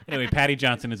 Anyway, Patty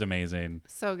Johnson is amazing.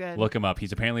 So good. Look him up.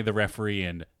 He's apparently the referee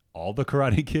in all the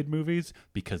Karate Kid movies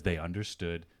because they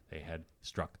understood they had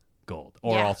struck gold.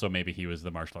 Or Yeah. also maybe he was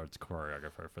the martial arts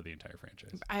choreographer for the entire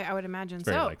franchise. I would imagine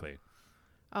Very so. likely.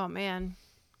 Oh, man.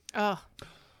 Oh,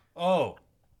 Oh.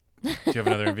 Do you have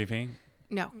another MVP?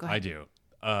 no. Go I ahead. do.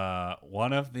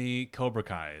 One of the Cobra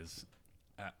Kais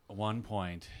at one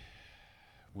point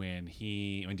when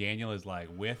Daniel is like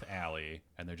with Allie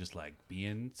and they're just like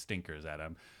being stinkers at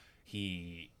him,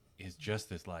 he is just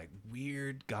this like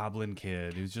weird goblin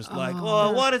kid who's just like,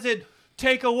 oh, what is it?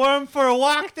 Take a worm for a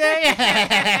walk day?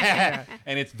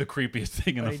 And it's the creepiest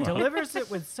thing in But the he world. delivers it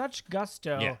with such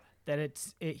gusto Yeah.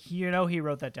 he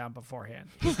wrote that down beforehand.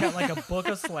 He's got like a book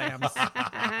of slams,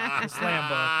 a slam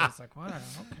book. It's like, well,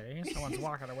 okay, someone's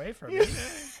walking away from me.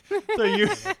 So you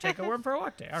Take a worm for a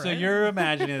walk day. All so right. you're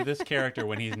imagining this character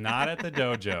when he's not at the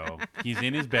dojo, he's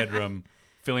in his bedroom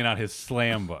filling out his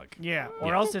slam book. Yeah,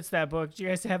 or else it's that book. Do you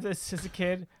guys have this as a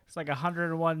kid? It's like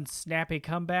 101 snappy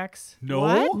comebacks. No.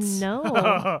 What?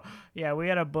 No. Yeah, we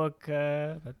had a book.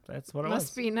 That's what it was.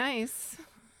 Must be nice.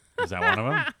 Is that one of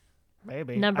them?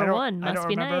 Maybe Number I don't- one, I must don't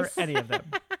be remember nice. any of them,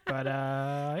 but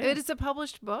yeah. It is a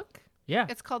published book. Yeah,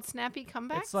 It's called Snappy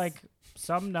Comebacks. it's like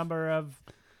some number of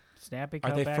snappy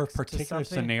comebacks. Are they for to particular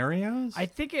something. scenarios? I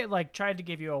think it like tried to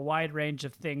give you a wide range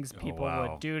of things people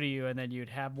wow. would do to you, and then you'd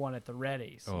have one at the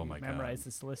ready. So Oh you my God. memorize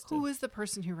this list. Who is the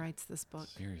person who writes this book?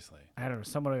 Seriously. I don't know.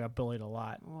 Someone who got bullied a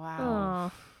lot, Oh.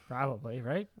 Wow. probably,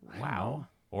 right? I don't know.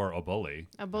 Or a bully.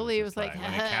 A bully It was like, when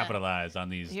they capitalize on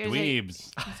these Here's a-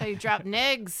 dweebs. That's how you drop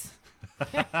negs.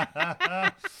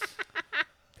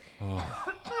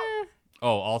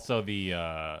 Oh, also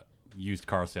the used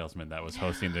car salesman that was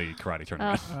hosting the karate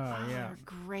tournament. Oh yeah. They're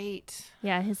great.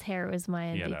 Yeah, his hair was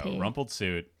my He had a MVP. rumpled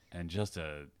suit and just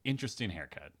a interesting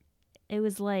haircut. It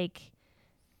was like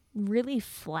really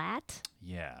flat,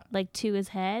 Yeah. like to his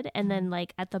head, and then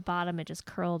like at the bottom it just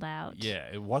curled out. Yeah,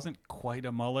 it wasn't quite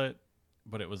a mullet,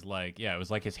 but it was like, it was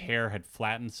like his hair had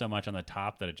flattened so much on the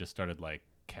top that it just started like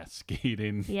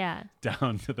cascading Yeah.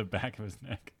 down to the back of his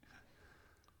neck.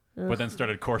 But then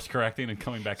started course correcting and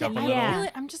coming back up a little. Yeah.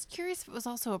 I'm just curious if it was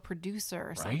also a producer or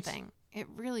Right? something. It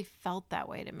really felt that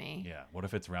way to me. Yeah. What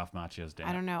if it's Ralph Macchio's dad?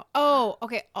 I don't know. Oh,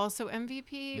 okay. Also,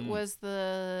 MVP was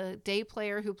the day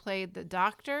player who played the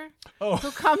doctor Oh.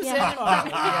 who comes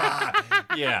Yeah.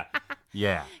 in Yeah.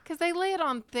 Yeah. because they lay it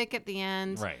on thick at the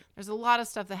end. Right. There's a lot of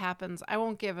stuff that happens. I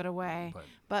won't give it away, But-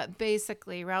 but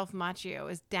basically, Ralph Macchio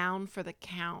is down for the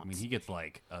count. I mean, he gets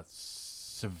like a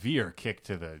severe kick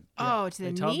to the. to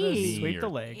They the tell him to knee. sweep the Or-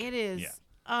 leg. It is Yeah.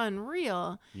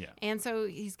 unreal. Yeah. And so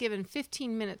he's given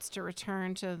 15 minutes to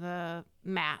return to the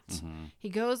mat. Mm-hmm. He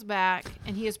goes back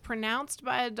and he is pronounced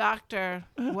by a doctor.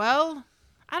 Well,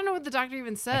 I don't know what the doctor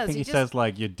even says. I think he just, says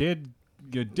like you did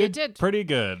pretty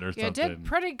good or you something. did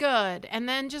pretty good. And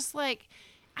then just like,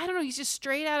 I don't know, he's just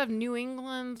straight out of New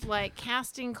England, like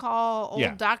casting call old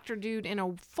Yeah. doctor dude in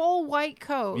a full white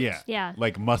coat. Yeah. Yeah.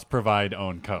 Like must provide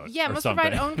own coat. Yeah, or must something.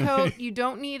 provide own coat. You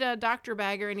don't need a doctor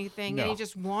bag or anything. And No. he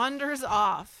just wanders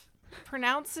off.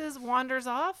 Pronounces wanders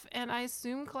off, and I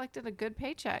assume collected a good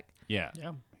paycheck. Yeah.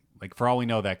 Yeah. Like for all we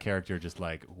know, that character just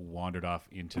like wandered off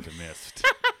into the mist,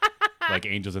 like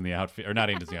angels in the outfield, or not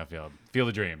angels in the outfield, Field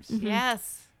of Dreams,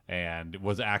 Yes. and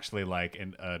was actually like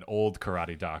an old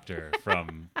karate doctor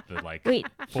from the like Wait,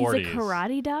 40s. he's a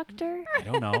karate doctor? I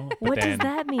don't know. But What then, does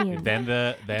that mean? Then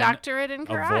Doctorate in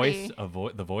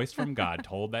karate. the voice from God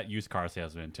told that used car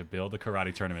salesman to build a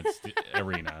karate tournament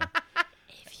arena.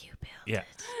 If you build Yeah.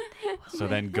 So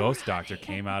then Ghost Doctor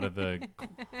came out of the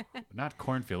not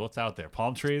cornfield. What's out there?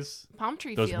 Palm trees. Palm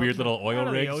tree Those field. weird little Out oil of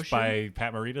the rigs ocean. by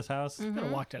Pat Morita's house. Could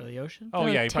have walked out of the ocean. Oh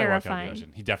They're yeah, he probably walked out of terrifying. the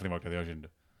ocean. He definitely walked out of the ocean.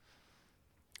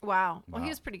 Wow. Well, Wow. he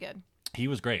was pretty good. He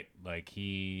was great. Like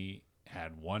he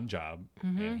had one job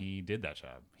and he did that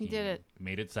job. He did it.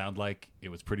 Made it sound like it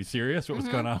was pretty serious what was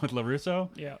going on with LaRusso.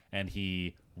 Yeah. And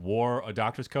he wore a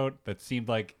doctor's coat that seemed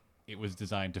like it was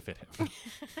designed to fit him.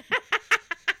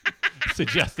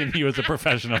 Suggesting he was a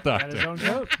professional Got his doctor. own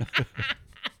coat.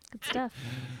 good stuff.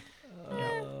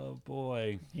 Oh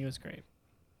boy. He was great.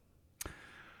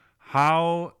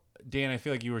 How, Dan, I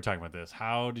feel like you were talking about this.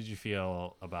 How did you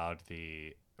feel about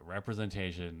the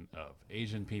representation of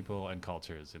Asian people and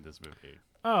cultures in this movie?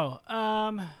 Oh,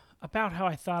 about how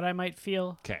I thought I might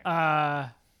feel. 'Kay.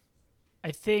 I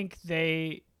think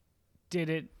they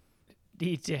didn't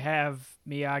need to have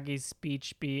Miyagi's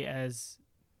speech be as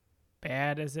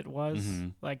bad as it was.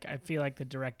 Mhm. Like, I feel like the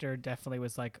director definitely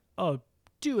was like, "Oh,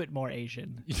 do it more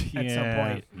Asian." At some Yeah,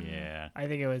 point, Yeah. I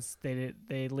think it was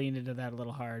they leaned into that a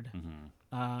little hard.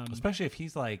 Especially if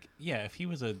he's like, if he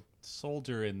was a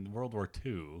soldier in World War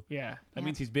II, Yeah, that Yeah.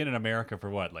 means he's been in America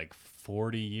for what, like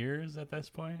 40 years at this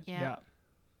point? Yeah. yeah.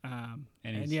 And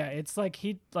And he's- yeah, it's like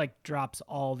he like drops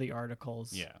all the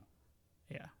articles. Yeah,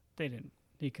 Yeah. They didn't.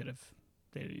 He could have.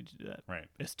 They didn't need to do that. right.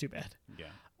 It's too bad.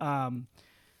 Yeah.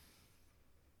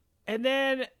 And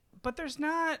then, but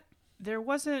there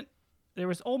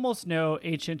was almost no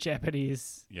ancient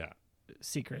Japanese Yeah.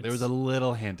 secrets. There was a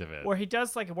little hint of it. where he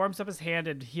does like warms up his hand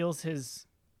and heals his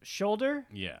shoulder.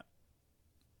 Yeah.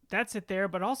 That's it there,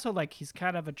 but also like he's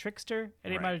kind of a trickster,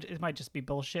 and Right. it might just be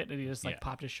bullshit, and he just like Yeah.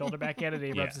 popped his shoulder back in, and he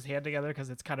Yeah. rubs his hand together because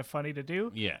it's kind of funny to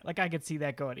do. Yeah. Like I could see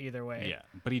that going either way. Yeah.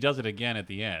 But he does it again at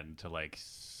the end to like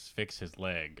fix his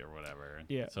leg or whatever.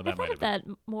 Yeah. So I that might thought have of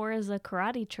been. that more as a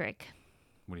karate trick.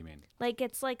 What do you mean? Like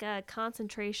it's like a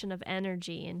concentration of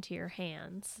energy into your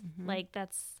hands. Mm-hmm. Like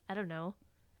that's I don't know.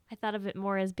 I thought of it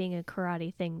more as being a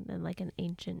karate thing than like an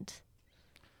ancient.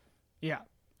 Yeah.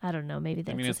 I don't know. Maybe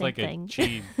that's I mean, the it's same like thing.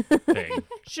 a chi thing.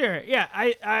 Sure. Yeah.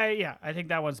 I think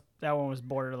that one was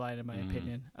borderline in my Mm-hmm.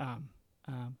 opinion.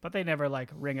 But they never like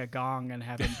ring a gong and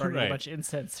have him burn Right. a bunch of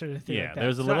incense or anything Yeah, like that.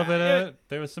 there's a So, little bit of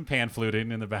there was some pan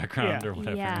fluting in the background Yeah. or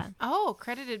whatever. Yeah. Oh,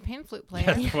 credited pan flute player.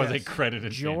 That was a Yes.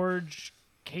 credited George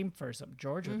came for some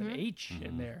George with an H Mm-hmm.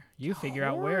 in there. You figure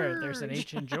out where there's an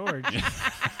H in George.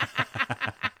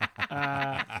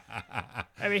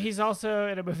 I mean, he's also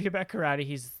in a movie about karate.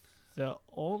 He's the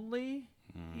only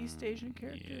East Asian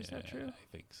character. Is that true? I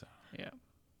think so. Yeah.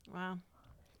 Wow.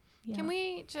 Yeah. Can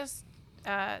we just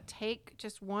take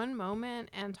just one moment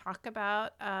and talk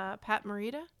about Pat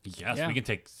Morita? Yes, Yeah. we can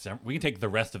take the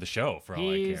rest of the show for all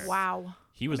I He's- care. Wow.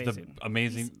 He was Amazing. the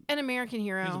amazing. He's an American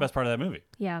hero. He's the best part of that movie.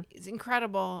 Yeah. He's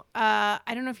incredible. I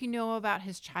don't know if you know about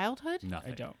his childhood.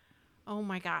 Nothing. I don't. Oh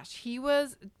my gosh. He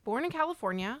was born in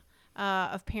California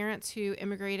of parents who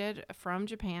immigrated from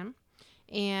Japan.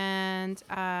 And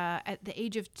at the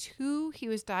age of 2, he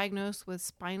was diagnosed with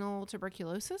spinal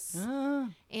tuberculosis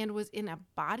and was in a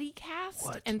body cast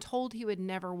What? and told he would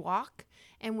never walk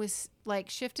and was like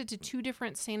shifted to 2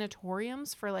 different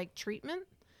sanatoriums for like treatment.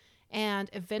 And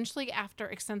eventually, after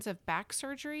extensive back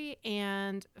surgery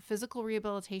and physical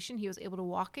rehabilitation, he was able to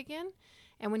walk again.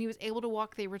 And when he was able to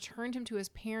walk, they returned him to his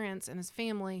parents and his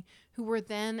family, who were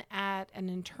then at an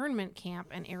internment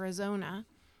camp in Arizona.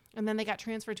 And then they got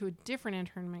transferred to a different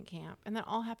internment camp. And that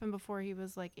all happened before he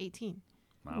was like 18.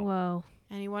 Wow. Whoa.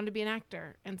 And he wanted to be an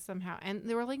actor. And somehow, and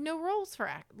there were like no roles for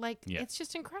act. Like, Yeah. it's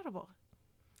just incredible.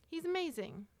 He's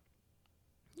amazing.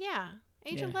 Yeah.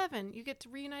 Age Yeah. 11, you get to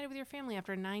reunited with your family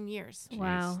after 9 years.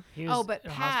 Wow. He was Oh, but in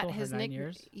a Pat, hospital for his 9 nickname.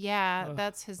 years. Yeah, Ugh.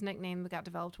 that's his nickname that got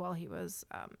developed while he was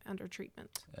under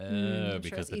treatment. Because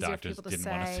it's the easier for doctors people to didn't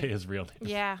want to say. say his real name.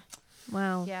 Yeah,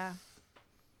 Wow. yeah.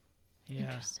 Yeah.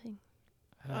 Interesting.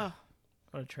 Oh,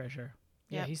 What a treasure.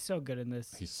 Yeah, Yep. he's so good in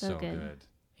this. He's So so good. good.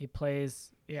 He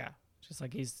plays, just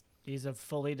like he's a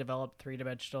fully developed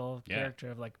 3-dimensional Yeah.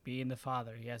 character of like being the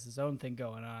father. He has his own thing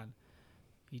going on.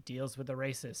 He deals with the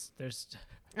racist. There's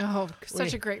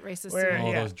such a great racist where- scene.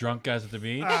 All Yeah. those drunk guys at the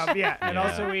beach. and Yeah.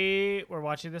 also we're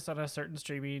watching this on a certain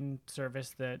streaming service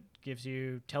that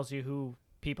tells you who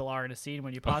people are in a scene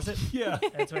when you pause it. yeah.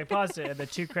 And so I paused it, and the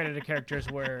 2 credited characters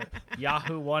were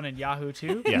Yahoo 1 and Yahoo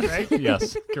 2. Yes. Right?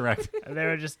 Yes. Correct. And they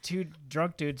were just 2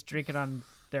 drunk dudes drinking on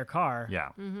their car. Yeah.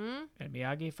 Mm-hmm. And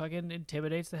Miyagi fucking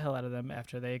intimidates the hell out of them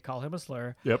after they call him a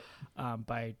slur Yep.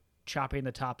 by chopping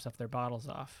the tops of their bottles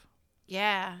off.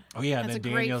 Yeah. Oh yeah, and That's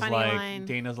then a great, Daniel's funny like,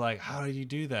 line. how did you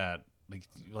do that?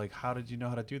 Like, how did you know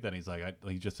how to do that? And he's like,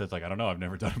 he just says like, I don't know, I've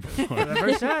never done it For before. the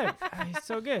first time. He's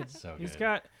so good. So He's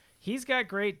good. got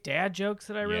great dad jokes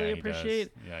that I really Yeah, he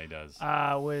appreciate. does. Yeah, he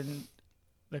does. When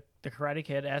the Karate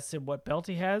Kid asks him what belt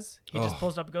he has, he just Oh.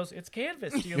 pulls up and goes, "It's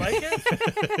canvas. Do you like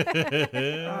it?"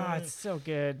 It's so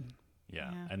good. Yeah.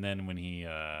 Yeah. And then when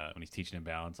he's teaching him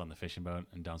balance on the fishing boat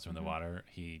and dumps him in the water,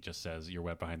 he just says, "You're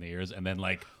wet behind the ears," and then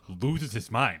like loses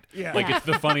his mind. Yeah. Like it's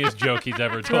the funniest joke he's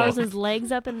ever Throws told. his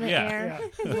legs up in the Yeah. air.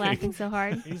 He's laughing so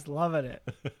hard. He's loving it.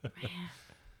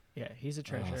 Yeah, he's a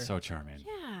treasure. Oh, so charming.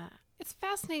 Yeah. It's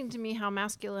fascinating to me how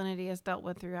masculinity is dealt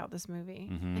with throughout this movie.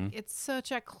 Mhm. Like, it's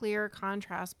such a clear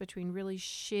contrast between really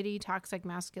shitty, toxic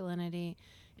masculinity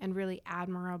and really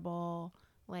admirable,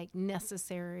 like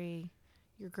necessary.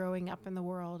 You're growing up in the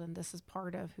world, and this is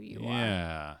part of who you are.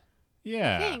 Yeah.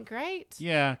 Yeah. I think, right?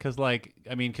 Yeah, because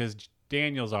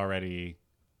Daniel's already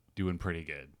doing pretty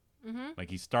good. Mm-hmm. Like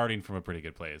he's starting from a pretty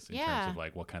good place in terms Yeah. of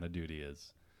like what kind of dude he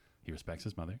is. He respects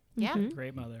his mother. Yeah. Mhm.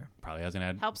 Great mother. Probably hasn't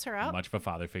had Helps her out. much of a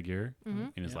father figure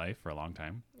Mhm. in his Yeah. life for a long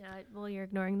time. Yeah, well, you're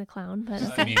ignoring the clown, but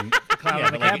I mean, Clown yeah,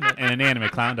 on the but like cabinet. an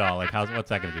inanimate clown doll. Like, what's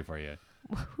that going to do for you?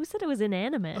 who said it was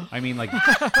inanimate? I mean, like,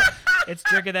 It's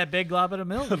drinking that big glob of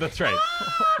milk. that's right.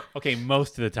 Okay,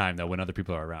 most of the time though, when other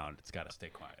people are around, it's got to stay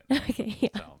quiet. Okay, yeah.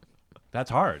 So that's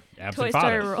hard. Absent Toy Story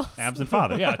father. rules. Absent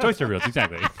father. Yeah, Toy Story rules.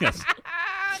 Exactly. Yes.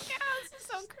 Ah, God, this is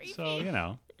so creepy.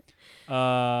 So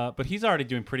but he's already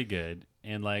doing pretty good,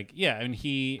 and like, yeah, I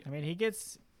mean, I mean,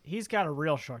 he's got a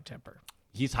real short temper.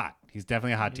 he's hot. He's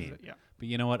definitely a hot He's teen. yeah. But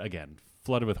you know what? Again,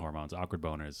 flooded with hormones, awkward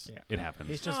boners. Yeah. It happens.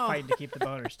 He's just Oh. fighting to keep the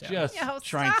boners down. just Yo,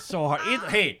 trying stop. so hard.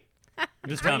 Hey, I'm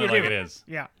just telling you it like do. it is.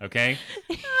 Yeah. Okay.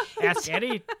 Ask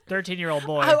any 13-year-old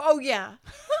boy. Oh yeah.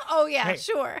 Oh yeah, Hey.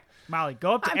 sure. Molly,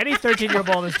 go up to any 13-year-old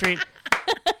boy on the street.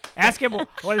 Ask him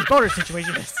what his boner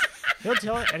situation is. He'll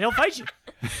tell it, and he'll fight you.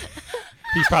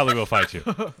 He probably will fight you.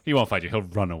 He won't fight you. He'll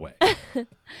run away. Yeah.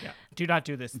 Do not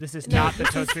do this. This is not the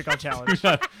Toast Recall challenge.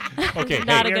 Okay,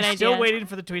 Not hey, a We good are still idea. waiting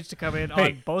for the tweets to come in Hey.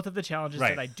 on both of the challenges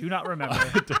Right. that I do not remember.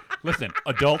 listen,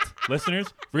 adult listeners,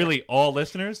 really all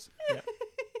listeners,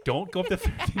 don't go up to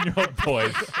 13-year-old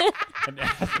boys and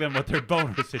ask them what their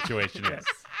boner situation is.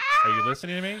 Are you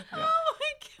listening to me? Oh my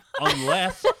god.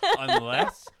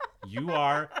 Unless you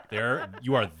are their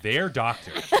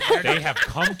doctor. They have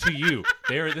come to you.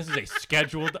 This is a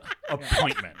scheduled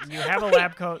appointment. You have a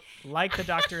lab coat like the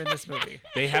doctor in this movie.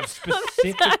 They have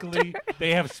specifically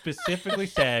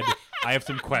said, I have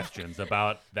some questions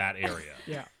about that area.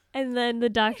 Yeah. And then the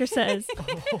doctor says,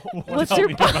 What's your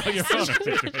about your boner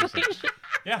situation?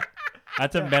 Yeah.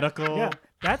 That's a medical Yeah.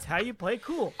 That's how you play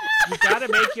cool. You got to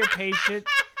make your patient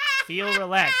feel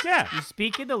relaxed. Yeah. You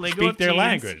speak in the lingo speak of their teens.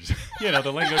 language. You know,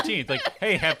 the lingo teens. Like,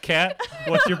 hey, Hepcat,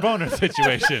 what's your boner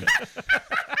situation?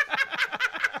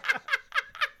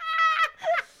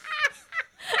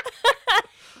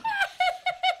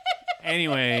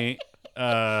 Anyway,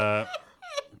 Mr.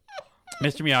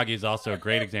 Miyagi is also a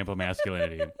great example of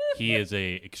masculinity. He is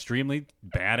a extremely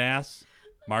badass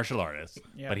martial artist,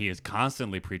 Yeah. but he is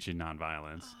constantly preaching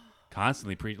nonviolence.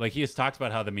 Like he has talked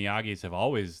about how the Miyagis have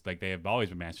always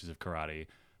been masters of karate,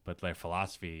 but their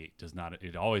philosophy does not.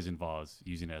 It always involves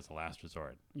using it as a last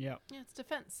resort. Yeah. Yeah, it's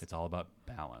defense. It's all about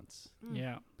balance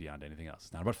Yeah. beyond anything else.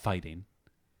 It's not about fighting.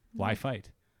 Why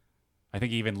fight? I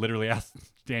think he even literally asked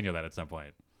Daniel that at some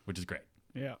point, which is great.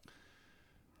 Yeah.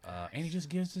 And he just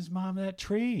gives his mom that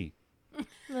tree.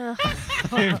 Ugh,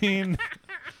 I mean,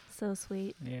 so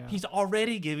sweet. Yeah. he's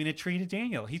already giving a tree to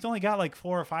Daniel. He's only got like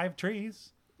 4 or 5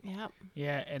 trees. Yep.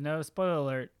 Yeah, and no spoiler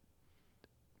alert.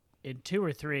 In 2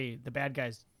 or 3, the bad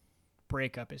guys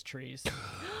break up his trees.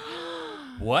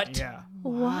 What? Yeah.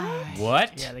 What?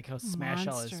 What? Yeah, they go smash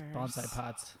all his Monsters. bonsai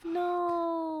pots.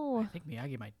 No. I think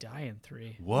Miyagi might die in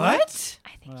 3. What? I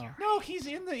think Well. you're right. No,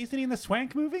 isn't he in the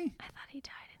Swank movie? I thought he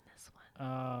died in this one.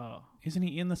 Oh, Isn't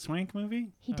he in the Swank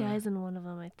movie? He dies in one of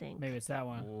them, I think. maybe it's that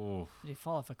one. Oh, Did he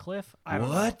fall off a cliff? I don't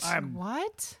What? know.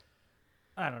 What?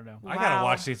 I don't know. I gotta Wow.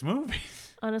 watch these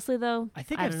movies Honestly, though, I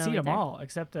think I I've don't know seen them either. all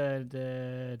except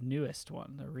the newest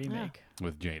one, the remake,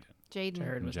 with Jaden. which I Jaden.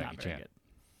 heard was Jackie not very Chan. good.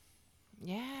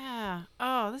 Yeah.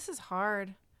 Oh, this is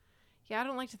hard. Yeah, I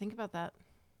don't like to think about that.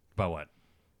 About what?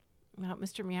 About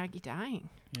Mr. Miyagi dying.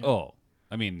 Yeah. Oh,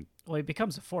 I mean, Well, he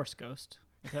becomes a force ghost.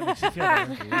 If that makes you feel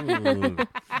better. ooh,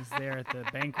 He's there at the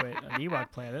banquet on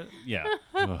Ewok Planet yeah.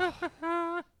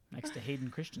 Ugh. next to Hayden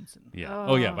Christensen. Yeah.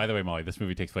 Oh, yeah. Oh. By the way, Molly, this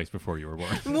movie takes place before you were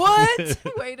born. What?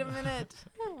 Wait a minute.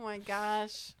 Oh my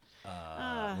gosh.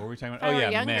 What were we talking if about? I Oh, were yeah,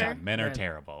 younger. men are Right.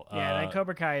 terrible. Yeah, and then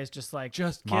Cobra Kai is just like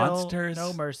just kill, monsters.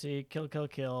 no mercy, kill, kill,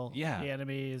 kill. Yeah. the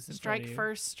enemies. in front Strike of you.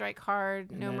 first, strike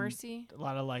hard, And no then mercy. A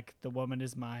lot of like the woman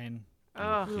is mine.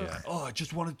 Oh. Yeah. Oh, I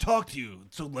just want to talk to you,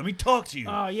 so let me talk to you.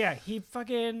 Oh yeah, he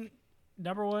fucking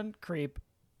 #1 creep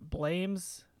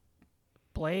blames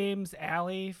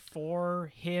Allie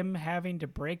for him having to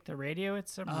break the radio.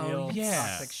 It's some Oh, real yeah.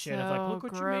 toxic shit of like, So look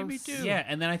what you made me gross. do. Yeah,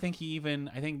 and then I think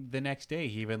the next day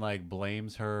he even like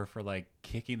blames her for like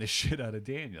kicking the shit out of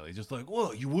Daniel. He's just like,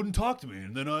 "Well, you wouldn't talk to me,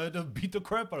 and then I had to beat the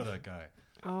crap out of that guy."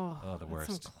 Oh, Oh, the that's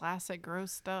some worst. classic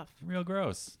gross stuff. Real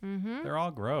gross. Mm-hmm. They're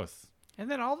all gross. And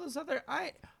then all those other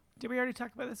did we already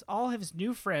talk about this? All of his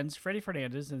new friends, Freddie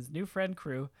Fernandez and his new friend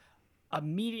crew,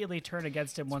 immediately turn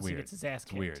against him once he weird. gets his ass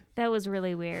It's kicked. weird. That was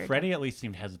really weird. Freddie at least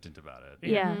seemed hesitant about it.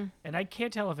 Yeah. Mm-hmm. And I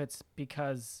can't tell if it's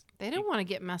because They don't want to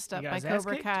get messed up got by his ass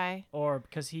Cobra kicked? Kai. or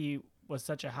because he was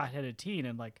such a hot-headed teen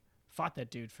and like fought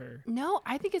that dude for No,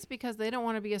 I think it's because they don't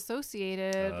want to be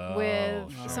associated Oh,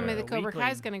 with sure. somebody that Cobra Weakling.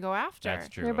 Kai's going to go after. That's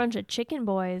true. They're a bunch of chicken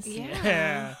boys.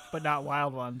 Yeah. but not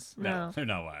wild ones. No, No. they're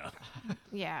not wild.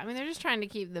 Yeah, I mean, they're just trying to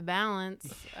keep the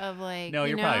balance of like. No, you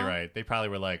you're know? probably right. They probably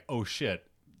were like, "Oh shit,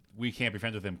 we can't be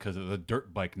friends with him because of the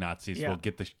dirt bike Nazis Yeah. will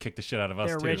kick the shit out of us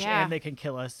They're too." rich Yeah. and they can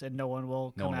kill us, and no one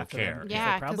will No come one will after care. them. 'cause Yeah,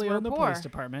 they 'cause probably we're own the poor. police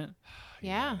department.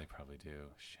 Yeah. They probably do.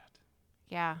 Shit.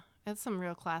 Yeah, it's some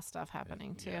real class stuff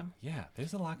happening too. Yeah,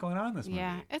 there's a lot going on in this movie.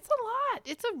 Yeah, it's a lot.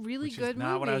 It's a really Which good is not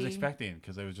movie. what I was expecting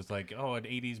because it was just like, oh, an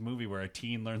 80s movie where a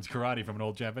teen learns karate from an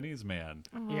old Japanese man.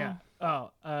 Yeah.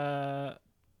 Oh,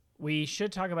 we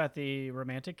should talk about the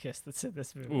romantic kiss that's in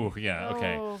this movie. Ooh, yeah,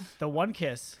 okay. Oh, The one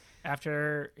kiss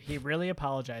after he really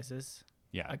apologizes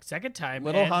Yeah. a second time.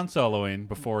 Little and Han Soloing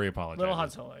before he apologized. Little Han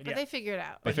Solo. but Yeah. they figured it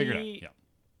out. They But figured he- it out.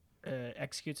 Yeah.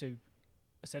 Executes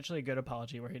essentially a good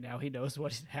apology where he knows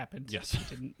what happened. Yes. He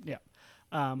didn't. Yeah.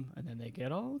 And then they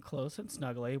get all close and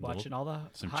snuggly, watching all the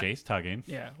Some hot- chase tugging.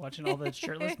 Yeah, watching all the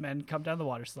shirtless men come down the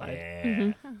water slide.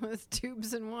 Yeah. With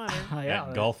tubes and water.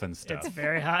 That golfing stuff. It's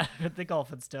very hot with the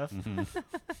golfing stuff. Mhm.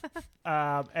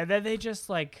 And then they just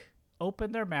like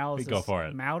open their mouths They go for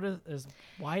it. as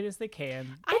wide as they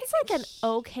can. It's like an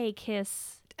okay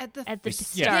kiss At the at the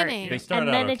Yeah, start, they start and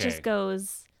out then it okay. just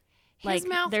goes His like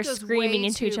mouth they're goes screaming way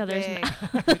into each too other's big.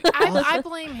 mouth. I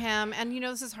blame him, and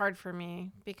this is hard for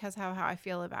me because how I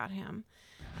feel about him.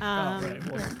 Oh,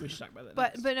 right. Well, we should talk about that.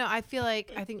 next. But no, I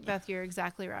think Beth, you're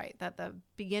exactly right that the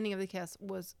beginning of the kiss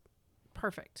was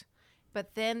perfect,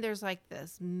 but then there's like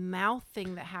this mouth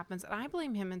thing that happens, and I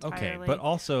blame him entirely. Okay, but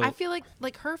also I feel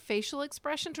like her facial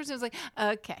expression towards him was like,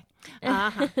 okay,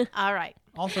 all right.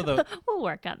 also though We'll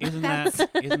work on that.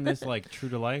 isn't this like true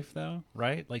to life though,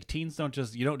 right? Like teens don't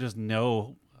just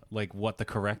know like what the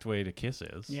correct way to kiss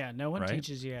is. Yeah, no one right?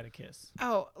 teaches you how to kiss.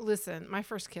 Oh, listen, my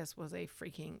first kiss was a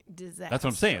freaking disaster. That's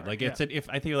what I'm saying. Like it's if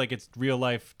I feel like it's real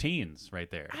life teens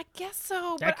right there. I guess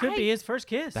so. That but could be his first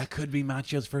kiss. That could be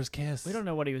Machio's first kiss. We don't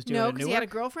know what he was doing. No, in because he had a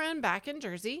Newark. girlfriend back in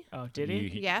Jersey. Oh, did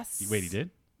he? Yes. Wait, he did?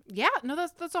 Yeah, no,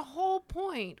 that's a whole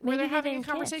point where Maybe they're they having a didn't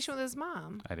conversation with his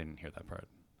mom. I didn't hear that part.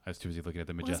 I was too busy looking at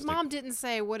the Well, majestic. his mom didn't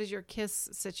say what is your kiss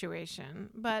situation,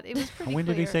 but it was pretty When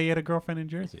did he clear. say he had a girlfriend in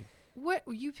Jersey? What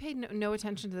you paid no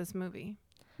attention to this movie?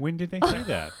 When did they say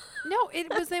that? No, it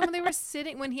was then when they were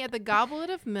sitting when he had the goblet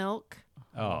of milk.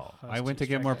 Oh, I was I went too to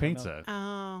get more distracted by pizza.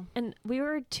 Oh, And we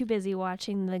were too busy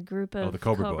watching the group of the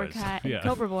Cobra Boys. Yeah.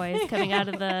 Cobra Boys coming out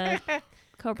of the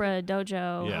Cobra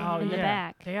Dojo Yeah. in the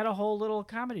back. They had a whole little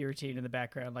comedy routine in the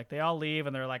background. Like they all leave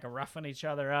and they're like roughing each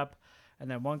other up, and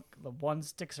then the one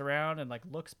sticks around and like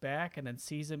looks back and then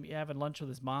sees him having lunch with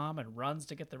his mom and runs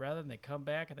to get the other, and they come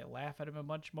back and they laugh at him a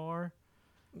bunch more.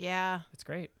 yeah. It's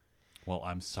great. Well,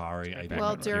 I'm sorry. I didn't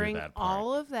Well, hear during that part.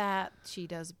 all of that, she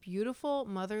does beautiful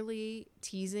motherly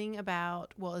teasing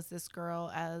about, well, is this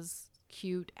girl as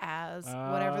cute as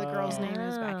whatever the girl's name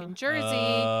is back in Jersey?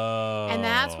 And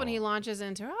that's when he Oh. launches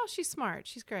into, oh, she's smart,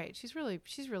 she's great, she's really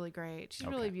great, she's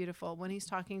really Okay. beautiful. When he's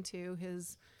talking to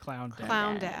his Clown dad.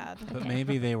 clown dad. But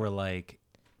maybe they were like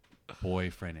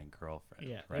boyfriend and girlfriend.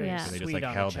 Yeah. Right? Yeah. So they just Sweet like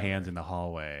on held each hands other. in the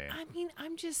hallway. I mean,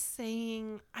 I'm just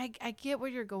saying, I get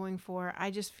what you're going for. I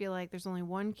just feel like there's only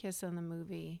one kiss in the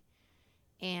movie,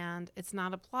 and it's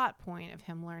not a plot point of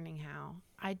him learning how.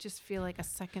 I just feel like a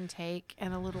second take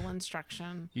and a little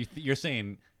instruction. You're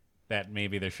saying that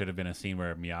maybe there should have been a scene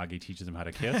where Miyagi teaches him how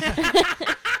to kiss?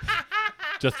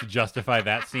 Just to justify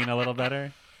that scene a little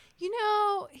better?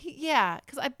 Yeah,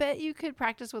 because I bet you could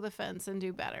practice with a fence and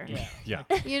do better. Yeah. Yeah.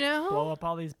 You know? Blow up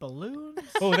all these balloons.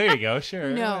 Oh, there you go.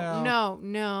 Sure. Well,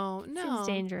 No. Seems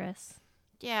dangerous.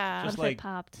 Yeah. Just What if like- it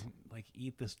popped? Like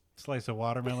eat this slice of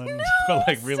watermelon, No, but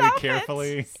like really stop it.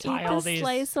 carefully. Tie Eat all this these-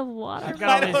 slice of water. I've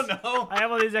got all these, know. I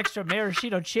have all these extra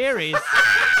maraschino cherries.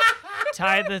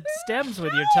 Tie the stems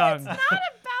with your tongue.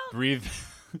 Breathe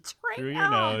Right through your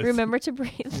now. nose. Remember to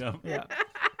breathe. Yeah. Yeah.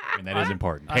 And that is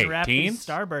important. Hey, Unwrap these teens,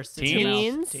 starbursts in your mouth.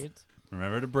 Teens. Teens.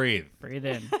 remember to breathe. Breathe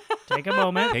in. Take a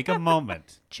moment. Take a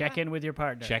moment. Check in with your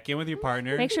partner. Check in with your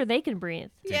partner. Make sure they can breathe.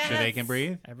 Make sure they can Yes.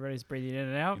 breathe. Everybody's breathing in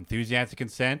and out, Enthusiastic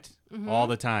consent Mm-hmm. all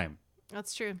the time.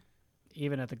 That's true.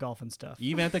 even at the golf and stuff.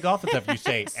 Even at the golf and stuff, you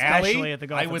say, Especially Allie, at the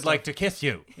golf I and would stuff. like to kiss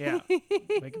you. Yeah.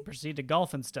 We can proceed to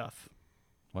golf and stuff.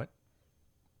 What?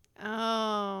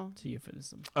 Oh. It's a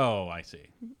euphemism. Oh, I see.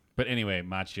 But anyway,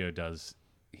 Machio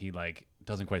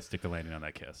doesn't quite stick the landing on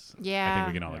that kiss. I Yeah. think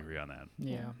we can all agree on that.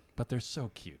 Yeah. But they're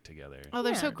so cute together. Oh,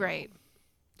 they're so Yeah. great.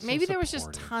 So Maybe there was just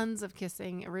supportive. tons of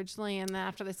kissing originally, and then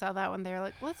after they saw that one, they were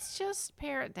like, let's just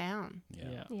pare it down.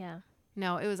 Yeah. Yeah.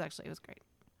 No, it was great.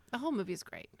 The whole movie is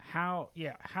great. How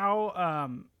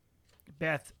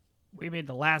Beth, we made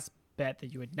the last bet that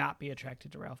you would not be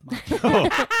attracted to Ralph Macchio.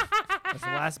 That was the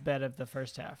last bet of the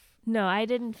first half. No, I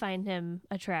didn't find him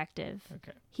attractive.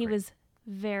 Okay. He Great. was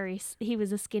he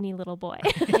was a skinny little boy.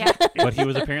 Yeah. But he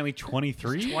was apparently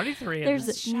 23. 23 in There's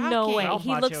this. no Shocking. way. Ralph He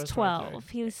Macchio looks was 12.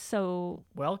 23. He was so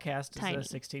Well cast as Tiny. a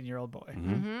 16-year-old boy. Mhm.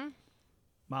 Mm-hmm.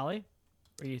 Molly,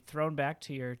 were you thrown back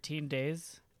to your teen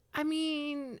days? I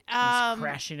mean, Just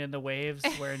crashing in the waves,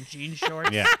 wearing jean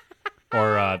shorts. Yeah.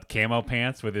 Or camo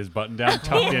pants with his button down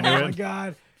tucked into Oh my it.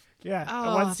 god. Yeah.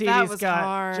 Oh, One scene that he's was got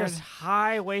hard. just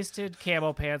high-waisted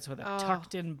camo pants with a Oh.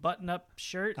 tucked-in button-up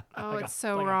shirt. Oh, like it's a,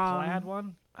 so like wrong. A plaid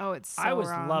one. oh, it's so I was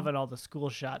wrong. loving all the school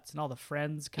shots and all the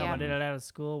friends coming Yeah. in and out of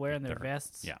school wearing their They're-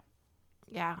 vests. yeah.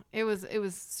 Yeah, it was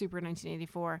super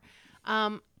 1984.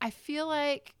 I feel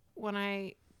like when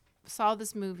I saw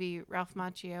this movie, Ralph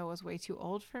Macchio was way too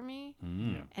old for me.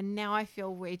 Mm. And now I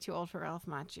feel way too old for Ralph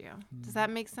Macchio. Does that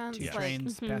make sense? Two Yes.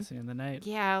 trains passing in the night.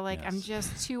 Yeah, like I'm Yes.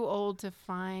 just too old to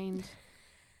find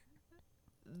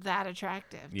that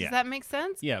attractive. Yeah. Does that make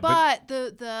sense? Yeah, But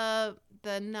the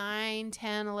 9,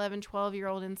 10, 11,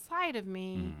 12-year-old inside of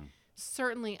me Mm.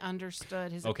 certainly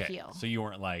understood his Okay, appeal. so you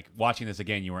weren't like watching this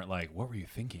again. You weren't like, what were you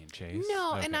thinking, Chase?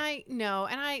 No, Okay. and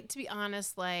I to be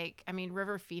honest, like I mean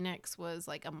River Phoenix was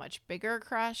like a much bigger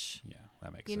crush, Yeah,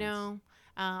 that makes you sense. know,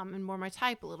 and more my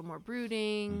type, a little more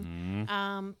brooding.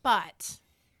 Mhm. But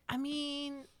I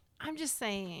mean, I'm just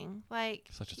saying, like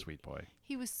Such a sweet boy.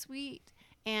 he was sweet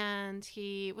and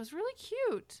he was really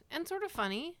cute and sort of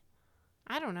funny.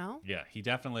 I don't know. Yeah, he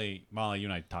definitely. Molly, you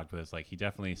and I talked about this. Like, he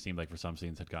definitely seemed like for some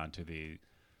scenes had gone to the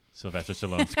Sylvester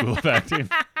Stallone School of Acting,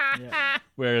 Yeah.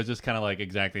 where it's just kind of like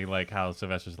exactly like how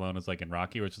Sylvester Stallone is like in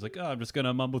Rocky, where it's just like, oh, I'm just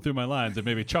gonna mumble through my lines and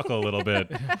maybe chuckle a little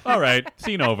bit. All right,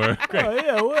 scene over. Great. Oh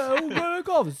yeah, well, we're gonna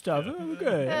call this stuff.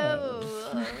 Okay.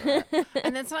 Oh.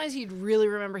 And then sometimes he'd really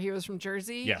remember he was from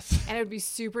Jersey. Yes. And it would be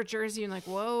super Jersey and like,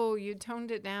 whoa, you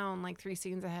toned it down like 3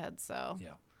 scenes ahead. So Yeah,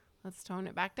 let's tone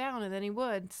it back down. And then he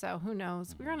would. So who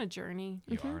knows? We're on a journey.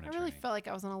 you are on a I really journey. felt like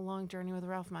I was on a long journey with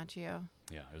Ralph Macchio.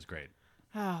 Yeah, it was great.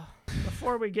 Oh,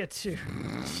 Before we get to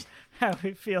how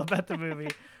we feel about the movie,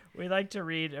 we like to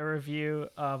read a review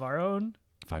of our own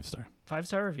 5-star.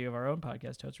 5-star review of our own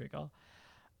podcast, Totes Recall,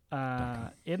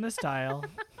 in the style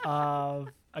of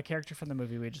a character from the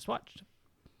movie we just watched.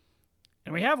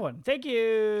 And we have one. Thank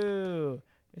you.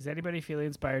 Is anybody feeling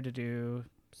inspired to do,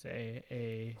 say,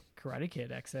 a Karate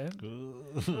Kid accent?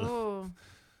 oh.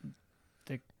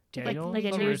 Daniel like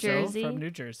a New LaRusso Jersey? from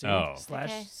New Jersey Oh. slash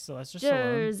Okay. Sylvester Stallone.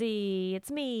 Jersey, it's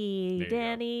There me, you go.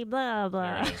 Danny, blah,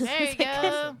 blah. There it is. There you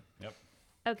go. Yep.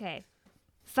 Okay.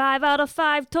 5 out of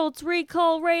 5 Totes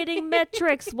Recall rating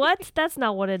metrics. What? That's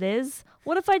not what it is.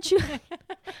 What if I choose?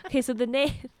 Okay, so the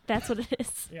name, that's what it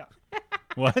is. Yeah.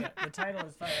 What? The title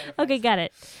is 5 out of 5. Okay, got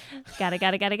it. Got it.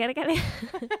 Gotta.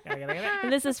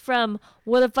 And this is from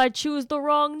What If I Choose the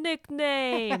Wrong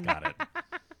Nickname? Got it.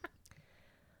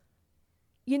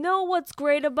 You know what's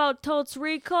great about Totes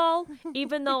Recall?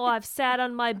 Even though I've sat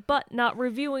on my butt not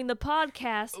reviewing the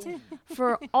podcast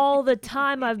for all the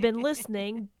time I've been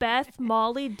listening, Beth,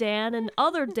 Molly, Dan, and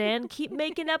other Dan keep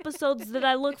making episodes that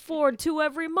I look forward to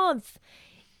every month.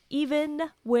 Even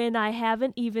when I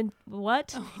haven't even...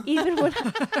 What? Even when...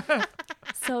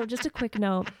 So just a quick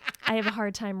note. I have a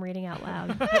hard time reading out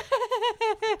loud.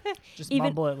 Just Even-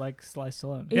 mumble it like Sly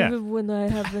Stallone. Yeah. Even when I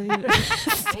haven't even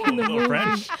seen the little movie.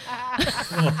 French.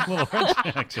 little French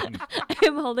action.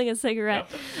 I'm holding a cigarette.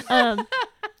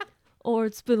 Or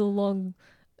it's been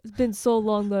so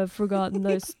long that I've forgotten.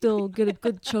 I still get a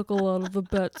good chuckle out of the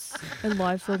bets and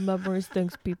life-filled memories.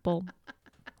 Thanks, people.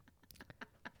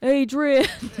 Adrian.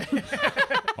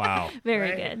 Wow.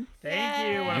 Very Right. good. Thank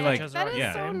you. What You if I like- chose the That wrong is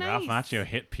Yeah, so name? Ralph nice. Macchio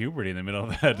hit puberty in the middle of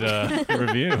that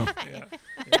review.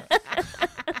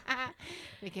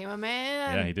 Became a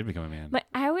man. Yeah, he did become a man.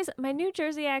 My New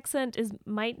Jersey accent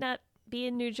might not be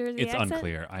a New Jersey It's accent.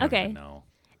 unclear. I don't Okay. even know.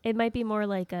 It might be more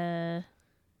like a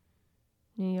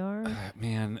New York.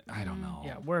 Man, I don't know.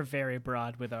 Yeah, we're very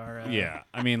broad with our. Yeah,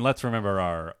 I mean, let's remember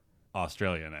our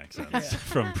Australian accents Yeah.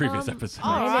 from previous episodes.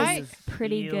 all Mine right. is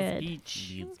pretty Beals good.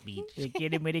 Beach. You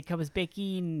get him when he comes back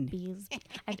in. Bees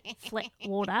and flat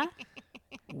water.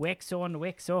 Wax on,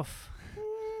 wax off.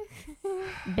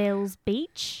 Bells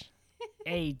Beach.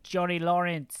 Hey, Johnny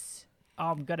Lawrence.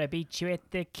 I'm gonna beat you at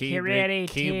the karate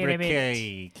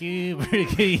tournament.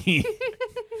 Kubrick.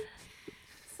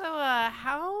 So,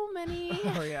 how many?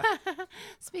 Oh yeah.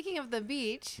 Speaking of the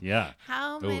beach, Yeah.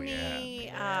 how Oh, many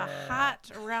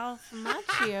hot Ralph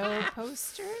Macchio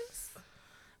posters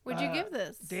would you give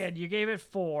this? Dan, you gave it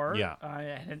 4. Yeah.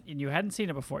 And you hadn't seen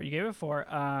it before. You gave it 4.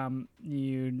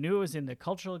 You knew it was in the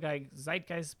cultural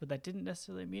zeitgeist, but that didn't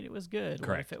necessarily mean it was good. What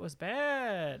Correct. if it was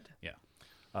bad?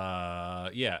 It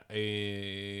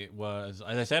was,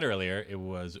 as I said earlier, it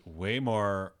was way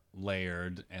more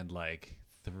layered and like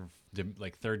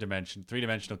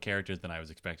three-dimensional characters than I was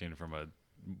expecting from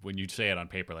when you say it on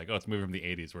paper, like, oh, it's a movie from the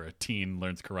 80s where a teen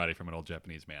learns karate from an old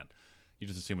Japanese man. You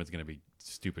just assume it's going to be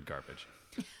stupid garbage.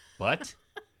 But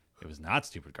it was not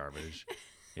stupid garbage.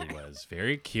 It was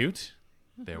very cute.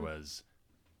 There was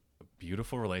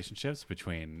beautiful relationships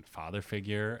between father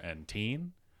figure and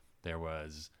teen. There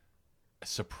was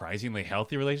surprisingly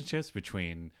healthy relationships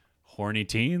between horny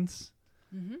teens.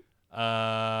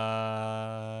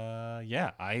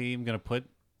 Yeah, I'm gonna put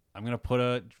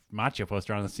a Macchio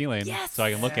poster on the ceiling so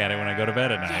I can look at it when I go to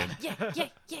bed at night.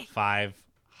 Yeah. 5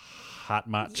 hot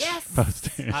Mach Yes.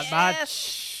 posters. Hot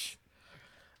match.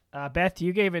 Beth,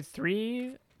 you gave it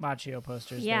 3 Machio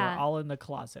posters. Yeah. They were all in the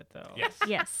closet, though. Yes.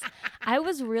 Yes. I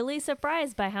was really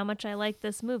surprised by how much I liked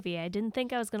this movie. I didn't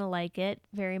think I was going to like it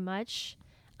very much.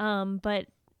 But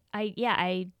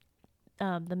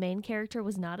the main character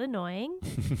was not annoying.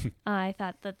 I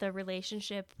thought that the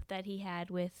relationship that he had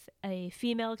with a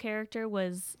female character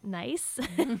was nice.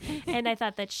 And I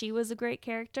thought that she was a great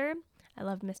character. I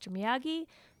loved Mr. Miyagi.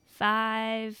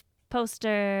 5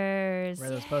 posters. Where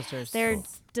are those posters? They're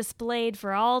displayed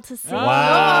for all to see.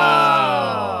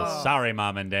 Wow. Oh. Sorry,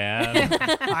 Mom and Dad.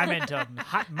 I'm into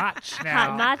hot match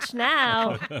now. Hot match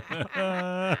now.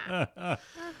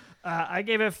 I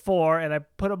gave it 4, and I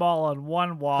put them all on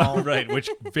one wall. Right, which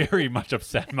very much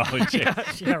upset Molly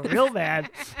Chase. Yeah, real mad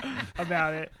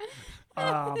about it.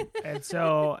 And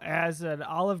so, as an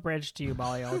olive branch to you,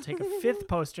 Molly, I'll take a 5th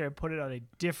poster and put it on a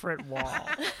different wall.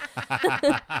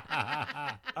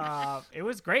 It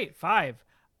was great. 5.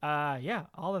 Yeah,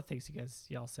 all the things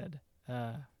y'all said.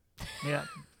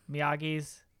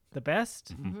 Miyagi's the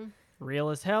best. Real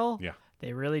as hell. Yeah.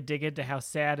 They really dig into how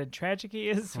sad and tragic he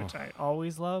is, which I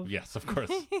always love. Yes, of course.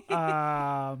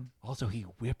 Also, he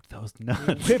whipped those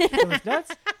nuts. Whip those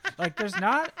nuts. Like, there's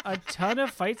not a ton of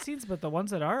fight scenes, but the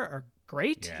ones that are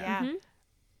great. Yeah.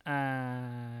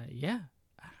 Yeah. Yeah.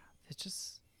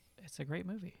 It's a great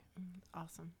movie.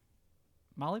 Awesome.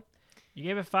 Molly, you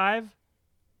gave it 5.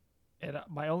 And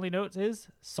my only note is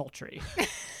sultry.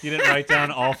 You didn't write down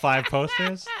all 5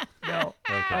 posters? No.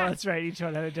 Okay. Oh, that's right. Each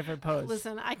one had a different pose.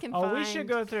 Listen, I can Oh, find. we should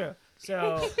go through.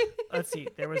 So, let's see.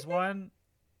 There was one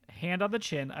hand on the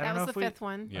chin. I That don't know was if the we, 5th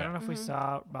one. Yeah. I don't know if we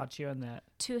saw Machio in that.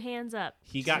 2 hands up.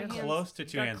 He got Two hands. close to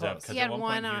 2 Got hands up close. because He at had one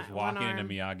one point he was one walking into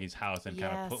arm. Miyagi's house and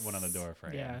kind of put one on the Yes. door for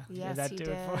him. Yeah. Yes, Did that he do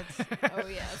did. it for Oh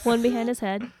yes. One behind his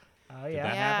head. Oh, Did yeah.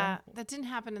 that Yeah, that didn't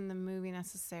happen in the movie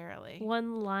necessarily.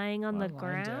 One lying on the One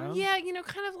lying ground. down. Yeah,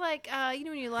 kind of like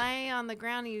when you lay on the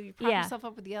ground and you prop Yeah. yourself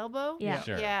up with the elbow. Yeah.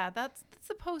 Sure. Yeah, that's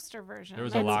the poster version. There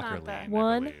was That's a locker not the- lean. I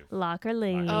One believe. locker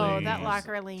lean. Locker Oh, lean. that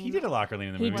locker lean. He did a locker lean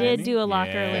in the He movie. did didn't do a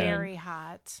locker Yeah. lean. Very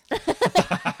hot.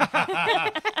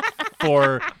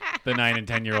 For the 9 and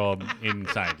 10-year-old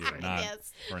inside you, not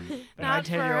Yes. for The Not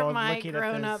for 19-year-old my looking at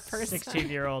grown-up the person.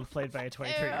 16-year-old played by a Ew,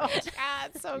 23-year-old.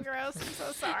 God, so gross. I'm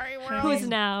so sorry. We're Who's all-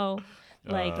 now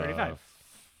like 35.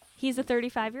 he's a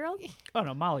 35-year-old? Oh,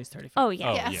 no, Molly's 35. Oh yeah.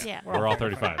 Oh, Yes. yeah. Yeah. We're all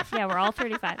 35. Yeah, we're all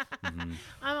 35. Mhm.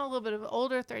 I'm a little bit of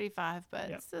older, 35, but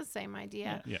Yeah. it's the same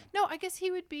idea. Yeah. No, I guess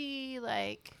he would be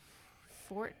like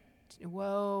 14.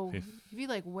 Whoa. Fif- He'd be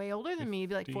like way older than me. He'd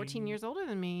be like 14 15. years older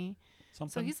than me. So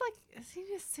Something. he's like, is he in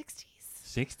his 60s?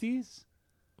 60s?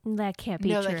 That can't be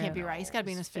No, true. that can't be right. He's got to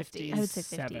be in his 50s. I would say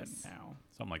 57 50s. now.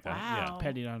 Something like that. Wow. Yeah.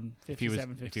 Depending on If he was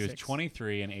 57, if he was 56.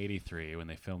 23 and 83 when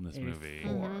they filmed this movie,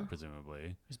 84. Mhm. presumably.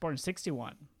 He was born in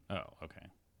 61. Oh, okay.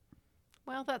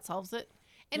 Well, that solves it.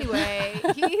 Anyway,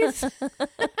 he's.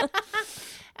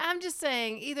 I'm just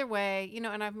saying, either way,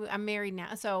 and I'm married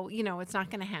now, so it's not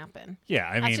going to happen. Yeah,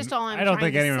 I That's mean, just all I'm I don't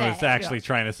trying think to anyone was say. actually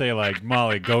trying to say like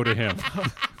Molly, go to him.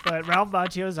 But Ralph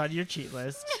Macchio's on your cheat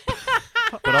list.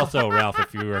 But also Ralph,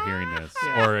 if you are hearing this,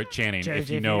 Yeah. or Channing, if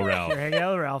you know If Ralph, you're hanging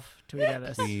out with Ralph, tweet at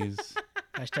us. please.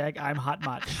 Hashtag I'm hot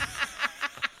much.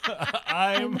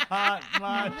 I'm hot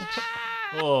much.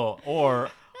 Oh, or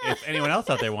if anyone else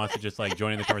out there wants to just like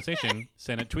join in the conversation,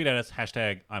 send a tweet at us.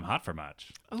 Hashtag I'm hot for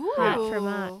much. Ooh. Hot for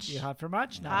much. You hot for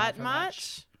much? Not Hot for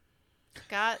much?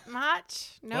 Got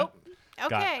much? Nope.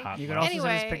 Got Okay. hot You can much. also send us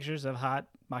Anyway. pictures of hot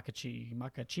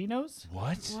macchinos.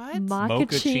 What? What?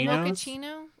 Mochaccino.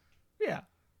 Mochaccino? Yeah.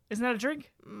 Isn't that a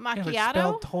drink? Yeah, but Macchiato?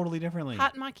 spelled totally differently.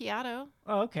 Hot macchiato?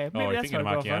 Oh, okay. Maybe Oh, you're that's thinking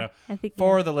what of I'm going macchiato. I think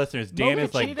For the listeners, Dan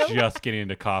is like Mochaccino? just getting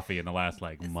into coffee in the last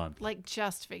like month. Like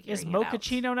just figuring Is it out.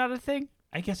 mochaccino not a thing?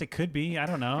 I guess it could be. I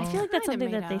don't know. I feel like that's Kinda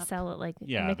something made that they up. sell at like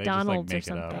Yeah, they just, like, McDonald's or make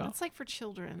it up. something. It's like for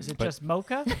children. Is it But- just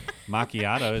mocha?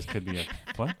 Macchiatos could be a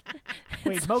what?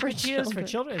 Wait, It's for mochaccino's for children.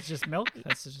 children? It's just milk?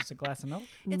 That's just a glass of milk?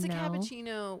 It's a No.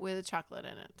 cappuccino with chocolate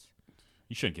in it.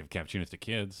 You shouldn't give cappuccinos to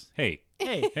kids. Hey,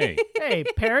 Hey, hey, hey,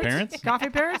 parents? Parents? Coffee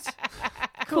parents?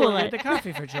 Cool Cool, it. the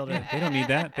coffee for children. they don't need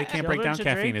that. They can't break Children down should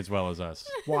caffeine drink. as well as us.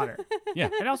 Water. Yeah.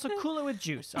 And also cool it with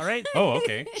juice, all right? Oh,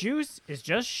 okay. Juice is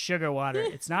just sugar water.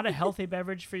 It's not a healthy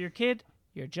beverage for your kid.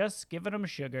 You're just giving them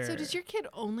sugar. So does your kid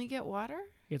only get water?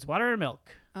 It's water and milk.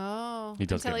 Oh. He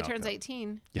does until get he milk, turns though.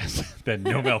 18. Yes. Then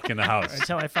no milk in the house.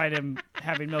 Until I find him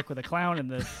having milk with a clown in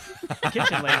the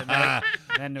kitchen late at night.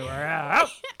 Then we're out.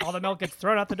 All the milk gets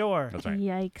thrown out the door. That's right.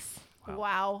 Yikes.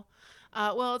 Wow.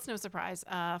 Well, it's no surprise.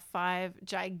 5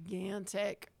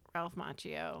 gigantic Ralph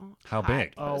Macchio. How hot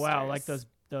big? Oh, wow. posters. Like those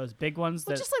those big ones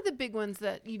Well, that just like the big ones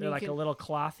that you they're like can. a little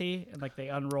clothy and like they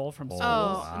unroll from Oh. spools.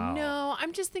 Wow. No,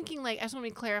 I'm just thinking like I just want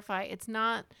to clarify. It's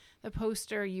not the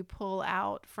poster you pull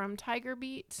out from Tiger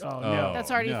Beat. Oh, Oh. no. That's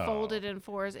already no. folded in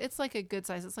fours. It's like a good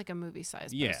size. It's like a movie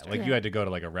size. Yeah, poster. like you had to go to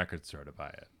like a record store to buy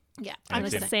it. Yeah, And I'm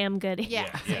Like just a saying. Sam Goody.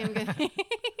 Yeah, same good.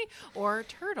 Or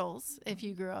turtles if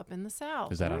you grew up in the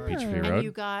South. Is that on Peachtree and Road?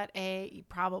 you got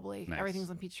probably Nice. everything's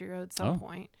on Peachtree Road at some Oh.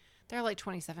 point. There are like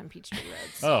 27 Peachtree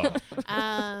Roads.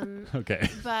 Oh, okay.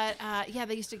 But yeah,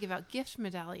 they used to give out gift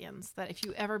medallions that if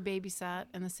you ever babysat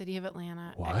in the city of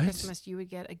Atlanta What? at Christmas, you would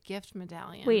get a gift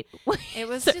medallion. Wait, It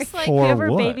was sorry. just like For you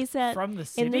ever what? babysat From the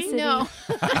in the city? city? no.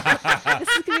 This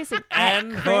is gonna be some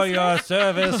And for your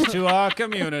service to our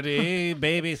community,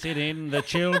 babysitting the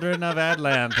children of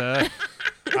Atlanta,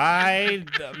 I,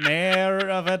 the mayor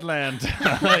of Atlanta,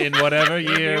 in whatever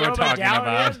year we're talking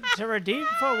about, to redeem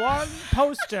for one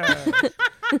poster.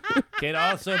 can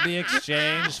also be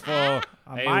exchanged for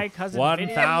My a cousin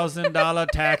 $1,000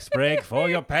 tax break for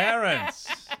your parents.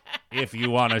 If you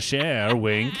want to share,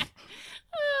 wink.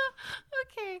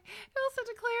 Okay. Also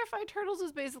to clarify, Turtles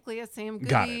was basically a Sam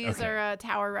Got it, Goodies okay. or a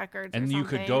Tower Records. And or you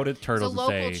could something. go to It's a Turtles and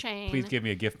local say, chain. please give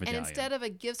me a gift And medallion. instead of a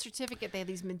gift certificate, they had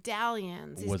these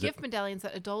medallions, these Was it- gift medallions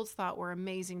that adults thought were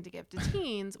amazing to give to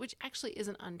teens, which actually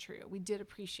isn't untrue. We did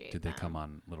appreciate Did they them. come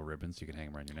on little ribbons you could hang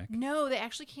them around your neck? No, they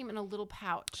actually came in a little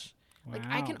pouch. Like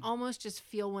I can Wow. almost just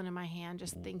feel one in my hand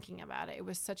just thinking about it. It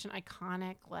was such an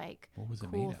iconic, like What was it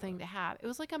cool made of? thing to have. It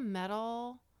was like a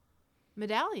metal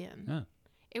medallion. Huh.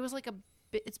 It was like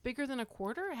it's bigger than a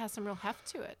quarter. It has some real heft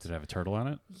to it. Did it have a turtle on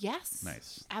it? Yes.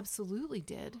 Nice. Absolutely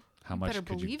did. How You much better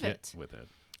could you believe get it. with it?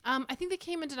 I think they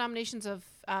came in denominations of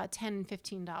 $10 and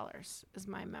 $15 is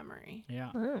my memory.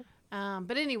 Yeah.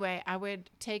 But anyway, I would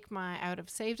have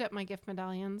saved up my gift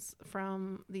medallions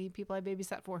from the people I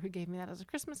babysat for who gave me that as a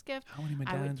Christmas gift. How many would-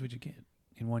 medallions would you get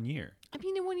in 1 year? I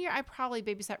mean, in 1 year, I probably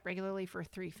babysat regularly for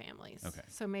 3 families. Okay.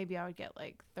 So maybe I would get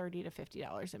like $30 to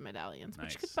 $50 in medallions,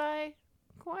 which could Nice. buy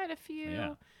quite a few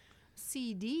Yeah.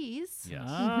 CDs. Yes.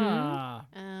 Ah.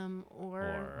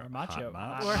 Or macho.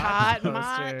 Hot or Mach hot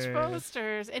posters. match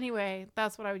posters. Anyway,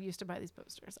 that's what I would use to buy these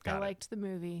posters. I Got it. liked the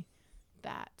movie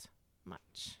that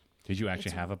much. Did you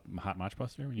actually It's- have a Hot Mach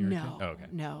poster when you were a No, kid? Oh, okay.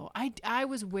 no. I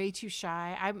was way too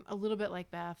shy. I'm a little bit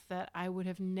like Beth that I would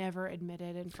have never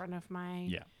admitted in front of my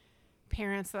Yeah.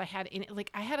 parents that I had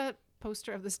I had a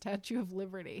poster of the Statue of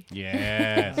Liberty.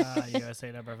 Yes.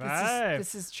 USA number 5.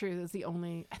 This is true. That's the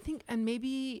only I think, and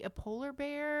maybe a polar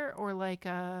bear or like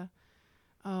a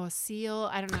seal.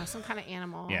 I don't know, some kind of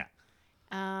animal. Yeah.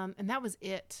 And that was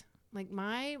it. Like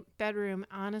my bedroom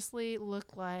honestly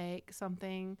looked like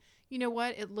something. You know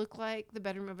what? It looked like the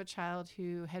bedroom of a child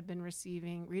who had been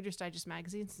receiving Reader's Digest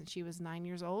magazine since she was 9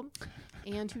 years old,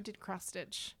 and who did cross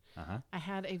stitch. Uh-huh. I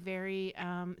had a very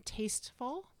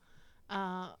tasteful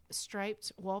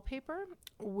striped wallpaper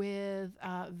with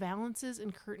valances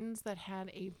and curtains that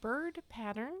had a bird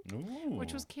pattern,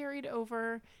 which was carried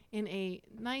over in a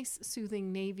nice,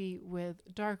 soothing navy with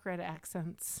dark red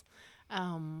accents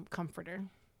comforter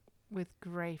with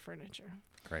gray furniture.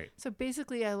 Great. So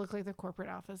basically, I look like the corporate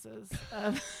offices.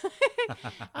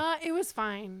 It was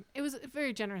fine. It was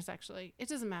very generous, actually. It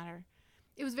doesn't matter.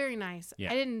 It was very nice.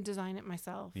 Yeah. I didn't design it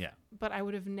myself. Yeah. But I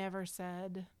would have never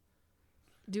said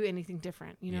do anything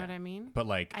different. You know Yeah. what I mean? But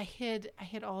like, I hid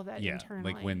all that yeah,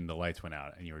 internally. like when the lights went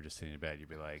out and you were just sitting in bed, you'd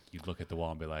be like, you'd look at the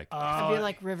wall and be like, I'd be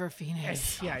like River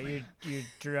Phoenix. Yes, yeah, you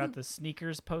drew out the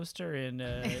sneakers poster in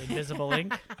invisible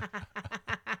ink.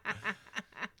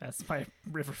 That's my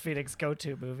River Phoenix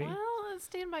go-to movie. Well,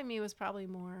 Stand By Me was probably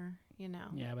more, you know.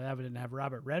 Yeah, but that didn't have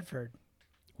Robert Redford.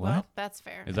 what? That's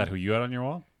fair. Is that who you had on your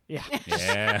wall? Yeah.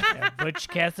 Yeah. Yeah, Butch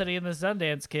Cassidy and the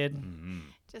Sundance Kid. Mm-hmm.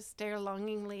 Just stare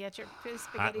longingly at your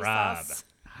spaghetti Rob. sauce.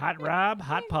 Hot Rob,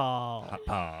 Hot Paul. Hot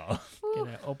Paul.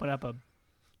 Gonna open up a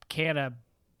can of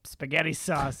spaghetti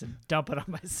sauce and dump it on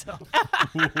myself.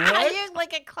 Are you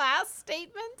like a class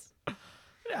statement?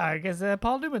 I guess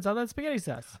Paul Newman's on that spaghetti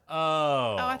sauce.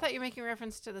 Oh. Oh, I thought you were making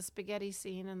reference to the spaghetti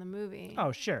scene in the movie.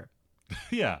 Oh, sure.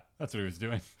 Yeah, that's what he was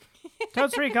doing.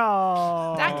 Totes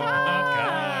Recall.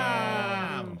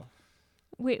 .com.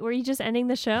 Wait, were you just ending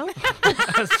the show?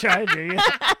 I was trying to. Yeah.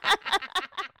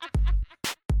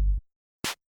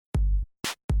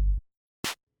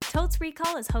 Totes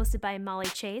Recall is hosted by Molly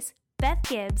Chase, Beth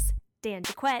Gibbs, Dan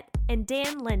Jaquette, and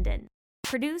Dan Linden.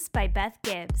 Produced by Beth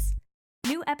Gibbs.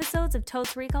 New episodes of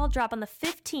Totes Recall drop on the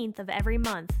 15th of every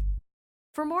month.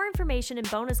 For more information and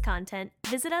bonus content,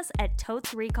 visit us at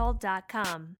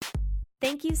totesrecall.com.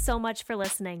 Thank you so much for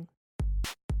listening.